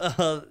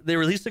know they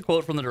released a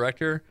quote from the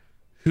director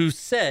who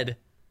said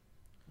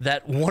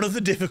that one of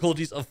the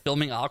difficulties of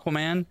filming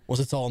Aquaman, Was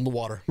it's all in the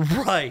water?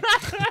 right?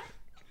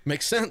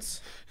 Makes sense.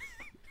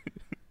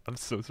 I'm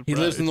so surprised. He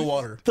lives in the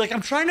water. Like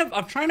I'm trying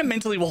to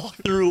mentally walk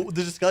through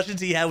the discussions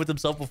he had with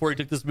himself before he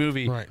took this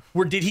movie. Right.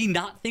 Where did he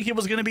not think it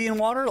was going to be in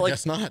water? Like,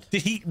 Guess not.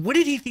 What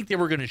did he think they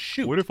were going to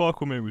shoot? What if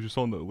Aquaman was just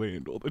on the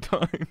land all the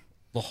time?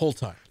 The whole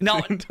time. Now,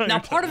 entire now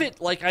part of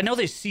it, like I know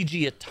they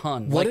CG a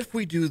ton. What like, if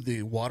we do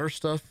the water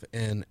stuff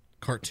and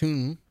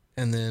cartoon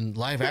and then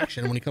live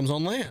action when he comes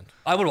on land?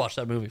 I would watch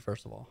that movie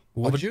first of all.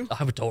 Would you?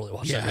 I would totally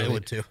watch that Yeah, movie. I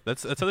would too.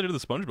 That's how they did the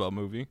SpongeBob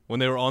movie.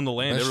 When they were on the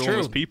land, That's everyone true.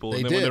 was people,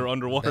 and then did. when they were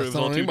underwater, That's it was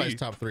not all on anybody's 2D.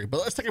 top 3.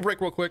 But let's take a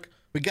break real quick.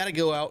 We got to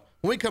go out.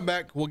 When we come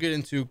back, we'll get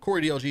into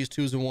Corey DLG's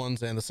 2s and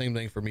 1s and the same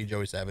thing for me,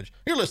 Joey Savage.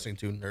 You're listening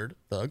to Nerd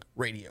Thug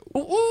Radio.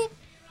 Ooh, ooh.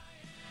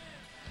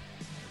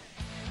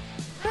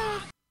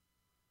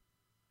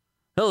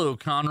 Hello,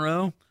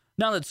 Conroe.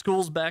 Now that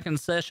school's back in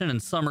session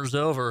and summer's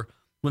over,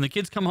 when the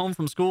kids come home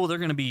from school, they're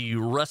going to be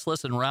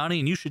restless and rowdy,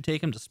 and you should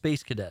take them to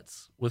Space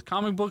Cadets. With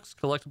comic books,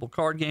 collectible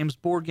card games,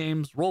 board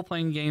games,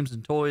 role-playing games,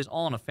 and toys,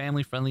 all in a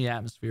family-friendly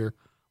atmosphere,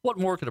 what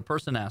more could a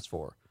person ask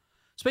for?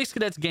 Space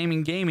Cadets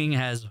Gaming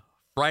has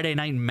Friday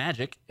Night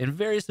Magic and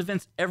various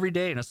events every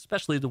day, and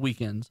especially the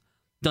weekends.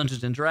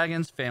 Dungeons &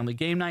 Dragons, Family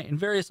Game Night, and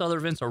various other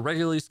events are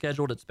regularly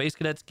scheduled at Space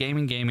Cadets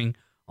Gaming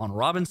on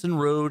Robinson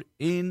Road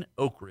in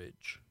Oak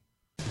Ridge.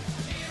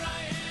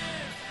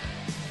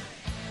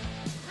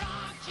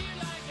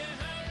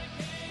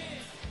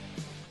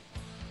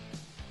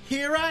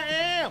 Here I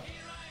am.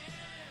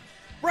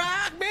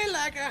 Rock me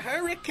like a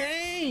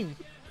hurricane.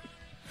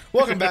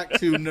 Welcome back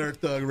to Nerd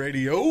Thug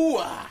Radio.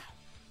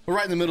 We're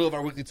right in the middle of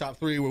our weekly top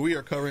 3 where we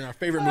are covering our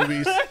favorite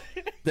movies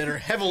that are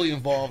heavily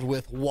involved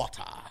with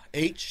water.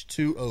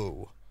 H2O.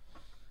 Oh,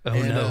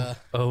 no.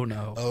 Oh,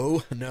 no.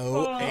 Oh,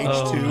 no.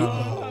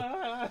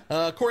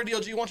 H2O. Corey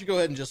DLG, why don't you go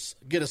ahead and just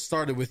get us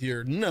started with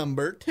your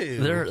number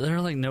 2. There are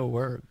like no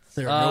words.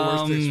 There are no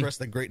words to express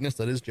the greatness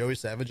that is Joey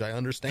Savage. I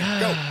understand.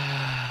 Go.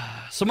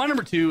 So my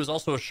number 2 is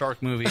also a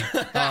shark movie,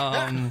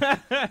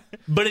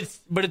 but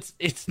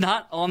it's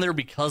not on there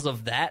because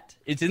of that.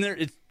 It's in there.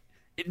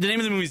 The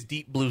name of the movie is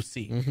Deep Blue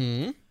Sea.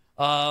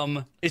 Mm-hmm.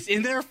 It's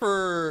in there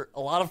for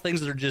a lot of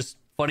things that are just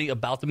funny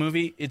about the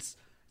movie. It's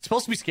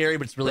supposed to be scary,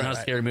 but it's really not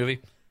a scary movie.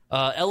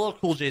 LL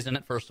Cool J's in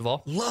it, first of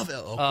all. Love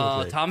LL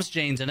Cool J. Thomas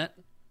Jane's in it.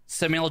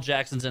 Samuel L.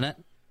 Jackson's in it.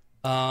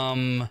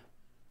 I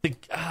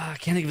can't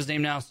think of his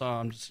name now,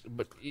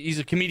 but he's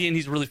a comedian.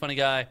 He's a really funny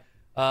guy.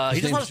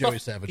 His name's Joey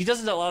Savage. He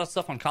does a lot of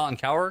stuff on Colin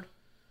Cowherd.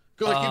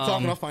 Go ahead, keep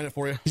talking. I'll find it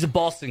for you. He's a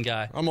Boston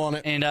guy. I'm on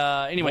it. And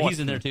anyway, he's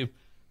in there too.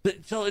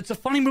 So it's a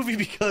funny movie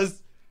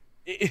because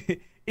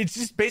it's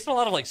just based on a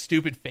lot of like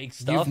stupid fake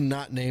stuff. You've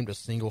not named a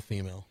single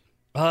female.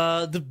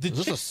 Is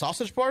this a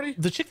sausage party?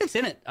 The chick that's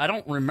in it, I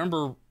don't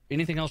remember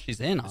anything else she's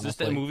in. Is this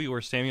that movie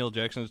where Samuel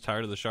Jackson is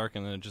tired of the shark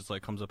and then it just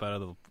like comes up out of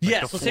the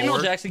yeah? the So floor? Samuel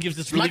Jackson gives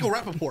this really Michael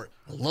Rappaport.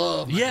 I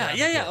love Michael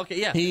Rappaport. Okay,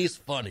 yeah. He's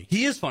funny.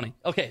 He is funny.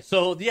 Okay,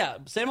 so yeah,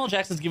 Samuel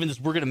Jackson's giving this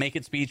 "we're gonna make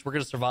it" speech. We're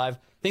gonna survive.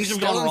 Things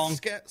have gone wrong.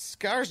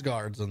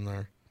 Skarsgård's in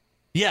there.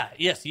 Yeah,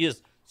 yes, he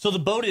is. So the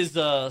boat is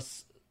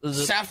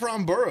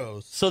Saffron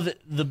Burrows. So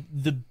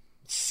the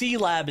Sea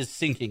Lab is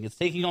sinking. It's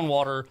taking on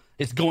water.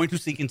 It's going to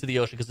sink into the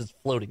ocean because it's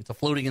floating. It's a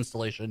floating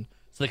installation,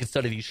 so they can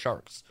study these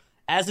sharks.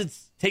 As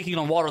it's taking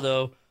on water,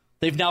 though,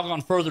 they've now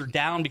gone further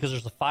down because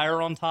there's a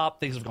fire on top.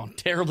 Things have gone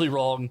terribly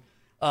wrong.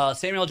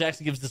 Samuel L.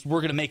 Jackson gives this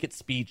 "we're going to make it"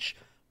 speech,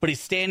 but he's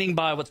standing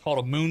by what's called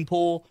a moon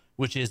pool,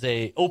 which is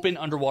a open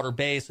underwater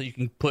bay, so you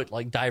can put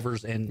like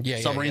divers and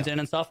submarines in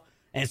and stuff.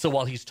 And so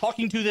while he's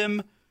talking to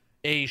them,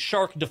 a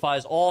shark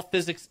defies all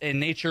physics and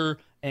nature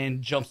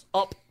and jumps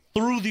up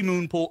through the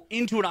moon pool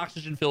into an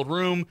oxygen-filled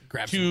room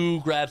grab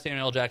Samuel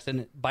L.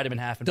 Jackson, bite him in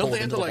half, and pull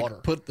him into the water. Don't they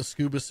have to put the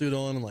scuba suit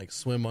on and like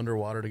swim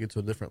underwater to get to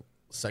a different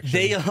section?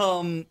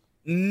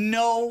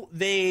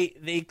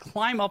 They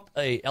climb up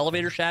a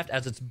elevator shaft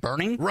as it's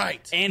burning,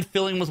 and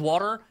filling with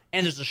water,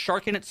 and there's a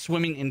shark in it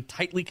swimming in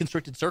tightly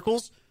constricted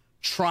circles,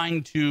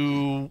 trying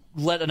to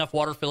let enough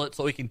water fill it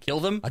so it can kill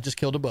them. I just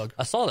killed a bug.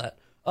 I saw that.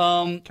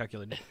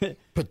 Calculated.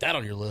 Put that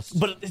on your list.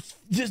 But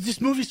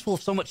this movie's full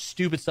of so much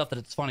stupid stuff that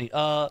it's funny.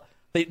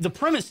 The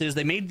premise is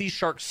they made these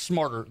sharks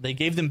smarter. They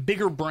gave them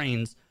bigger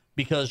brains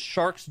because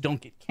sharks don't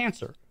get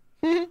cancer.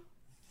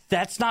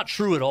 That's not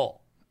true at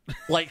all.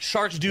 Like,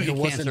 sharks do get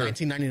cancer. It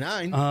was in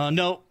 1999.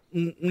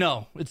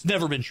 No, it's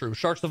never been true.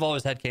 Sharks have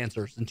always had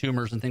cancers and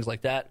tumors and things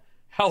like that.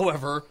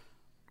 However,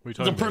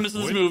 the premise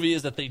of this movie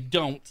is that they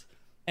don't,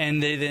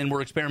 and they then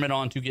were experimented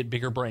on to get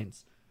bigger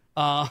brains.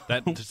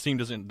 That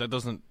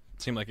doesn't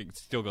seem like it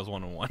still goes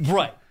 1-on-1.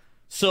 Right.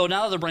 So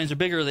now that their brains are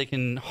bigger, they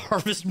can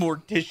harvest more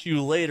tissue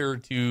later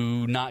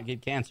to not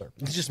get cancer.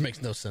 It just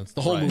makes no sense.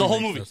 The whole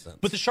movie makes no sense.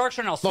 But the sharks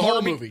are now smarter. The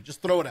whole movie.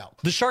 Just throw it out.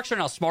 The sharks are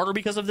now smarter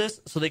because of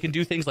this, so they can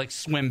do things like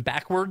swim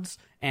backwards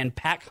and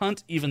pack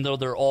hunt, even though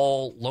they're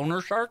all loner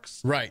sharks.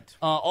 Right.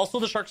 Also,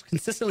 the sharks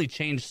consistently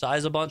change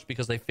size a bunch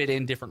because they fit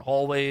in different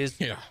hallways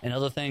and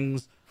other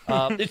things.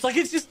 It's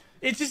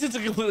a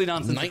completely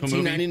nonsensical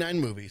 1999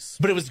 movies.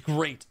 But it was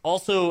great.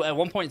 Also, at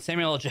one point,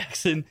 Samuel L.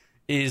 Jackson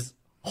is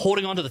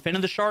holding onto the fin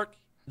of the shark.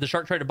 The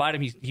shark tried to bite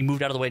him. He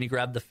moved out of the way and he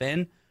grabbed the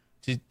fin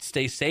to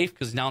stay safe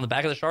because he's now on the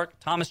back of the shark.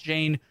 Thomas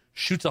Jane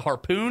shoots a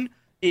harpoon.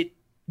 It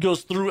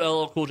goes through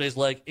LL Cool J's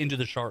leg into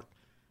the shark.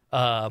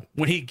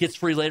 When he gets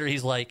free later,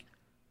 he's like,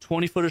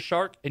 20-foot of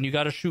shark and you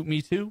got to shoot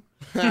me too?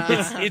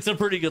 It's a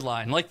pretty good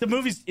line. Like, the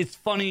movie's, it's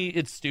funny,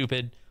 it's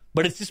stupid,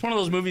 but it's just one of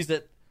those movies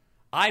that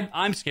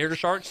I'm scared of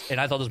sharks, and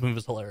I thought this movie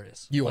was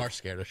hilarious. You are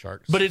scared of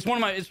sharks, but it's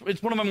one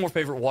of my more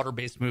favorite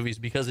water-based movies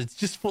because it's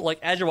just full, like,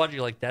 as you're watching,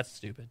 you're like, that's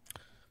stupid.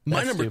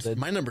 My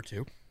number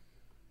 2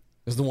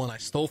 is the one I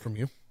stole from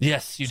you.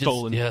 Yes, you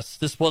Stolen. did. Yes,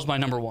 this was my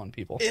number 1,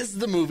 people. Is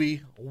the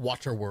movie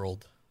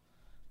Waterworld.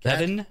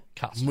 Kevin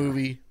Costner.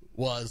 Movie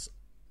was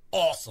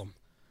awesome.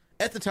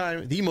 At the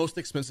time, the most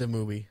expensive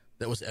movie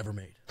that was ever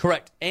made.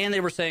 Correct. And they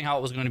were saying how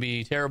it was going to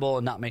be terrible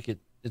and not make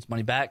its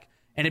money back.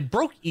 And it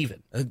broke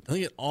even. I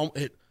think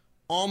it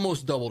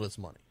almost doubled its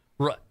money.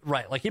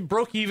 Right. Like it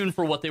broke even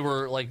for what they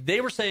were like. They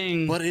were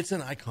saying, But it's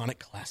an iconic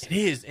classic. it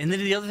is. And then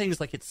the other thing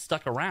is like it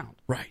stuck around.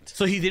 Right.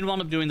 So he didn't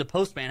wind up doing The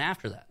Postman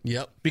after that.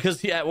 Yep.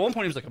 Because at one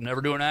point he was like, I'm never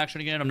doing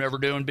action again. I'm never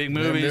doing big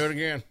Never movies do it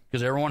again.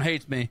 because everyone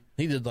hates me.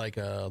 He did like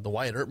the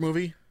Wyatt Earp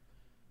movie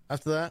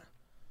after that.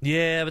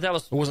 Yeah, but that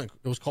was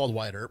It was called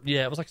Wyatt Earp.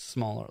 it was like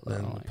smaller.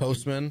 Then Like,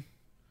 Postman.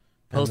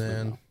 Postman, And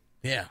then no.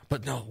 yeah,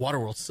 but no,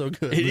 Waterworld's so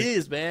good. it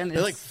is, man.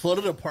 They like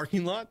flooded a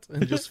parking lot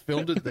and just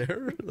filmed it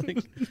there.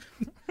 Like,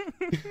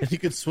 and he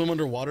could swim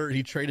underwater.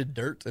 He traded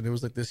dirt, and it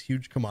was like this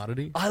huge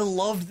commodity. I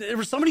loved. There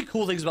were so many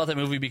cool things about that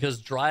movie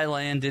because dry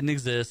land didn't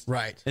exist,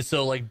 Right. And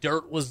so like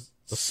dirt was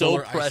The so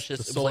solar precious. Ice, the It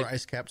was solar like,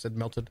 ice caps had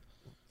melted.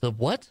 the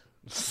what?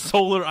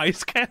 Solar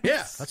ice caps.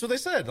 Yeah, that's what they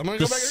said. I'm gonna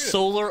The go back and read it.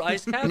 solar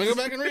ice I'm caps. gonna go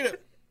back and read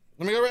it.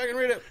 Let me go back and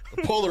read it.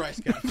 The polar ice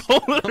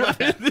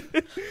caps.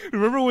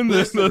 Remember when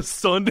the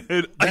sun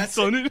had ice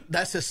on it?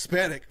 That's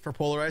Hispanic for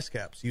polar ice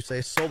caps. You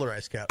say solar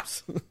ice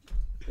caps.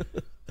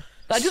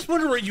 I just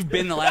wonder where you've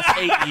been the last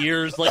 8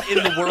 years, like in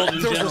the world in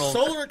There was general. a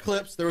solar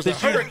eclipse. There was a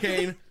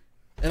hurricane,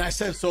 and I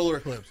said solar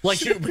eclipse. Like-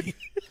 shoot me,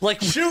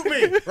 like shoot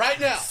me right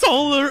now,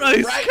 Solar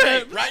ice right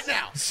caps. now, right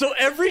now. so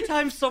every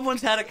time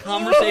someone's had a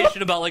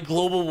conversation about like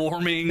global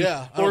warming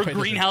Yeah, I don't or pay attention.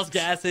 greenhouse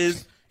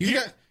gases. You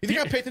think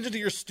I pay attention to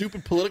your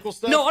stupid political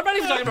stuff? No, I'm not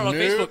even talking about on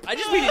Nope. Facebook. I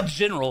just mean in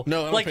general.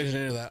 No, I don't like pay attention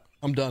to any of that.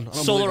 I'm done. I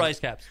don't solar believe it. ice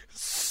caps.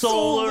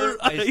 Solar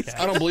ice ice caps.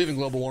 I don't believe in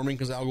global warming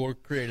because Al Gore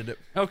created it.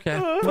 Okay.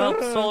 Well,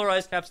 solar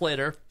ice caps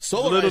later.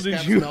 Solar Little ice did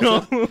caps you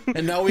melted, know,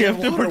 and now we you have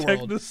have to water protect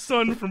world. the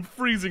sun from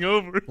freezing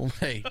over. Well,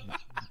 hey,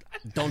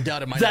 don't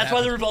doubt it. Might That's not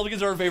why the happen.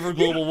 Republicans are in favor of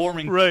global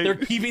warming. Right. They're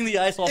keeping the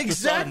ice off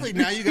Exactly.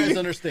 the sun. Now you guys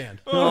understand.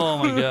 Oh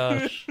my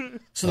gosh.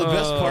 So the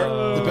best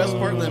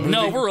part in that movie.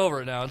 No, we're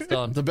over it now. It's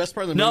done. The best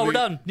part of the No, movie. we're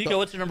done. Nico,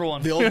 what's your number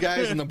one? The old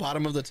guy's in the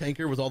bottom of the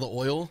tanker with all the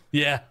oil,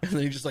 Yeah. and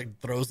then he just like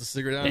throws the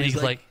cigarette out. And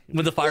he's like,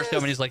 when the fire's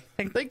coming, he's like,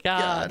 thank "Thank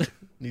God. God,"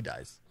 and he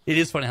dies. It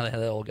is funny how they had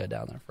that old guy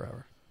down there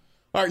forever.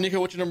 All right, Nico,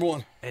 what's your number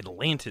one?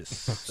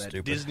 Atlantis. That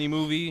Stupid. Disney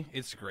movie.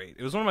 It's great.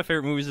 It was one of my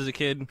favorite movies as a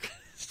kid.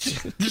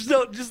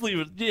 just leave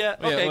it. Yeah.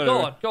 Okay,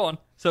 whatever. go on.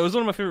 So it was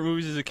one of my favorite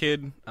movies as a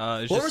kid.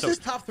 It's What just was so- his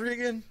top three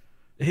again?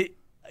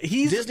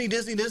 He's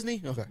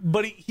Disney. Okay,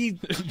 but he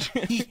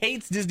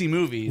hates Disney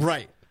movies.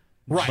 right,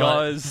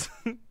 Jaws,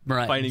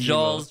 Right. Finding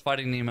Jaws, Nemo,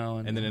 Finding Nemo,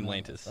 and then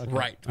Atlantis.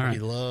 right. All right. He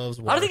loves.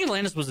 Water. I don't think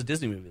Atlantis was a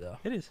Disney movie though.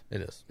 It is.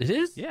 it is. It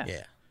is. Yeah.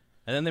 Yeah,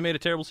 And then they made a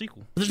terrible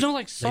sequel. But there's no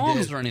like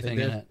songs did. or anything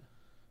They in did. it.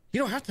 you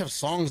don't have to have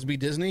songs to be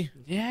Disney.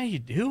 Yeah, you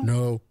do.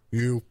 No,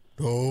 you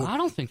don't. I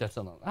don't think that's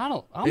on. I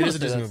don't. I'm It gonna is a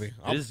say Disney that's-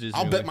 movie. It is a Disney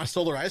I'll movie. bet my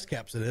solar ice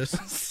caps it is.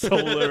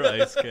 Solar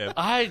ice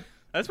cap.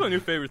 That's my new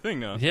favorite thing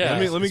now. Yeah.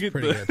 Let me It's get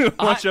pretty the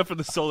watch out for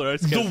the solar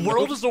ice cap. The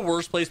world is the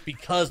worst place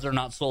because they're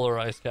not solar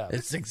ice caps.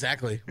 It's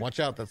exactly. Watch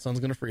out, that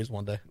sun's gonna freeze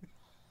one day.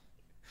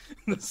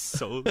 the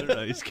solar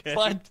ice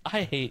cap.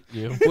 I hate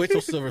you. Wait till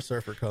Silver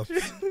Surfer comes.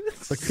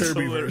 The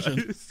Kirby Solar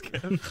version. ice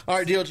cap. All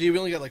right, DLG, we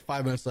only got like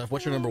 5 minutes left.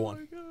 What's your number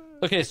one?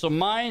 Okay, so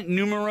my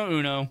numero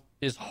uno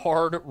is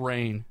Hard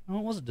Rain. Oh,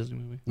 it was a Disney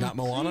movie. Not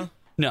Moana?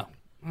 No.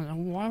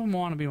 Why would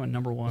Moana be my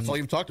number one? That's all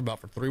you've talked about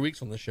for 3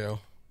 weeks on this show.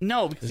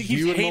 No, because he It's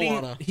keeps you and hating.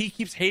 Moana. He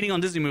keeps hating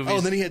on Disney movies. Oh,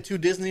 and then he had 2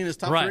 Disney in his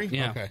top right? 3?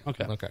 Yeah.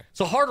 Okay.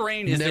 So Hard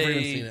Rain is Never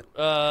even seen it.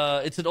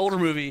 It's an older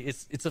movie.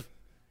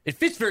 It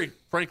fits very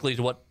frankly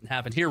to what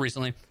happened here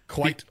recently.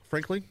 Quite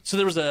frankly. So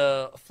there was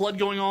a flood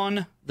going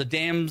on. The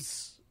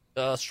dam's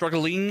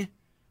struggling.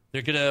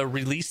 They're gonna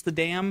release the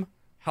dam.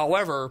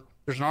 However,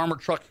 there's an armored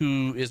truck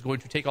who is going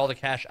to take all the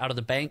cash out of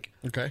the bank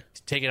Okay.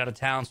 to take it out of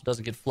town so it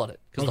doesn't get flooded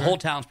because the Okay. whole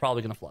town's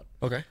probably gonna flood.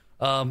 Okay.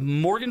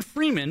 Morgan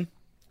Freeman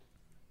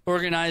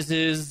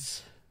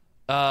organizes.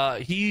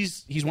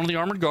 He's one of the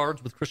armored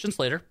guards with Christian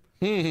Slater,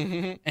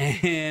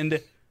 and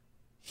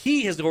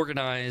he has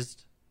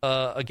organized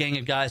a gang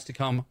of guys to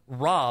come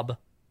rob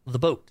the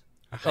boat,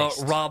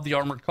 rob the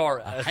armored car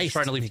as he's heist,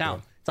 trying to leave Nico.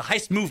 town. It's a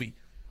heist movie.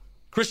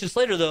 Christian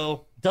Slater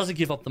though doesn't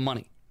give up the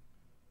money,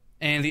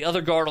 and the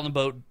other guard on the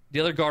boat, the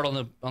other guard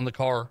on the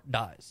car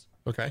dies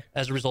Okay.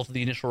 as a result of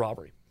the initial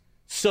robbery.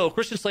 So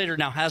Christian Slater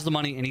now has the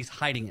money and he's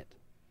hiding it,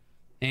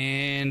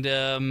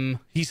 and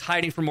he's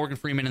hiding from Morgan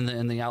Freeman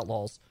and the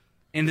outlaws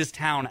in this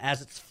town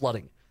as it's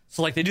flooding.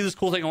 So like they do this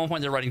cool thing at one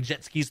point. They're riding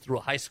jet skis through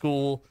a high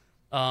school.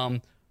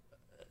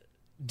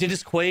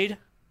 Dennis Quaid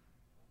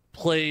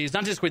plays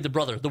not Dennis Quaid, the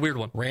brother, the weird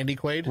one. Randy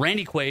Quaid?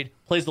 Randy Quaid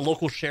plays the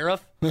local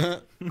sheriff.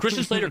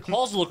 Christian Slater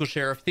calls the local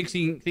sheriff,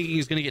 thinking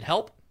he's going to get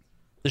help.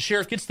 The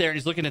sheriff gets there and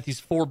he's looking at these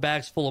 4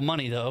 bags full of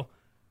money though,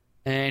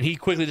 and he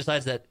quickly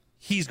decides that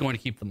he's going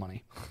to keep the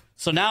money.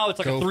 So now it's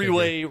like Go a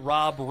 3-way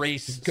rob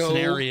race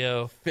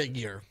scenario.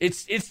 Figure.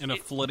 It's In a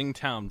flooding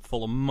town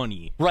full of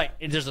money. right.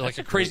 And there's like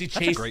a crazy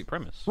chase. That's a great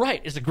premise.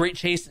 Right, it's a great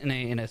chase in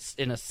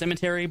a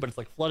cemetery, but it's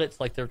like flooded. It's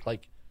like they're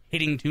like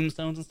hitting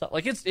tombstones and stuff.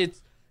 Like it's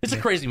a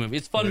crazy movie.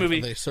 It's a fun Are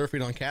movie. they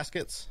surfing on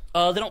caskets?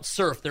 They don't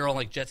surf. They're on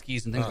like jet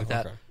skis and things like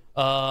that.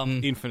 okay.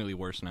 Infinitely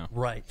worse now.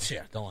 Right.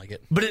 Yeah, don't like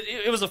it. But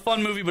it was a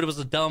fun movie, but it was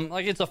a dumb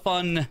it's a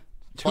fun.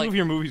 Two like, of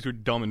your movies were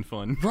dumb and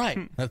fun. right.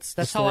 That's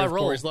That's the how story I of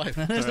roll. Corey's life.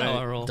 That's how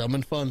I roll. Dumb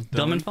and fun.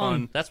 Dumb and and fun.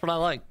 fun. That's what I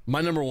like.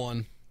 My number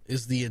one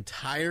is the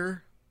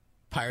entire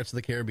Pirates of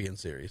the Caribbean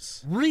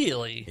series.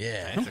 Really?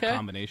 Yeah. It's Okay. a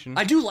combination.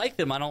 I do like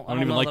them. I don't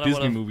even know like that I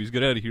Disney would've- movies.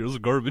 Get out of here. Those are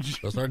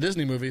garbage. Those are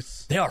Disney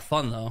movies. They are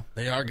fun though.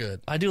 They are good.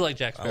 I do like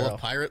Jack I Sparrow. love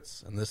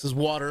pirates, and this is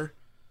water,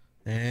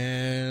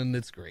 and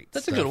it's great.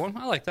 That's a stuff. good one.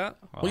 I like that.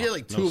 Well, he had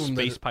like No two of them.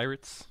 space That,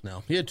 pirates.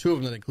 no, he had two of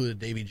them that included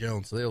Davy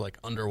Jones, so they were like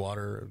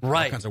underwater, and all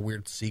Right. kinds of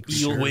weird sea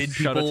creatures. Eelwyd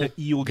Shout out to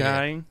people. Eel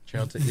Guy.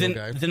 Shout out to Eel Then,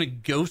 Guy. then a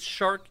ghost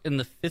shark in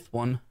the 5th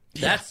one.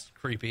 That's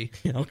creepy.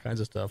 Yeah, all kinds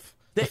of stuff.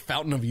 The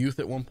Fountain of Youth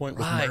at one point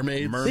with Right.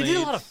 mermaids. They did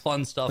a lot of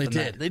fun stuff. They in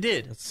did. That. They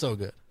did. It's so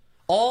good.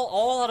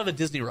 All out of a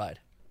Disney ride.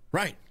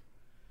 Right.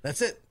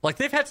 That's it. Like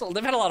they've had a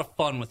lot of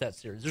fun with that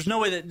series. There's no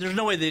way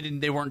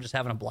they weren't just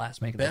having a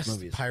blast making Best those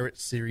movies. pirate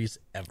series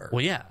ever.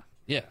 Well, yeah.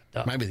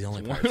 Duh. Might be the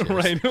only pirate series.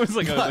 Right. It was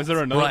like, is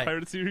there another Right.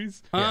 pirate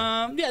series?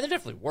 Yeah, there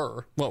definitely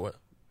were. What?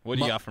 What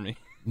do you got for me?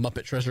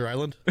 Muppet Treasure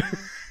Island?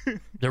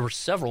 There were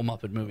several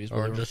Muppet movies.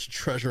 Or just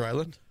Treasure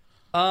Island?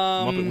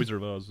 Muppet Wizard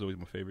of Oz is always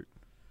my favorite.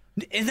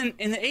 And then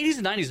in the 80s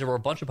and 90s, there were a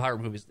bunch of pirate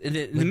movies. In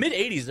the mid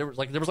 80s, there was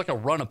like a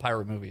run of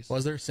pirate movies.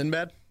 Was there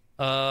Sinbad?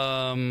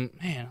 Man,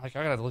 like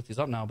I gotta look these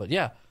up now, but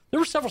yeah, there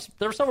were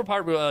several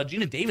pirate.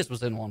 Gina Davis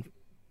was in one.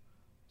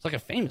 It's like a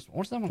famous one.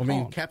 What's that one I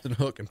mean, called? Captain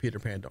Hook and Peter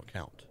Pan don't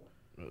count,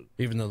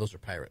 even though those are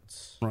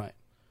pirates. Right.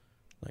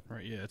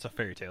 Right. Yeah, it's a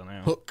fairy tale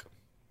now. Hook.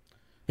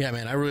 Yeah,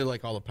 man, I really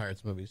like all the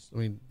Pirates movies. I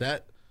mean,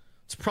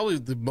 it's probably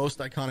the most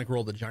iconic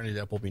role that Johnny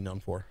Depp will be known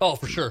for. Oh,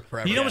 for sure.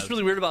 Forever. You know what's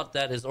really weird about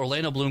that is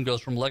Orlando Bloom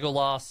goes from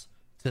Legolas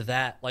to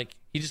that. Like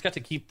he just got to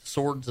keep the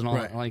swords and all.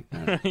 Right. Like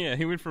Yeah,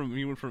 he went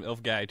from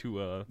elf guy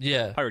to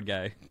yeah, pirate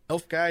guy.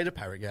 Elf guy to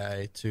pirate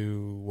guy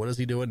to what is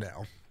he doing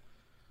now?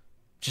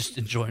 just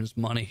enjoying his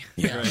money.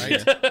 Yeah,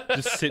 right.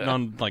 Just sitting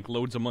on like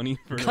loads of money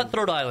for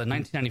Cutthroat Island,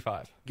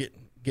 1995.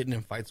 Getting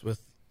in fights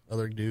with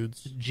other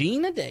dudes.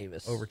 Gina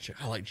Davis.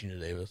 I like Gina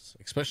Davis,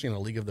 especially in A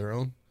League of Their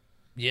Own.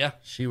 Yeah,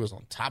 She was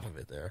on top of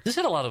it there this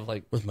had a lot of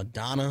like with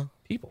Madonna,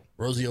 people.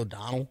 Rosie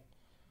O'Donnell.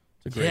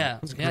 It's a great, Yeah,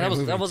 it's a yeah, great that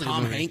movie. was a good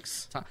Tom movie.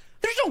 Hanks.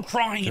 There's no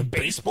crying in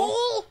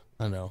baseball.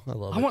 I know, I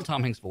love I it. want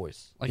Tom Hanks'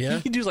 voice. Like Yeah?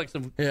 he can do like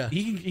some. Yeah.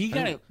 He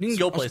can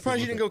go I'm places. surprised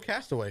you with didn't go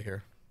Castaway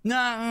here. it.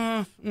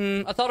 Nah,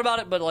 I thought about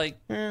it, but like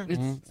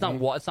it's not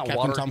it's not Captain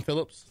water. Tom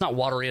Phillips. It's not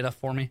watery enough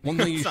for me. One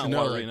thing you It's should not know,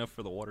 watery like, enough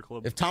for the water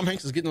club. if Tom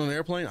Hanks is getting on an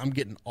airplane, I'm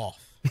getting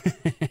off.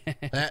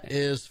 That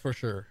is for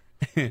sure.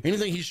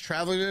 Anything he's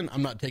traveling in,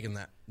 I'm not taking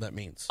that. That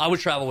means, I would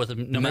travel with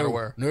him no matter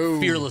where. no.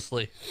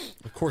 Fearlessly.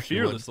 of course, you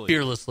would. Fearlessly.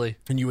 Fearlessly.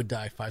 And you would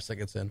die 5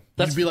 seconds in.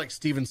 That's- You'd be like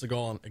Steven Seagal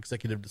on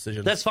Executive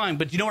Decisions. That's fine,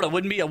 but you know what I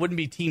wouldn't be? I wouldn't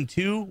be team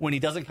 2 when he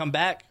doesn't come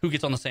back. Who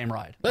gets on the same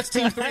ride? Let's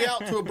team 3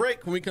 out to a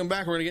break. When we come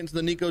back, we're going to get into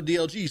the Nico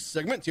DLG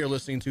segment. You're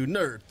listening to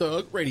Nerd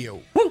Thug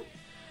Radio. Woo!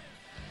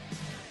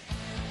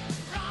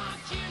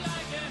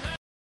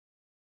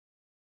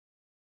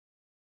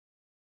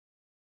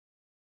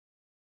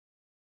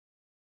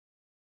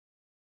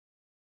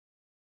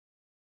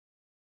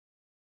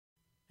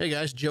 Hey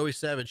guys, Joey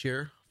Savage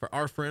here for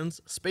our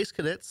friends Space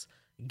Cadets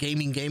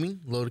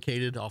Gaming,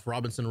 located off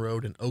Robinson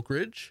Road in Oak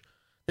Ridge.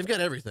 They've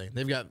got everything.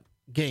 They've got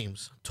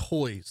games,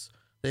 toys,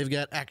 they've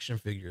got action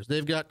figures,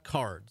 they've got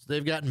cards,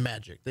 they've got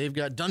Magic, they've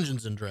got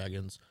Dungeons and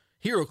Dragons,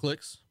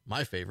 HeroClix,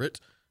 my favorite.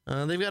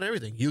 They've got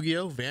everything.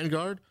 Yu-Gi-Oh,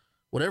 Vanguard,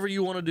 whatever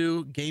you want to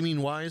do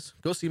gaming wise,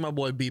 go see my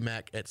boy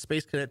B-Mac at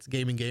Space Cadets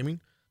Gaming.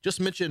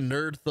 Just mention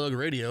Nerd Thug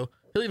Radio.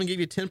 He'll even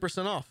give you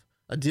 10% off.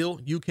 A deal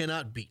you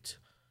cannot beat.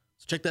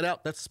 So check that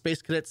out. That's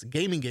Space Cadets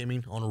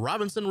Gaming on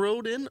Robinson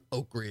Road in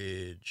Oak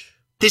Ridge.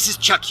 This is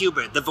Chuck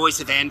Huber, the voice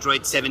of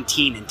Android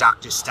 17 and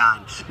Dr.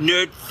 Stein.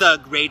 Nerd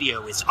Thug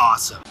Radio is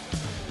awesome.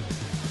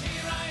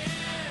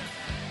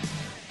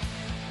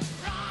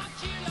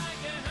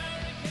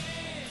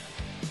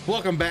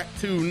 Welcome back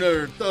to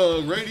Nerd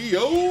Thug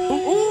Radio.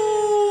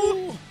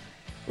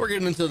 We're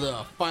getting into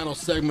the final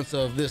segments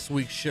of this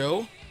week's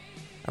show.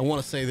 I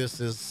want to say this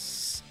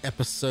is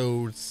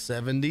episode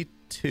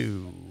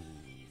 72.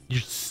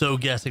 You're so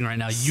guessing right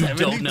now. You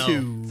don't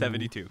know.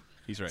 72.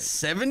 He's right.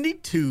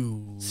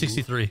 72.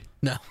 63.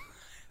 No,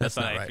 That's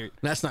not right. accurate.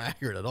 That's not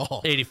accurate at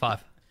all.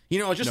 85. You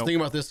know, I was just Nope.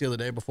 thinking about this the other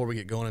day before we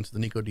get going into the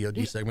Nico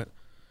DOD segment.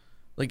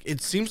 Like,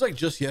 it seems like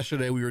just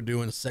yesterday we were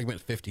doing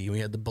segment 50. We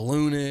had the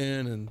balloon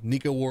in, and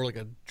Nico wore like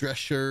a dress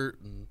shirt,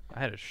 and I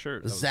had a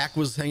shirt. Zach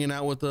was hanging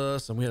out with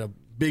us, and we had a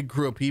big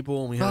crew of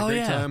people, and we had a great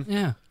yeah. time.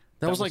 Yeah.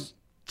 That was like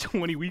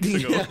 20 weeks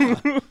ago.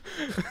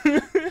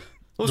 it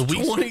was The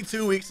weeks-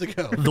 22 weeks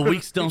ago. The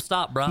weeks don't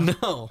stop, bruh.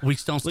 No,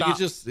 Weeks don't like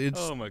stop. it's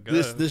Oh my God.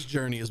 This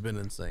journey has been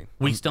insane.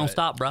 Weeks don't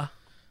stop, bruh. All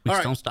Weeks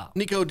right, don't stop.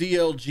 Nico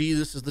DLG.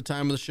 This is the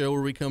time of the show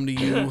where we come to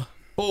you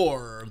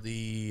for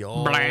the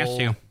Bless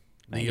you.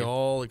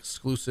 all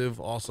exclusive,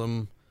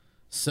 awesome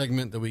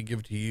segment that we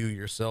give to you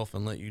yourself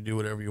and let you do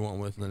whatever you want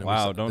with. And then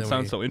Wow, we, don't then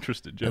sound we, so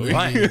interested, and Joey. then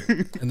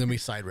Right. and then we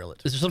side rail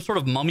it. Is there some sort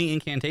of mummy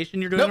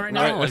incantation you're doing right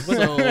now? Right, Like, what-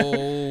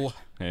 so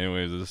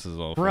Anyways, this is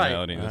all Right.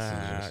 formality. This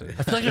is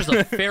I feel like there's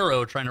a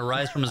pharaoh trying to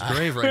rise from his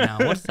grave right now.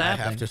 What's I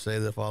happening? have to say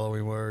the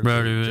following words.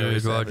 Ready, Joey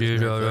Savage, Roger, Nerd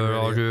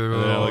Thug Radio.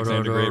 And then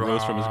Alexander Grey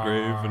rose from his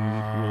grave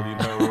and ruled the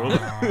entire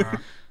world.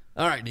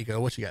 All right, Nico,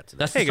 what you got today?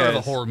 That's Hey, the start of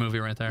guys. a horror movie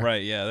right there.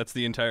 Right, yeah, that's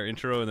the entire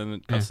intro, and then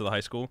it cuts to the high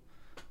school.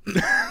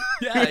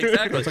 Yeah,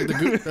 exactly. That's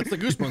like that's the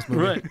Goosebumps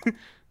movie. Right.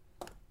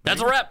 That's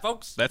a wrap,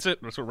 folks. That's it.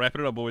 We're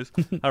wrapping it up, boys.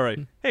 All right.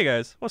 Hey,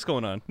 guys, what's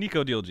going on?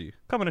 Nico DLG,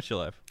 coming at you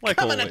live. Like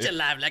Coming always. at you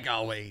live like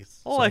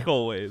always. Like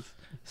always.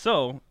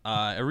 So,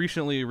 I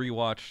recently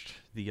rewatched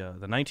the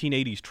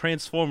 1980s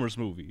Transformers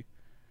movie.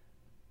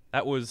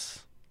 That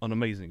was an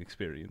amazing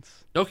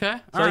experience. Okay.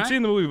 So All I'd right.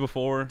 seen the movie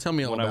before. Tell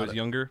me all when I about was it.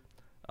 younger,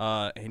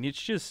 and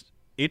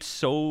it's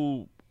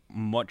so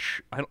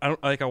much.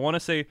 I want to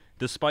say,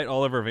 despite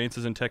all of our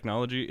advances in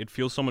technology, it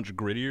feels so much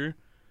grittier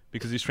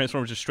because these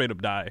Transformers just straight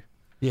up die.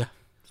 Yeah,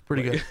 it's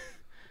pretty good.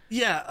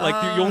 Yeah.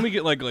 Like you only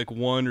get like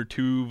one or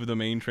two of the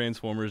main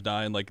Transformers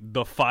die in like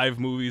the 5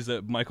 movies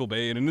that Michael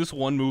Bay, and in this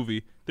one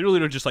movie, they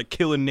really are just like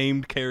killing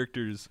named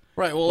characters.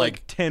 Right, well, like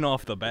like, 10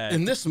 off the bat.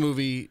 In this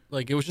movie,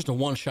 like it was just a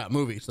one-shot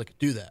movie, so they could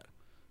do that.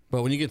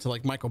 But when you get to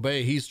like Michael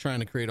Bay, he's trying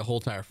to create a whole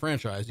entire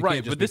franchise. You Right,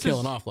 can't just but be this killing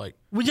is- off like.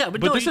 Well, yeah, but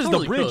But no, this you is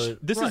totally the bridge. could.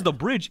 This is Right. the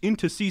bridge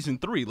into season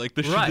 3. Like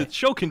the Right.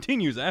 show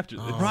continues after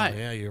this. Oh, Right.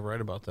 Yeah, you're right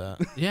about that.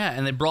 Yeah,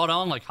 and they brought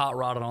on like Hot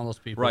Rod and all those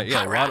people. Right,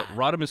 yeah.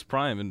 Rodimus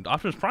Prime, and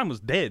Optimus Prime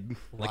was dead.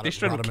 Like they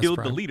straight up Rodimus killed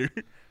Prime. the leader.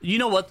 You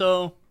know what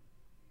though?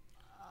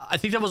 I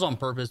think that was on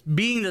purpose.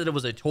 Being that it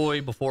was a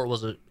toy before it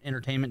was an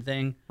entertainment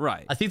thing.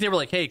 Right. I think they were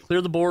like, "Hey,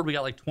 clear the board. We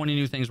got like 20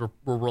 new things we're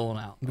rolling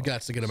out." We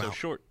got to get him So out.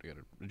 short. I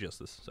gotta adjust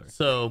this. Sorry.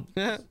 So,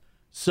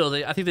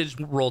 I think they just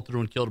rolled through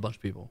and killed a bunch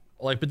of people.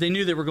 Like, but they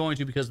knew they were going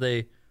to because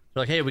they're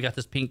like, "Hey, we got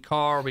this pink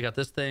car. We got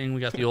this thing.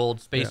 We got the old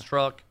space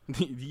truck.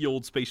 the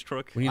old space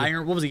truck.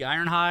 What was the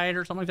Ironhide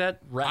or something like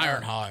that?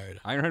 Ironhide.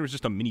 Ironhide was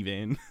just a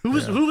minivan. Who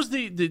was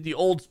the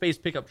old space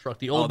pickup truck?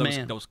 The old that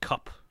man. was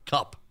Cup.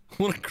 Cup.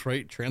 What a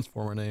great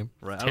Transformer name.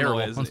 Right. Terrible.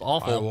 I don't know That's why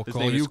awful. I will his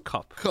call name you is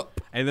Cup. Cup.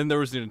 And then there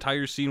was an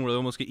entire scene where they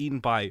almost get eaten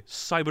by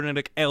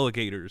cybernetic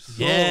alligators.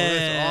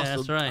 Yeah,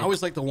 that's right. I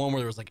always like the one where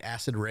there was like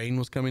acid rain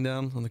was coming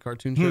down on the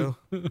cartoon show.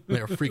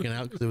 They were freaking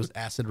out because it was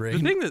acid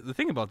rain. The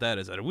thing about that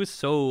is that it was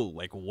so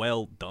like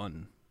well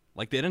done.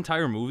 Like that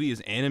entire movie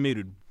is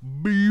animated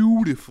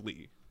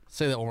beautifully.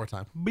 Say that one more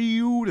time.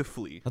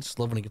 Beautifully. I just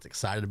love when he gets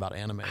excited about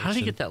animation. How did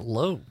he get that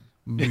low?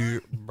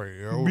 Beautifully.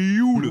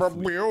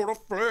 Beautiful.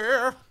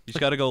 You just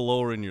gotta go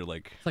lower in your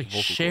like It's like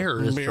vocal Cher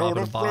cords. is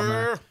dropping a bomb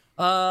there.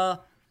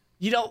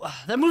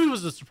 That movie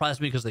was a surprise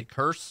to me because they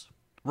curse.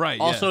 Right.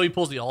 Also, yeah. he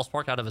pulls the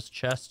Allspark out of his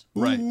chest.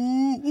 Right.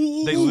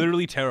 They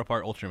literally tear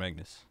apart Ultra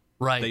Magnus.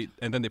 Right.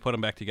 And then they put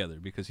him back together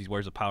because he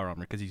wears a power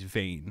armor because he's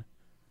vain.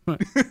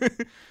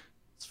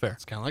 It's fair.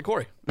 It's kind of like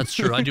Corey. That's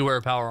true. I do wear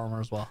a power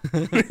armor as well.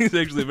 He's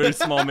actually a very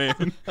small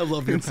man I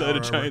love your inside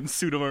a power giant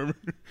suit of armor.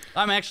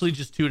 I'm actually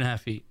just 2.5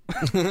 feet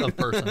of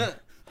person. That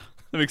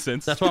makes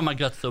sense. That's why my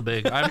gut's so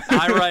big.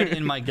 I ride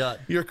in my gut.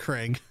 You're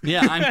Krang.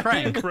 Yeah, I'm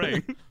Crank.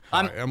 right.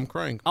 I'm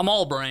Krang. I'm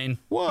all brain.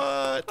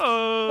 What?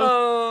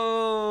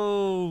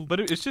 Oh. But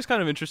it's just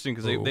kind of interesting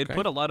because they'd Okay.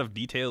 put a lot of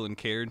detail and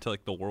care into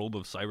like the world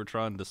of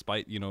Cybertron,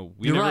 despite we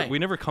You're never right. we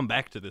never come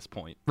back to this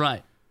point.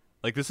 Right.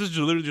 Like this is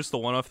literally just the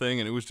one-off thing,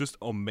 and it was just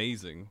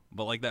amazing.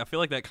 But like that, I feel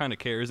like that kind of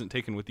care isn't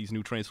taken with these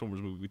new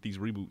Transformers movies, with these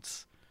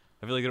reboots.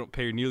 I feel like they don't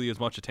pay nearly as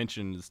much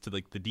attention as to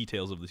like the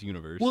details of this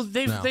universe. Well,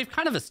 they've No. they've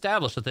kind of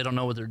established that they don't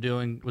know what they're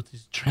doing with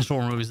these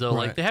Transformer movies, though.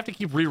 Like Right. they have to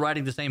keep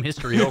rewriting the same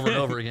history over and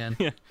over again.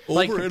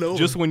 Like, Over and over.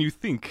 just when you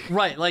think.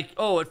 right, like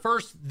at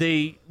first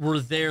they were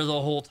there the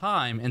whole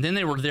time, and then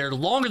they were there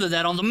longer than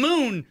that on the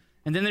moon,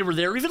 and then they were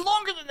there even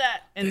longer than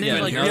that, and then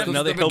Yeah, like now, yeah,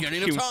 now they the help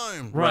beginning of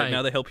time. Right. Right.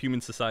 Now they help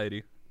human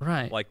society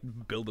right, like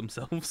build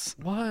themselves.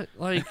 what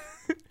like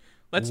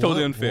That's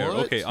totally unfair.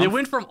 What? Okay, they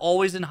went from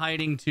always in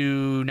hiding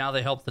to now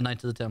they help the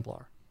Knights of the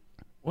Templar.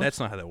 that's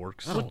not how that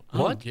works. I don't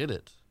What? get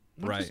it.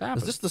 What Right. just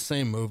happened? Is this the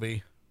same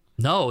movie?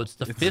 No, it's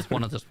the fifth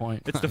one at this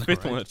point. It's the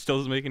fifth one. It still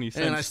doesn't make any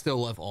sense. And I still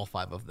love all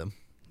 5 of them.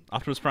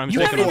 Optimus Prime is You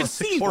taking haven't on even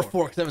 6 seen Or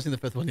 4, because I haven't seen the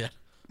 5th one yet.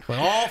 But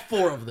all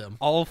 4 of them.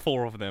 all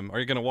 4 of them. Are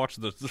you gonna watch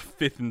the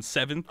 5th and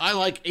 7th? I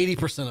like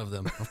 80% of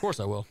them. Of course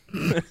I will.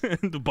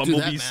 The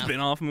Bumblebee math.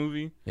 spin-off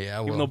movie? Yeah,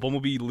 I Even will. though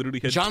Bumblebee literally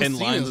had John 10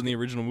 Cena's- lines in the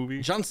original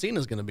movie. John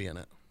Cena's going to be in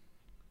it.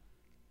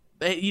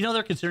 Hey, you know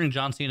they're considering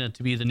John Cena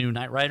to be the new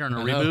Knight Rider in a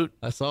I know. reboot.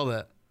 I saw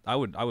that. I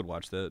would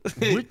watch that.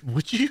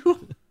 Would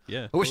you?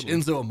 Yeah. I wish totally.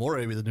 Enzo Amore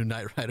would be the new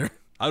Knight Rider.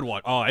 I'd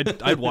watch. Oh,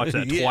 I'd watch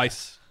that Yeah.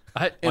 twice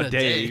In a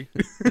day.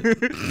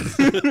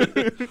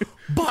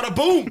 Bada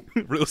boom!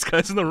 Realest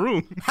guys in the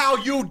room. How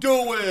you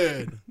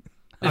doing?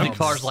 And the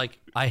car's like,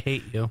 I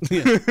hate you.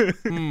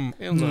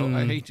 Enzo,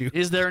 I hate you.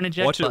 Is there an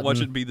eject Watch it. button?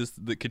 Watch it be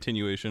the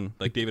continuation.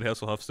 Like David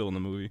Hasselhoff still in the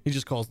movie. He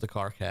just calls the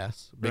car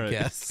Cass. Big Right.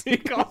 Cass. he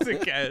calls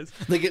it Cass.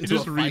 They get He into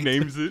just a fight.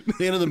 renames it.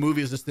 The end of the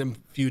movie is just them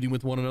feuding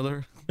with one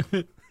another.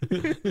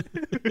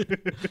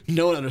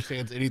 No one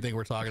understands anything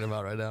we're talking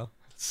about right now.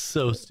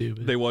 So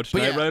stupid. They watched But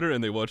Knight yeah. Rider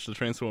and they watched the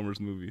Transformers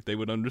movie. They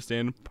would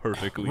understand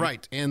perfectly.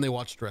 Right, and they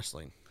watched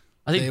wrestling.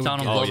 I they think would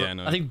Donald get- Oh, Glover. yeah,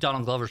 no. I think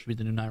Donald Glover should be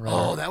the new Knight Rider.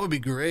 Oh, that would be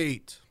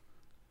great.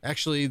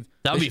 Actually,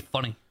 that would they be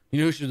funny. You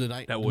know who should be the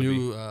Knight? That would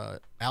new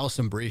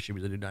Allison Brie should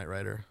be the new Knight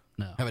Rider.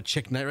 No, Have a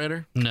chick Knight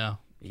Rider? no,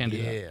 can't do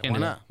Yeah, that. Can't why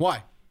do not?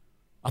 Why?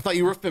 I thought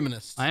you were a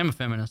feminist. I am a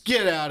feminist.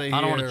 Get out of here.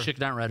 I don't want a chick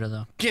Knight Rider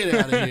though. Get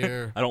out of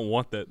here. I don't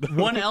want that.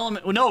 One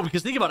element, well, no,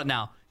 because think about it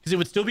now, because it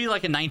would still be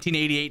like a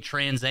 1988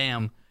 Trans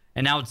Am,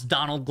 and now it's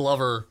Donald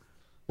Glover.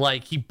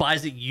 Like he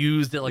buys it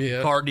used at like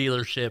a car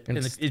dealership, and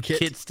the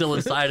kit's still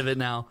inside of it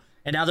now.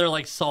 And now they're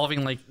like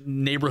solving like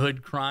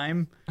neighborhood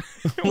crime.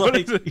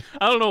 Like,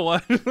 I don't know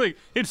why. Like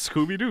it's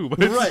Scooby Doo, but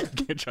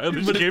it's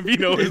Childish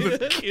Gambino is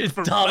the kid It's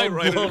from Donald Knight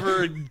Rider.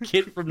 Glover and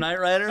Kid from Knight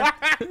Rider.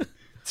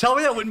 Tell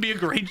me that wouldn't be a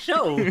great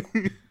show.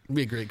 It'd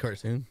be a great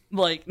cartoon.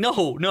 Like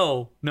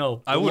no.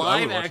 I would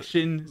Live watch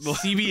action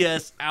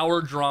CBS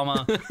hour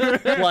drama.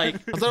 Like I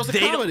thought it was a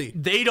comedy.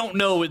 They don't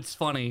know it's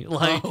funny.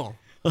 Like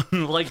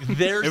like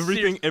they're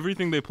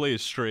Everything they play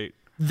is straight.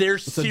 They're a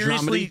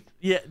seriously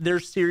they're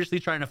seriously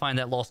trying to find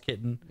that lost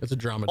kitten. It's a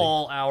dramedy.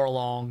 All hour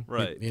long.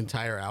 Right. The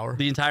entire hour.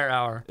 The entire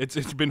hour.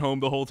 It's been home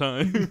the whole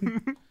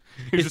time.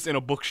 It's just in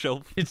a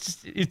bookshelf.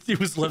 It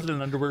was left in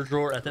an underwear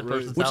drawer at that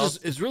person's Which house.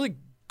 is it's really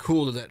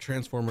cool that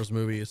Transformers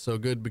movie is so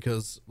good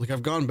because like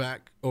I've gone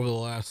back over the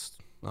last,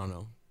 I don't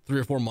know, 3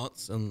 or 4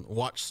 months and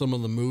watched some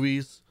of the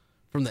movies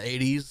from the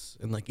 80s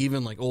and like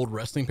even like old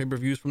wrestling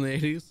pay-per-views from the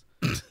 80s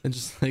and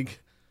just like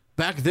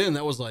back then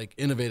that was like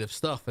innovative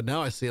stuff, and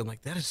now I see I'm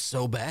like that is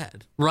so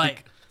bad. Right.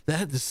 Like,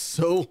 that is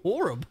so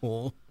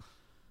horrible.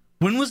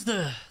 When was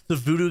the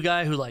voodoo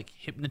guy who like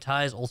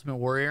hypnotized Ultimate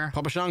Warrior?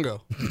 Papa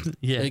Shango,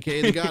 Yeah.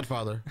 aka the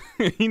Godfather.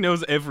 He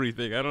knows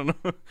everything. I don't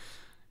know.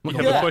 You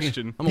have Yeah. a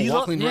question. I'm a He's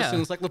walking all- yeah. wrestling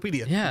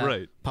encyclopedia. Yeah.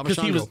 Right. Papa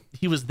Because Shango.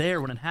 he was there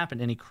when it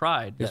happened and he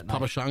cried. He was that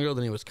Papa night. Shango,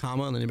 then he was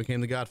Kama, and then he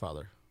became the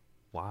Godfather.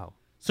 Wow.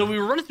 So we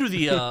were running through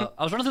the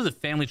I was running through the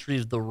family tree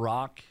of The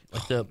Rock.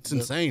 Like It's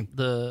insane.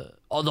 The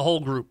whole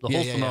group, the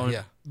whole yeah, Samoan,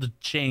 yeah. the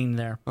chain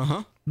there.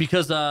 Uh-huh.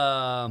 Because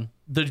the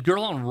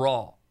girl on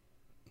Raw.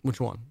 Which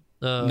one?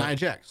 Nia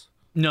Jax.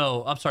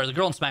 No, I'm sorry, the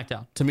girl on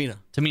SmackDown.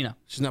 Tamina.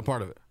 She's not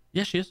part of it.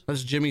 Yeah, she is.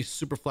 That's Jimmy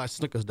Superfly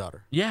Snuka's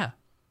daughter. Yeah.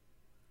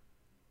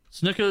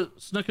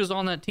 Snuka's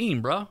on that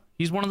team, bro.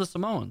 He's one of the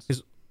Samoans.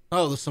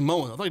 The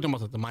Samoan. I thought you were talking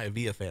about like,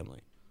 the Maivia family.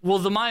 Well,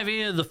 the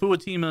Maivia, the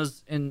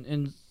Fuatimas,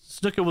 and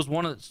Snuka was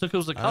Snuka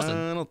was a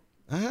cousin.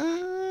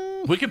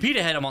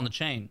 Wikipedia had him on the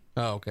chain.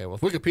 Oh, okay. Well,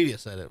 if Wikipedia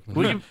said it. If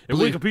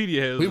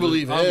Wikipedia has we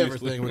believe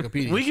obviously. everything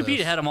Wikipedia Wikipedia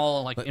says. had them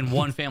all like in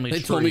one family They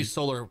tree. told me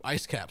solar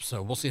ice caps,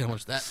 so we'll see how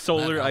much that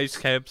Solar that ice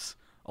helps. caps.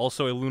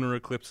 Also, a lunar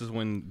eclipse is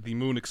when the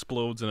moon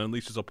explodes and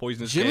unleashes a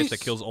poisonous Jimmy gas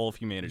that kills all of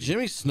humanity.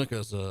 Jimmy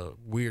Snuka's a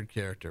weird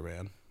character,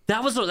 man.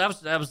 That was something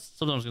I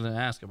was going to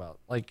ask about.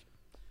 Like,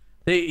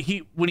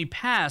 when he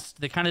passed,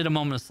 they kind of did a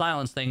moment of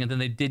silence thing, and then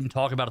they didn't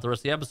talk about it the rest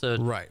of the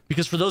episode. Right.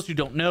 Because for those who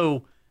don't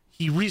know,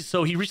 he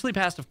recently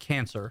passed of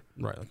cancer.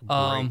 Right. Like a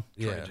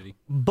great Tragedy.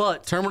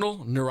 But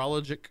terminal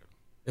neurologic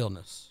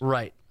illness.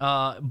 right.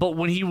 But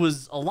when he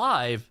was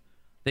alive,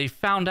 they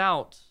found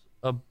out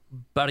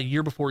about a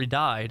year before he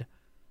died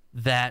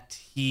that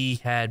he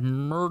had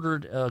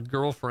murdered a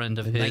girlfriend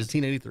of his.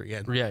 1983.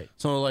 Yeah. Right.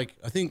 So like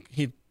I think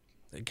he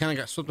kind of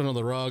got swept under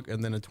the rug,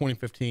 and then in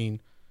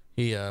 2015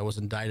 he was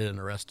indicted and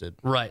arrested.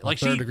 Right. On Like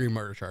third-degree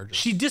murder charges.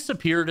 She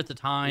disappeared at the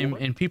time,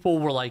 and people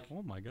were like,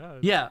 Oh my god.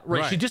 yeah,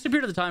 right. She Right.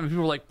 disappeared at the time, and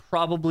people were like,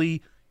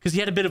 probably because he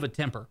had a bit of a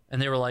temper,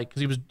 and they were like,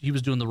 because he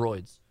was doing the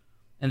roids,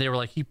 and they were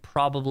like, he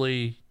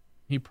probably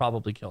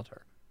killed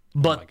her,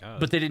 but God.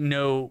 but they didn't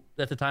know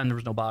at the time there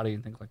was no body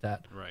and things like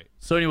that. Right.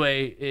 So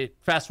anyway, it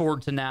fast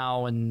forward to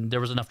now, and there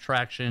was enough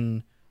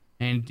traction,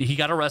 and he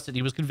got arrested.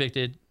 He was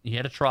convicted. He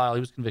had a trial. He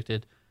was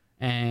convicted,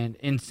 and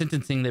in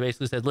sentencing, they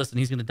basically said, listen,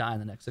 he's going to die in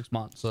the next 6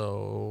 months.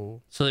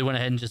 So So they went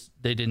ahead and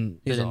they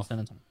didn't off.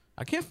 sentence him.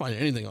 I can't find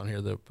anything on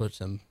here that puts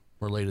him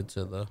related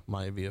to the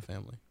Maivia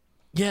family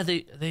Yeah,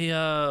 they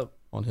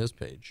on his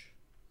page.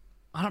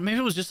 I don't. Maybe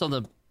it was just on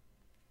the,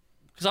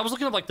 because I was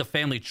looking at like the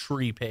family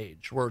tree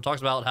page where it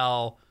talks about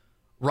how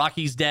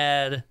Rocky's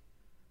dad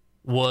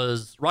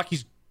was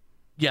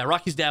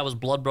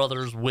blood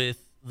brothers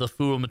with the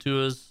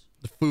Fuamatuas,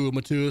 The Fu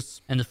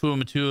Matuas. and the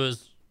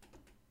Fuamatuas,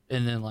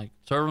 and then like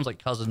so everyone's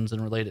like cousins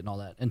and related and all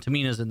that, and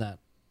Tamina's in that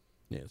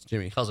Yeah, it's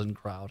Jimmy. cousin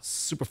crowd.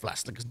 Superfly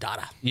Snuka's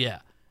daughter. Yeah,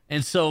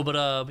 and so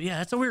but yeah,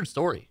 that's a weird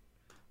story.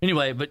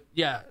 Anyway, but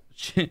yeah,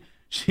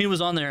 she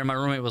was on there, and my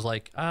roommate was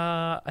like,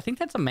 I think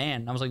that's a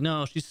man. I was like,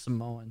 no, she's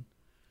Samoan.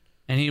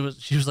 And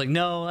she was like,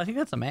 no, I think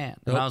that's a man.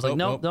 And I Nope, was like,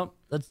 nope, nope,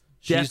 that's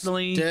She's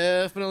definitely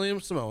definitely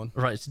Samoan.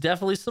 right. It's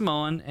definitely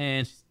Samoan,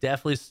 and she's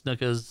definitely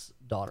Snuka's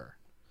daughter.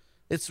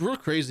 It's real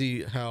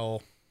crazy how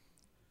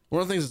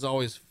one of the things that's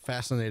always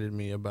fascinated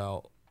me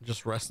about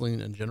just wrestling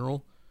in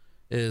general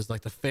is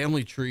like the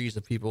family trees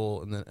of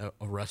people and then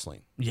of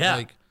wrestling. Yeah.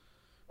 Like,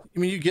 I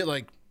mean, you get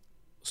like,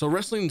 so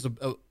wrestling's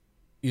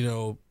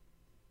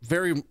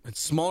it's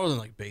smaller than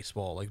like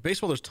baseball. Like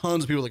baseball, there's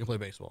tons of people that can play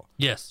baseball.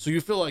 Yes. So you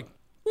feel like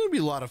there'd be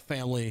a lot of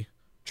family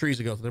trees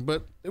that go through there,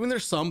 but I mean,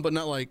 there's some, but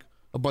not like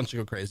a bunch to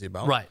go crazy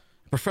about. Right.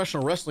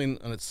 Professional wrestling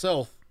in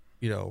itself,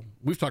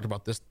 we've talked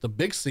about this. The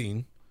big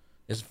scene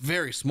is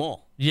very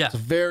small. Yeah. It's a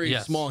very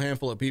Yes. small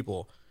handful of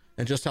people,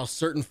 and just how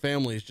certain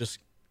families just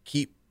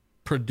keep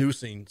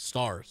producing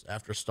stars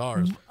after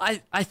stars.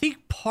 I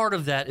think part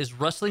of that is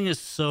wrestling is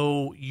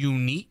so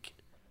unique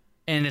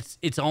and it's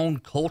its own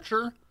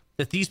culture,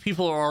 that these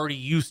people are already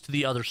used to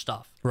the other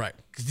stuff. Right.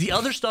 Because the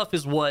other stuff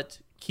is what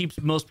keeps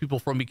most people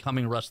from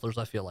becoming wrestlers,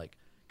 I feel like.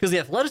 Because the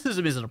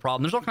athleticism isn't a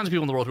problem. There's all kinds of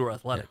people in the world who are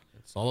athletic.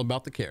 It's all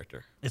about the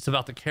character. It's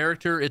about the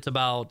character. It's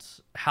about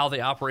how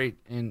they operate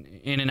in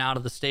and out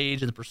of the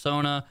stage and the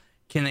persona.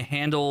 Can they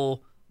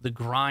handle the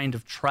grind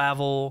of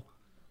travel?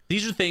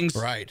 These are things.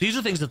 Right. These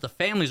are things that the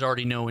families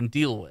already know and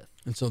deal with.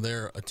 And so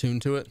they're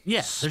attuned to it. Yeah,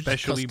 they're just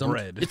Specially custom-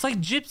 bred. It's like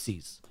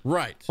gypsies.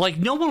 Right. Like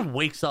no one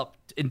wakes up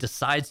and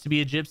decides to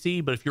be a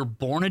gypsy, but if you're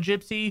born a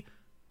gypsy,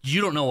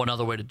 you don't know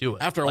another way to do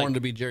it. After I Like, wanted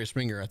to be Jerry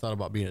Springer, I thought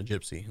about being a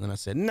gypsy. And then I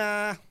said,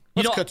 nah. You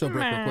Let's know- cut to a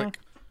break real quick.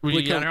 Will you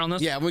We get come- here on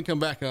this? Yeah, when we come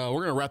back, we're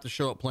going to wrap the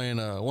show up playing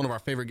one of our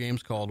favorite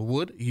games called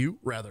Would You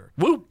Rather.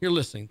 Woo. You're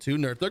listening to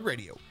Nerd Thug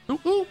Radio. Ooh,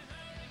 ooh.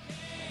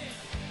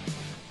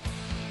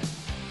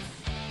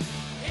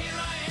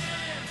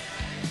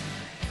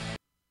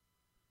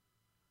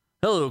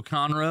 Hello,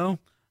 Conroe.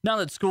 Now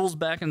that school's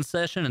back in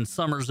session and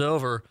summer's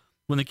over,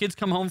 when the kids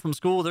come home from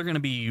school, they're going to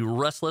be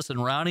restless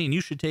and rowdy, and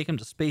you should take them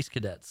to Space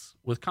Cadets.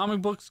 With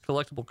comic books,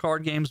 collectible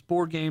card games,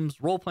 board games,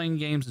 role-playing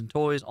games, and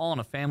toys, all in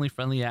a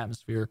family-friendly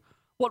atmosphere,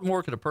 what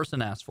more could a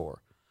person ask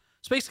for?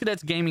 Space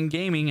Cadets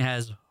Gaming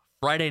has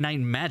Friday Night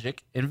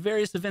Magic and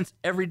various events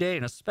every day,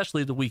 and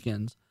especially the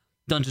weekends.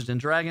 Dungeons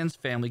 & Dragons,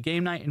 Family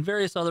Game Night, and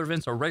various other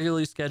events are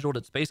regularly scheduled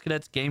at Space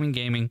Cadets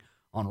Gaming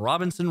on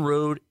Robinson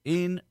Road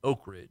in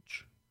Oak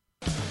Ridge.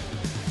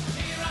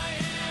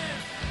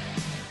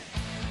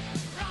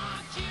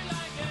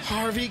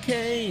 Harvey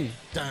Kane.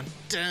 Dun,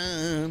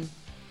 dun.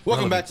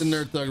 Welcome back to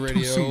Nerd Thug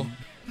Radio.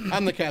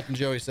 I'm the Captain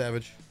Joey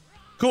Savage.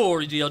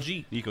 Corey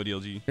DLG. Nico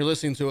DLG. You're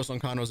listening to us on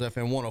Conroe's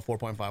FM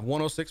 104.5,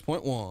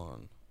 106.1.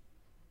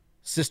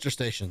 Sister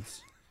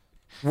stations.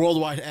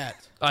 Worldwide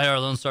at.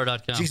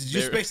 IRLoneStar.com. Jesus, did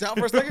you space out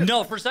for a second?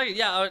 No, for a second,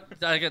 yeah,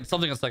 I got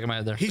something got stuck in my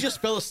head there. He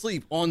just fell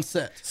asleep on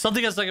set.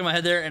 Something got stuck in my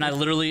head there, and I was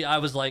He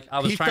trying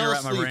to fell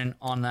wrap my asleep brain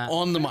on that.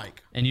 On the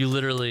mic. And you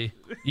literally,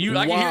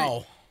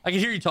 Wow. I can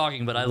hear you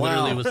talking, but I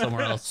literally was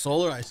somewhere else.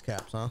 Solar ice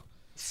caps, huh?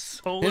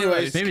 Solar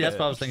Anyways, ice Maybe that's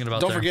what I cap. was thinking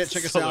about. Don't there. forget,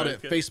 check us Solar out ice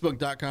at cap.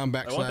 facebook.com want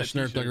that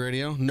 /Nerd Thug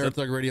Radio. Is that our next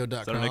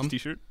NerdThugRadio.com.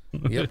 t-shirt?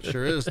 Yep,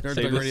 sure is.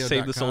 NerdThugRadio.com.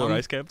 Save the solar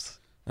ice caps.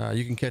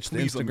 You can catch the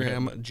Please let me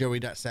have Instagram,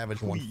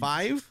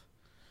 joey.savage15.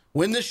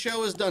 When this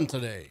show is done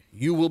today,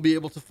 you will be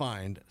able to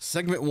find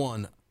segment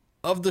 1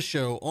 of the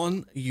show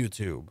on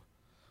YouTube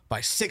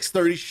by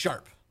 6:30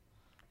 sharp.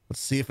 Let's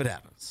see if it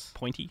happens.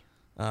 Pointy.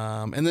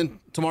 And then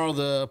tomorrow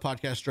the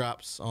podcast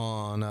drops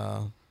on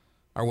our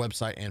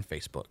website and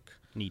Facebook.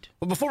 Neat.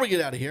 But before we get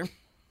out of here,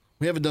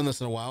 we haven't done this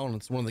in a while, and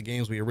it's one of the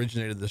games we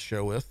originated this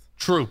show with.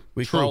 True.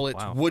 We True. call it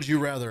Wow. Would You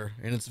Rather,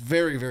 and it's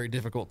very, very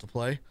difficult to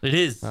play. It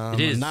is. It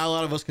is. Not a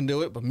lot of us can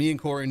do it, but me and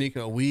Corey and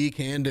Nico, we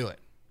can do it.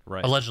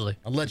 Right. Allegedly.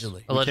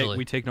 Allegedly.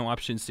 We take no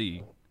option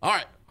C. All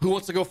right. Who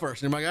wants to go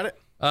first? Anybody got it?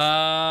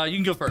 You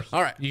can go first.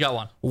 All right. You got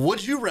one.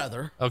 Would you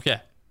rather Okay.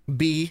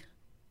 be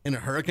in a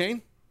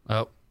hurricane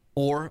Oh.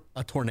 or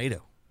a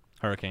tornado?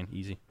 Hurricane.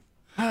 Easy.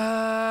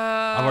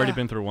 I've already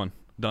been through one.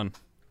 Done.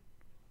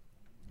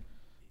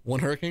 One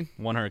hurricane?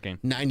 One hurricane.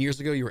 9 years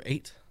ago, you were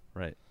 8.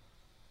 Right.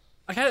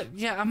 I'm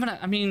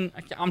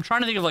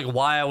trying to think of like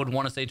why I would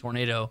want to say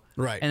tornado.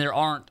 Right. And there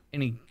aren't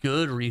any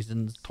good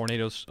reasons.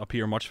 Tornadoes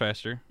appear much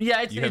faster.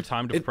 Yeah, You have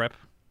time to prep.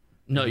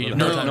 No, you With have a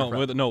no hur- time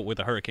to prep. with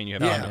a hurricane, you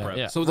have Yeah. time to prep.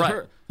 Yeah. So with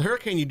Right. the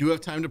hurricane, you do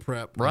have time to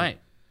prep. Right.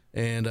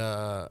 And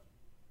so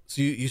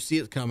you see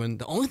it coming.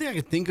 The only thing I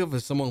could think of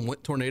as someone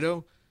went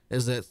tornado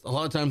is that a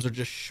lot of times they're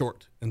just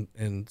short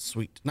and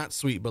sweet. Not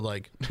sweet, but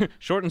like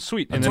Short and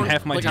sweet, and then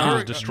half my like a town is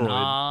hurricane- destroyed.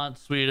 Not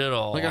sweet at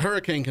all. a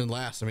hurricane can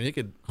last. I mean, it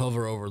could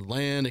hover over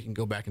land. It can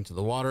go back into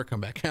the water,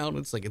 come back out.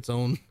 It's like its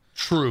own.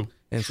 True.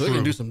 And so it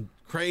can do some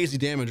crazy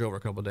damage over a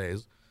couple of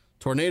days.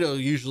 Tornado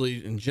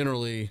usually and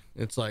generally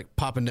it's like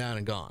popping down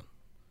and gone.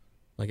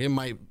 Like it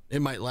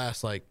might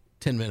last like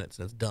 10 minutes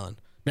and it's done.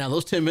 Now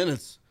those 10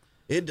 minutes,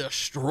 it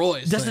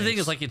destroys. That's the things. thing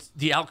is like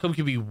the outcome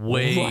could be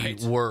way Right.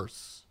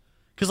 worse.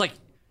 Because like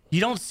you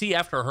don't see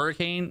after a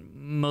hurricane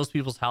most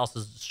people's house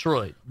is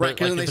destroyed. Right, But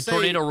 'cause like they if a say-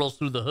 tornado rolls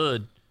through the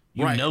hood,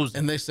 you right. knows it.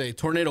 And they say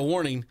tornado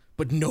warning,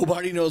 but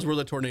nobody knows where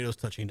the tornado's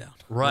touching down.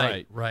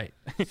 Right.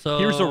 So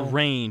Here's a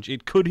range.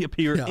 It could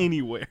appear Yeah.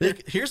 anywhere.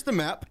 Here's the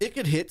map. It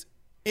could hit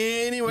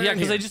anywhere. yeah, in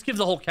because they here. just give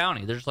the whole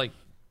county. They're just like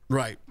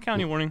right.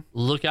 County warning.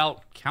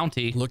 lookout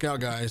county. Look out,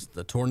 guys!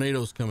 The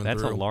tornado's coming That's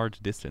through. a large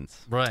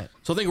distance. Right.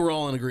 So I think we're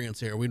all in agreement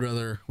here. We'd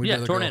rather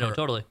Yeah, tornado,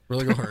 totally.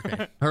 Really go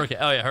hurricane. Hurricane.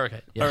 Oh yeah,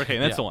 hurricane. Yeah. Hurricane.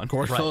 That's Yeah. the one.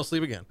 Corey Right. fell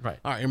asleep again. Right.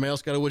 All right. Anybody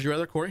else got a would you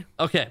rather, Corey?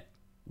 Okay.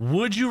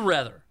 Would you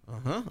rather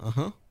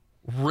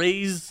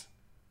raise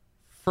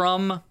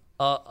from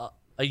a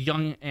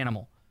young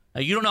animal?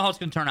 Now you don't know how it's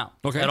going to turn out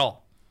Okay. at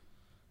all.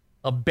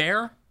 A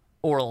bear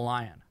or a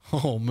lion?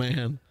 Oh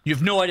man, You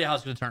have no idea how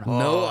it's going to turn out.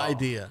 no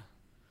idea.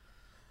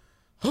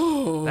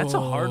 That's a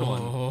hard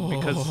one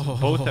because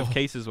both have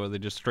cases where they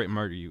just straight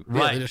murder you. Yeah,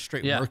 Right. they just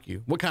straight Yeah. murk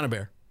you. What kind of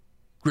bear?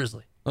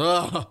 Grizzly.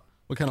 What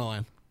kind of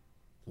lion?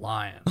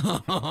 Lion.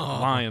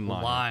 Lion.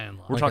 Lion.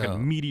 We're Like talking a-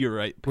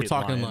 meteorite. We're pit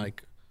talking lion.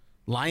 like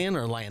lion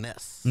or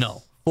lioness.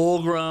 No.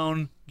 full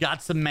grown,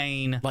 got some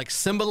mane. Like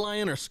Simba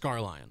lion or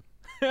Scar lion?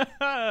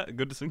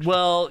 Good distinction.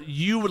 Well,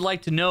 you would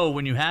like to know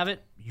when you have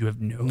it. You have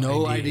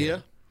No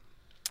idea.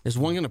 Is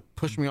one going to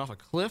push me off a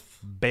cliff?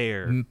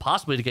 Bear.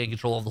 Possibly to gain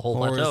control of the whole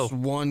Or plateau. is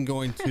one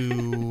going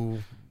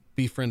to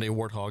befriend a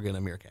warthog and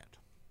a meerkat?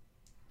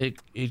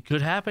 It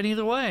could happen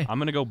either way. I'm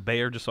gonna go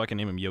bear just so I can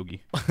name him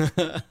Yogi.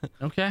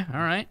 Okay, all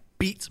right.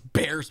 Beats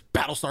Bears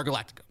Battlestar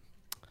Galactica.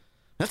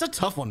 That's a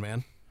tough one,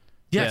 man.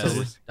 Yeah, it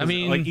is. I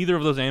mean, like either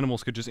of those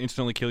animals could just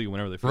instantly kill you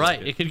whenever they feel right.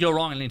 like It could go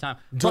wrong at any time.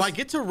 Do Plus- I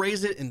get to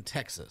raise it in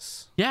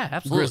Texas? Yeah,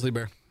 absolutely. Grizzly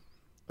bear.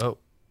 Oh.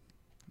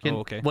 Oh,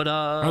 okay. What?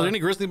 Are there any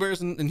grizzly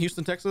bears in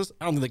Houston, Texas?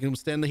 I don't think they can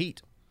withstand the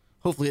heat.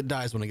 Hopefully it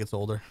dies when it gets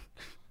older.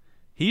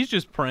 He's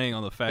just preying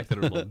on the fact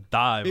that it will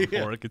die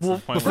before it gets to the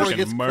point before where it it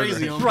gets can murder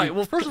crazy him. on Right.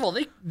 Well, first of all,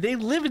 they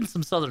live in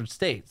some southern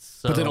states,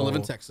 so But they don't live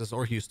in Texas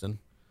or Houston.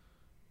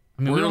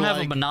 I mean, we We're don't have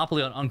a like-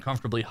 monopoly on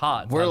uncomfortably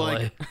hot. We're by the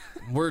like, way.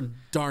 we're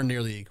darn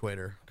near the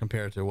equator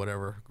compared to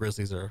whatever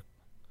grizzlies are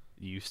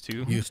Used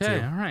to. used Okay,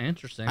 to. all right,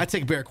 interesting. I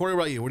take bear. Corey,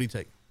 what about you? What do you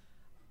take?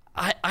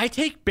 I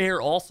take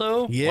bear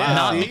also. Yeah,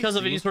 Not see? because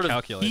of any sort of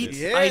Calculated.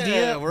 heat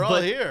idea. we're all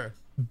but here.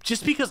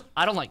 just because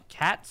I don't like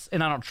cats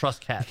and I don't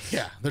trust cats.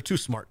 Yeah, they're too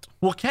smart.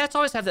 Well, cats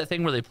always have that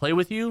thing where they play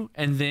with you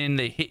and then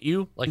they hit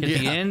you. Like at the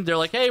Yeah. end, they're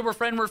like, "Hey, we're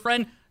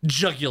friend,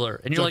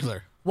 jugular," and you're like,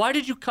 Jugular. "Why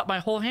did you cut my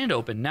whole hand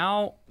open?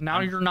 Now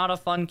you're not a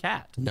fun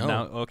cat." No,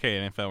 Now, okay,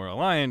 and if I were a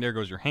lion, there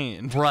goes your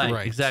hand. Right,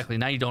 Right. exactly.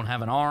 Now you don't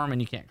have an arm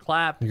and you can't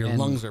clap. your and-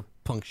 lungs are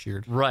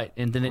punctured. Right,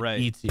 and then it Right.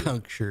 eats you.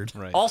 Punctured.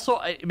 Right. Also,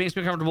 it makes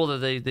me comfortable that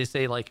they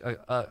say like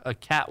a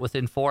cat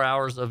within 4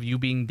 hours of you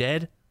being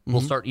dead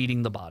will start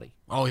eating the body.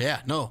 Oh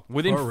yeah, no.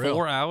 Within for real.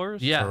 4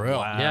 hours? Yeah, For real.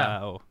 yeah.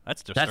 Wow.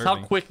 That's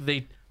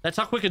disturbing. That's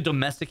how quick a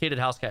domesticated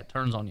house cat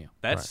turns on you.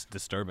 That's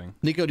disturbing.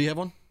 Nico, do you have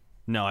one?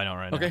 No, I don't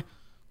right Okay. now.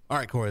 All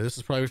right, Corey. This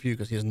is probably for you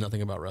because he has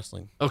nothing about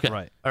wrestling. Okay,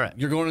 Right. all right.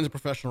 You're going into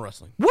professional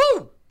wrestling.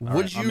 Woo!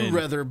 Would I'm you in.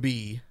 rather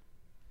be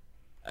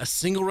a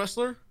single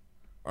wrestler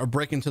or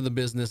break into the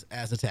business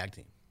as a tag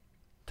team?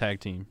 Tag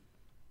team.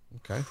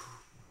 Okay.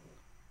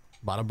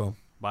 Bada boom.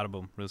 Bada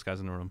boom. Realest guys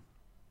in the room.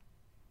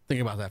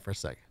 Think about that for a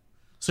sec.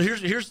 So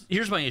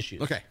here's my issue.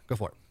 Okay, go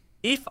for it.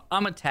 If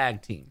I'm a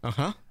tag team,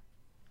 Uh-huh.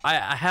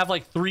 I have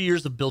like 3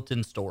 years of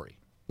built-in story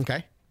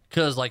Okay.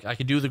 because like I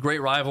could do the great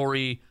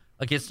rivalry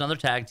against another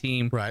tag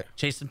team, Right.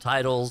 chase some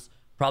titles,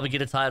 probably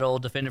get a title,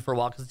 defend it for a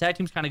while because the tag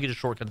teams kind of get a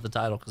shortcut to the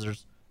title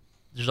because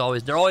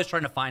they're always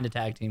trying to find a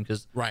tag team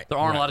because Right, there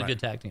aren't a right, lot of right. good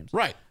tag teams.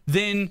 Right.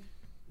 Then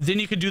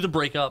you could do the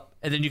breakup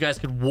and then you guys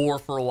could war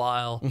for a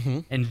while Mm-hmm.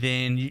 and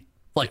then you,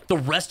 like the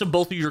rest of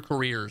both of your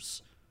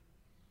careers,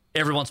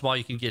 every once in a while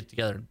you can get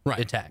together and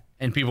Right. tag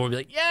and people will be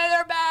like, yeah,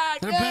 they're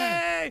back. They're yay!"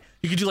 back.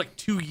 You could do like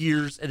 2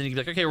 years and then you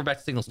could be like, okay, we're back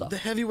to single stuff. The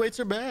heavyweights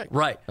are back.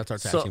 Right. That's our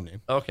tag So- team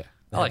name. Okay.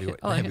 The I like heavyweight-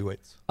 it. I the like it.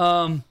 heavyweights.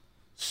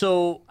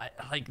 So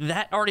like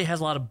that already has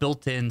a lot of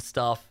built-in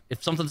stuff.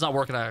 If something's not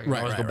working, I can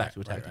always go back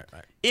to a tag team.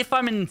 right. If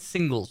I'm in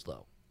singles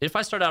though, if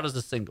I start out as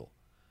a single,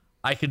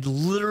 I could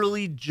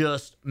literally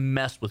just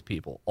mess with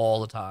people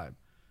all the time.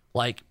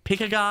 Like pick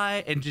a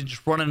guy and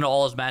just run into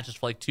all his matches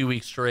for like 2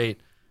 weeks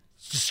straight,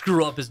 just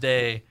screw up his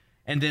day,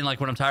 and then like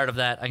when I'm tired of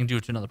that, I can do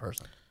it to another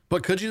person.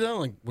 But could you though?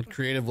 Like, would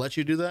creative let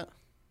you do that?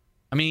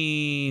 I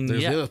mean,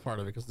 There's yeah, the other part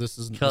of it because this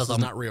is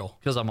I'm not real.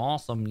 Because I'm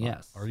awesome.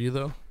 Yes. Are you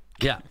though?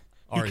 Yeah.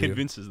 Are He you?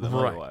 convinces them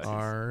Right. otherwise.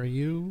 Are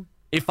you?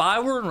 If I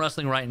were in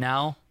wrestling right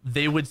now,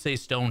 they would say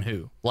Stone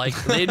Who. Like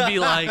they'd be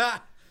like, I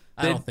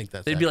don't think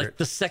that's. they'd be like accurate.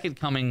 the second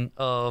coming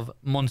of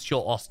Monsieur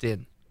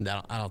Austin,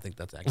 No, I don't think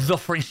that's accurate. the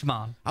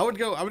Frenchman. I would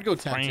go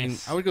tag team.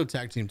 France. I would go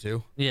tag team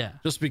too, Yeah.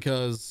 just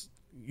because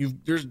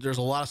there's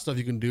a lot of stuff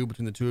you can do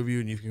between the two of you,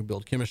 and you can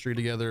build chemistry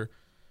together.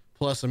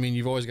 Plus, I mean,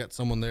 you've always got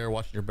someone there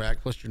watching your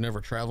back. Plus, you're never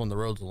traveling the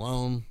roads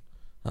alone.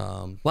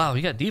 Wow,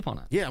 you got deep on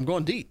it. Yeah, I'm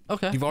going deep.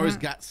 Okay, You've always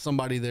alright. got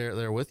somebody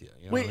there with you.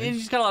 You know Wait, what I and mean?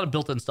 he's got a lot of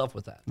built-in stuff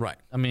with that. Right.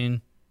 I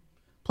mean,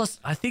 plus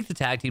I think the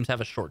tag teams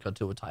have a shortcut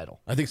to a title.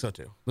 I think so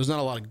too. There's not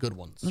a lot of good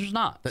ones. There's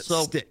not. That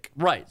so, stick.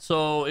 Right.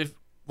 So if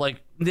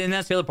like, then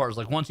that's the other part is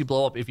like once you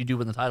blow up, if you do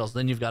win the titles,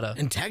 then you've got to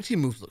And tag team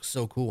moves look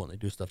so cool when they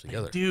do stuff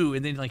together. do,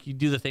 and then like you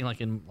do the thing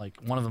like in like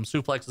one of them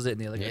suplexes it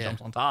and the other guy Yeah.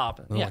 jumps on top.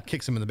 And, And yeah. like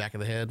kicks him in the back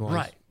of the head while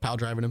Right. he's pow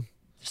driving him.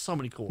 There's so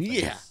many cool things.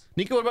 Yeah.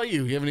 Nico, what about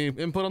you? You have any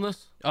input on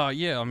this?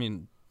 Yeah, I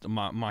mean,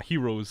 my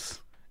heroes,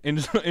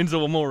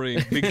 Enzo Amore,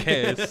 Big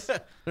Cass. They're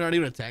not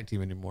even a tag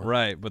team anymore.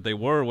 Right, but they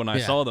were when I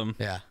Yeah. saw them.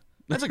 Yeah.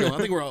 That's a good one.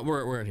 I think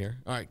we're in here.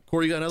 All right.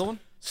 Corey, you got another one?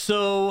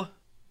 So,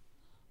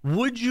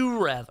 would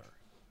you rather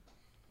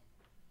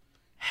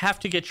have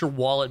to get your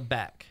wallet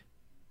back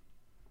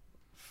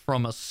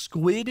from a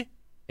squid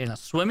in a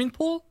swimming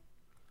pool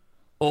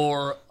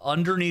or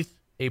underneath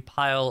a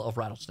pile of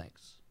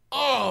rattlesnakes?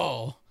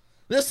 Oh,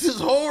 this is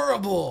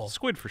horrible.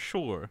 Squid for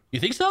sure. You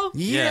think so?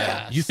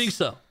 Yeah. You think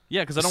so?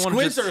 Yeah, because I don't want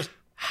to Squids just... are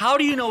How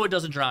do you know it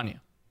doesn't drown you?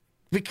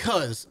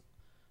 because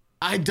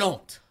I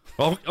don't.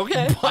 Oh,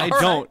 okay. I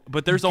don't,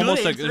 but there's Good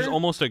there's answer.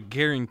 almost a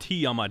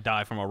guarantee I'm gonna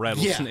die from a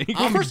rattlesnake.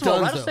 I'm First of all,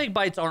 done, rattlesnake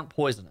bites aren't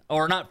poisonous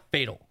or not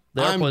fatal.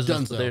 They are I'm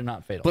poisonous, done. but they're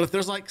not fatal. But if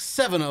there's like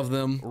 7 of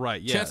them,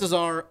 Right, yeah. chances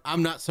are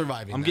I'm not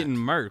surviving. I'm that. getting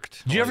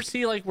murked. Do you ever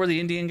see like where the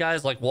Indian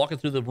guy's like walking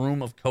through the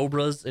room of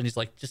cobras and he's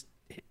like just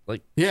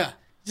Yeah.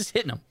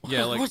 hitting them?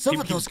 Yeah, like What's up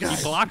with those guys?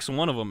 He blocks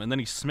one of them and then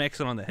he smacks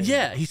it on the head.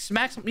 Yeah, he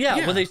smacks them. Yeah,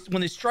 Yeah.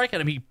 when they strike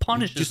at him, he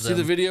punishes Did you see them.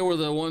 the video where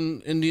the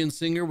one Indian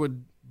singer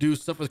would do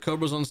stuff with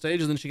cobras on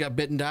stage and then she got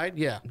bit and died?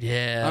 Yeah.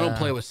 Yeah, I don't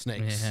play with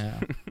snakes. Yeah.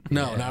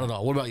 No, not at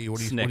all. What about you? What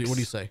do you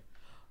Snakes. say?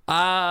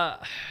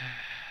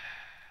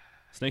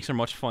 Snakes are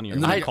much funnier.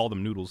 And And then I I- call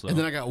them noodles, though. And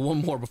then I got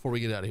one more before we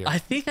get out of here. I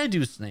think I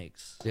do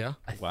snakes. Yeah?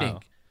 I Wow.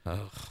 think.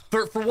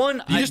 For one,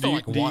 You I just don't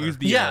like Do you water. use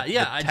the, Yeah, the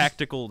yeah, I just-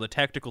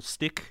 tactical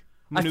stick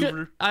I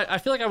maneuver?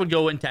 feel like I would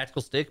go in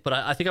tactical stick, but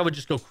I think I would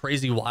just go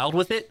crazy wild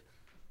with it.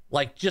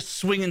 Like just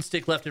swing and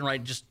stick left and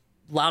right, just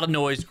loud of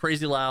noise,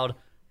 crazy loud,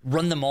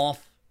 run them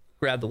off,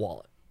 grab the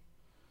wallet.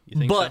 You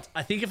think But so?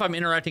 I think if I'm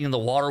interacting in the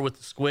water with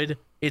the squid,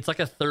 it's like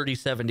a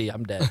 30-70,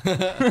 I'm dead.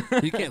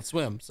 You can't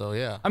swim, so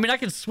yeah. I mean, I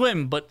can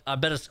swim, but I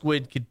bet a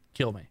squid could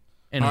kill me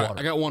in All water. right,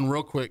 I got one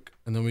real quick,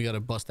 and then we got to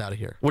bust out of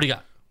here. What do you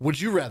got? Would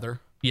you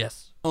rather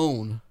Yes.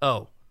 own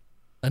Oh.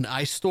 an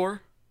ice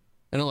store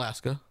in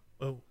Alaska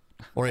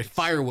or a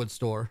firewood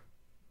store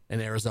in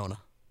Arizona?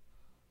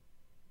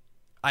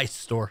 Ice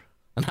store.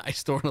 An ice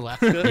store in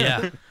Alaska?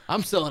 Yeah.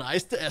 I'm selling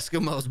ice to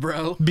Eskimos,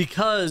 bro.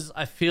 Because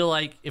I feel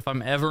like if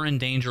I'm ever in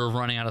danger of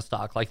running out of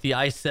stock, like the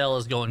ice sale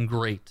is going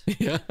great.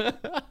 Yeah.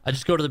 I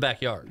just go to the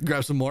backyard.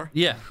 Grab some more.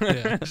 Yeah.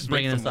 Just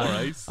bring it Some more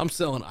inside. ice. I'm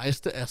selling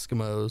ice to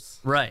Eskimos.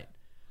 Right.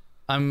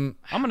 I'm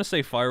gonna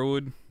say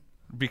firewood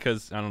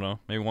because I don't know.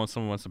 Maybe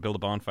someone wants to build a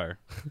bonfire.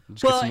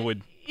 Just get some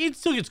wood. It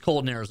still gets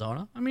cold in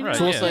Arizona. I mean, Right,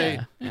 So we'll yeah. say,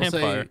 yeah. we'll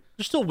Campfire. say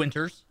There's still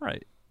winters.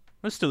 Right.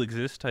 That still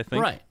exists, I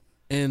think. Right.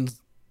 in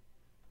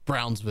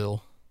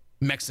Brownsville,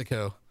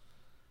 Mexico.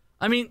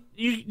 I mean,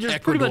 there's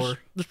pretty Ecuador.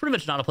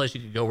 much not a place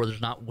you could go where there's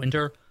not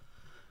winter.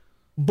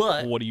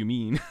 But What do you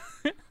mean?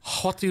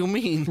 What do you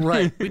mean?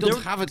 Right. We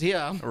don't have it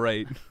here.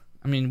 right.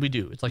 I mean, we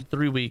do. It's like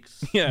 3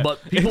 weeks. Yeah.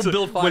 But people It's a-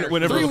 build fires.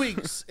 whenever- 3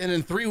 weeks, and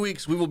in 3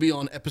 weeks we will be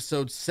on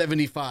episode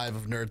 75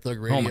 of Nerd Thug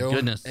Radio.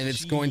 goodness. And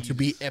it's going to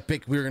be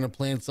epic. We're going to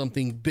plan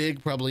something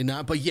big, probably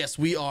not, but yes,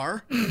 we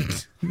are.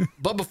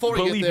 But before we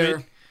Believe get there,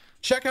 it.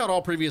 check out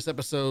all previous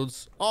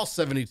episodes, all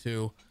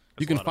 72.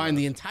 You can find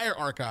the entire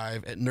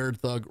archive at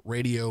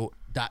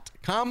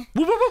nerdthugradio.com.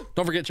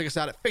 Don't forget to check us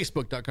out at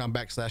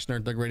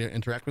facebook.com/nerdthugradio.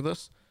 Interact with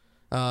us.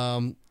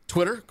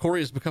 Twitter.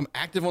 Corey has become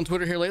active on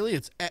Twitter here lately.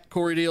 It's at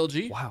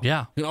CoreyDLG. Wow.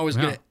 Yeah. You can always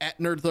Yeah. get it at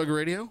Nerd Thug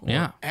Radio. Or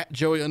Yeah. at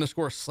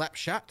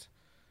Joey_Slapshot.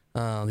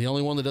 The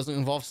only one that doesn't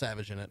involve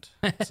Savage in it.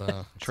 It's,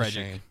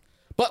 Tragic. a shame.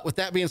 But with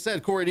that being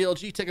said, Corey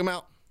DLG, take him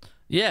out.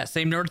 Yeah,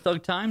 same Nerd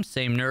Thug time,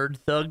 same Nerd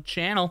Thug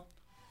channel.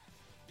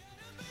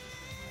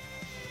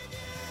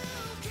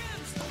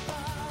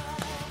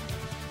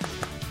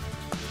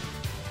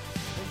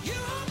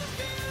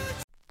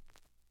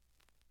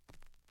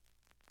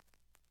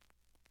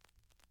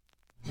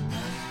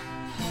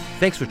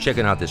 Thanks for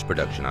checking out this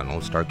production on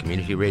Lone Star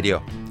Community Radio,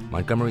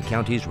 Montgomery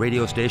County's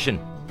radio station.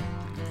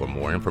 For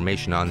more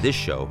information on this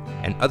show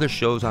and other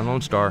shows on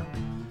Lone Star,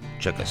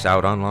 check us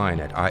out online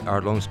at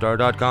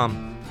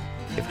irlonestar.com.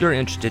 If you're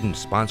interested in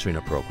sponsoring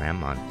a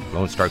program on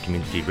Lone Star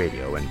Community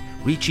Radio and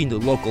reaching the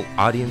local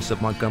audience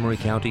of Montgomery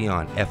County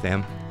on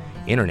FM,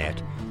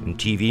 internet, and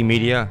TV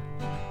media,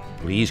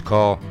 please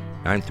call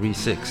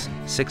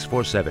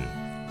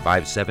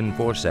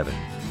 936-647-5747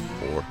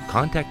 or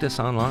contact us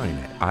online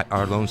at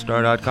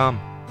irlonestar.com.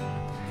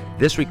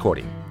 This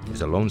recording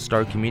is a Lone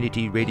Star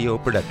Community Radio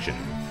production,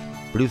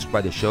 produced by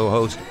the show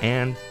host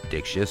and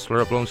Dick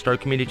Schisler of Lone Star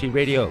Community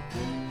Radio.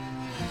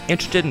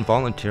 Interested in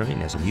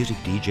volunteering as a music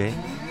DJ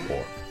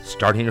or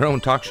starting your own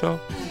talk show?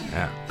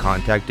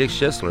 Contact Dick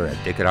Schisler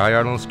at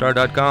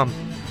dick@irlonestar.com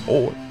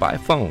or by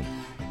phone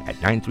at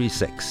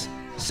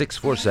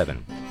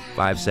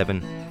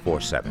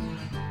 936-647-5747.